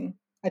something.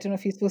 I don't know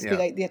if he's supposed to be Yeah.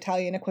 like the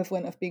Italian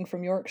equivalent of being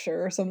from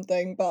Yorkshire or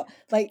something, but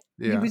like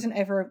you Yeah. wouldn't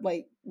ever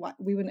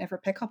we wouldn't ever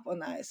pick up on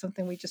that. It's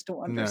something we just don't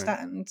No.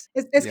 understand.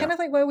 It's Yeah. kind of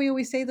like why we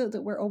always say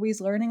that we're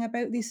always learning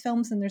about these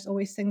films and there's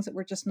always things that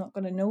we're just not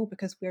going to know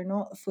because we're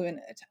not fluent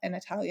in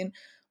Italian.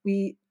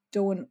 We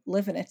don't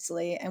live in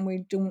Italy and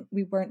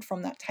we weren't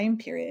from that time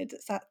period.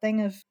 It's that thing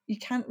of you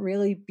can't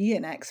really be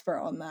an expert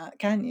on that,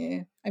 can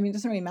you? I mean, it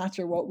doesn't really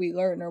matter what we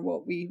learn or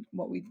what we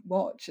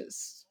watch.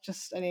 It's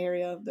just an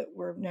area that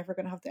we're never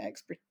going to have the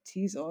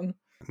expertise on.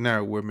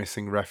 No, we're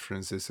missing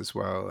references as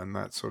well and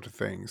that sort of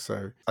thing.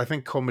 So I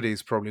think comedy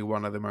is probably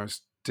one of the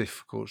most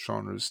difficult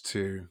genres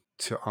to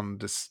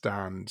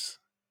understand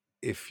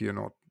if you're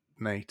not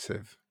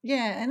native.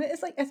 Yeah, and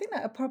it's like I think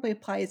that probably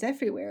applies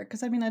everywhere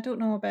because I mean I don't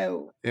know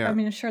about Yeah. I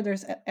mean I'm sure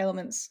there's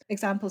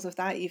examples of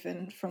that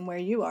even from where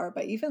you are,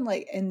 but even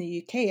like in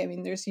the UK, I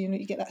mean there's you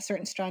get that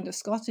certain strand of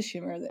Scottish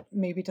humour that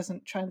maybe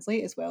doesn't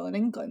translate as well in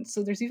England.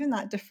 So there's even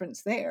that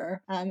difference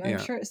there. I'm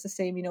sure it's the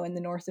same, in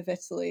the north of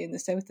Italy, in the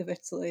south of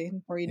Italy,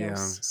 or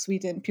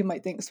Sweden. People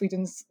might think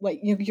Sweden's like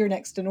you're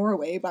next to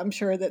Norway, but I'm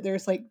sure that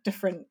there's like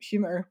different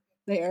humour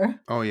there.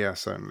 Oh yeah,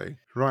 certainly.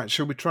 Right,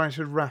 shall we try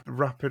to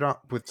wrap it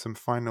up with some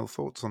final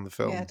thoughts on the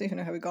film? Yeah, I don't even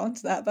know how we got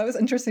into that. That was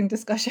an interesting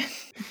discussion.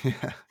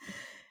 Yeah.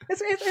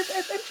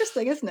 It's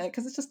interesting, isn't it?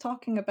 Because it's just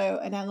talking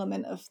about an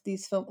element of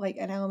these film, like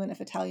an element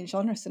of Italian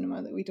genre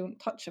cinema that we don't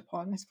touch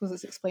upon. I suppose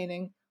it's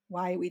explaining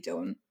why we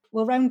don't.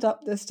 We'll round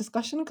up this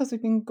discussion because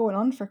we've been going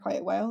on for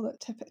quite a while.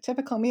 That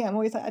typical me, I'm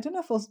always like, I don't know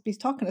if we'll be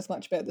talking as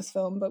much about this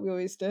film, but we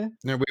always do.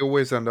 No, we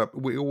always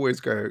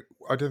go,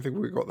 I don't think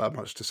we've got that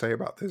much to say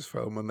about this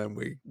film, and then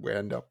we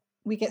end up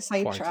we get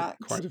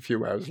sidetracked quite a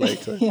few hours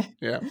later.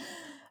 Yeah.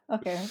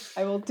 Okay,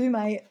 I will do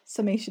my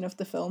summation of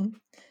the film.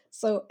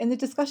 So, in the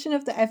discussion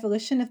of the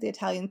evolution of the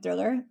Italian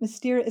thriller,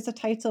 Mystere is a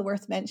title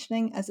worth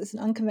mentioning as it's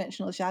an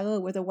unconventional giallo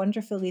with a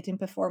wonderful leading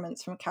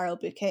performance from Carol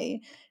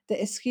Bouquet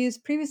that eschews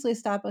previously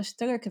established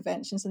thriller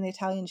conventions in the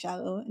Italian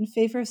giallo in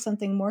favour of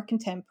something more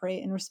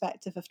contemporary and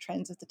respective of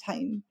trends of the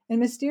time. In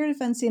Mystere,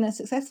 Vancina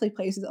successfully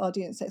plays with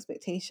audience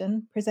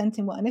expectation,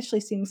 presenting what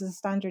initially seems as a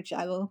standard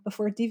giallo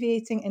before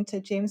deviating into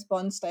a James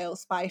Bond-style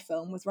spy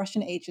film with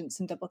Russian agents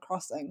and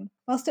double-crossing.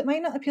 Whilst it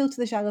might not appeal to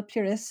the giallo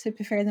purists who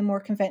prefer the more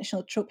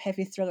conventional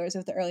trope-heavy thrillers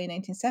of the early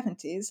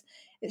 1970s,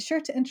 it's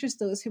sure to interest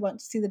those who want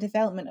to see the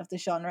development of the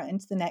genre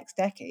into the next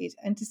decade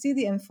and to see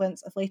the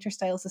influence of later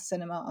styles of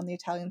cinema on the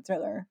Italian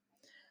thriller.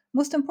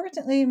 Most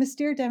importantly,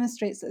 Mystere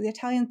demonstrates that the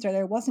Italian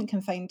thriller wasn't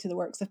confined to the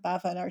works of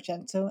Bava and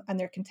Argento and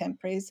their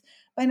contemporaries,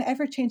 but an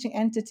ever-changing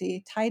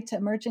entity tied to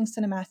emerging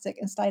cinematic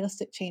and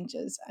stylistic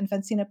changes, and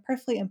Vancina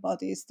perfectly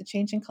embodies the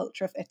changing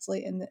culture of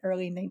Italy in the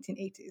early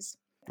 1980s.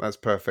 That's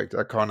perfect.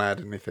 I can't add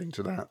anything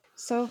to that.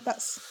 So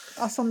that's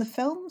us on the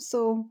film.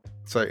 So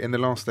in the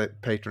last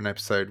Patreon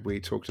episode, we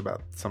talked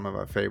about some of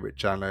our favourite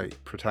giallo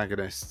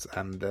protagonists,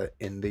 and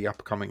in the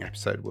upcoming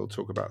episode, we'll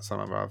talk about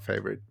some of our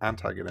favourite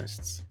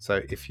antagonists.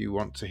 So if you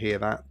want to hear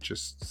that,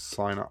 just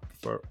sign up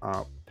for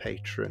our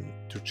Patreon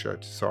Tuccio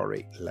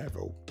Tesori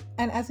level.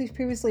 And as we've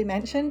previously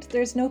mentioned,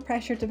 there's no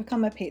pressure to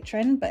become a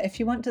patron, but if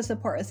you want to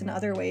support us in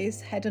other ways,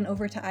 head on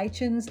over to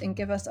iTunes and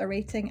give us a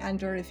rating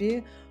and or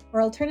review,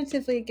 or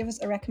alternatively, give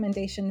us a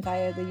recommendation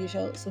via the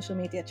usual social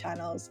media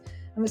channels.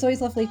 And it's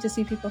always lovely to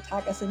see people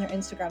tag us in their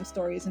Instagram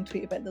stories and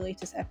tweet about the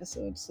latest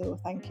episode, so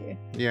thank you.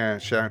 Yeah,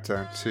 shout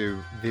out to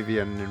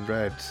Vivian in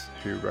Red,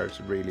 who wrote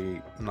a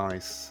really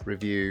nice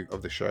review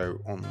of the show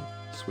on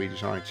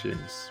Swedish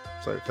iTunes.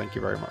 So thank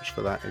you very much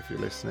for that if you're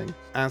listening.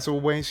 As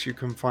always, you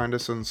can find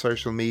us on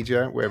social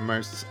media. We're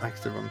most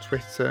active on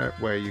Twitter,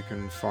 where you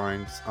can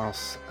find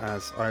us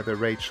as either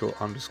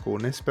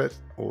Rachel_Nisbet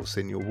or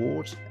Senior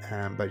Ward.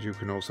 But you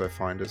can also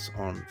find us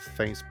on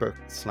Facebook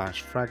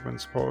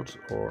 /FragmentsPod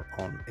or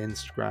on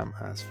Instagram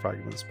as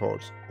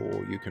FragmentsPod,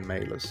 or you can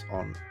mail us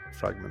on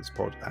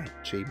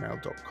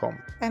fragmentspod@gmail.com.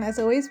 And as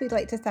always, we'd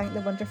like to thank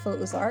the wonderful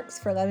Ozarks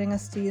for allowing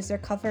us to use their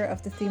cover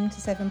of the theme to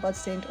Seven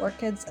Bloodstained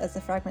Orchids as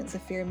the Fragments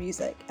of Fear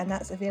music, and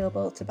that's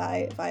available to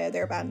buy via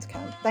their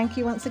Bandcamp. Thank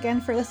you once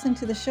again for listening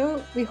to the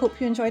show. We hope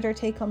you enjoyed our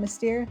take on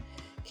Mystere.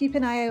 Keep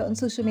an eye out on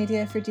social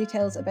media for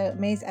details about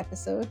May's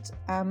episode.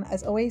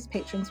 As always,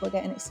 patrons will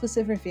get an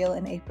exclusive reveal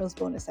in April's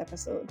bonus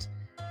episode.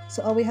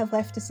 So all we have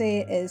left to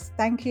say is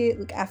thank you,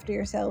 look after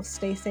yourselves,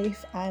 stay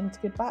safe, and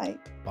goodbye.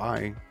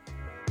 Bye.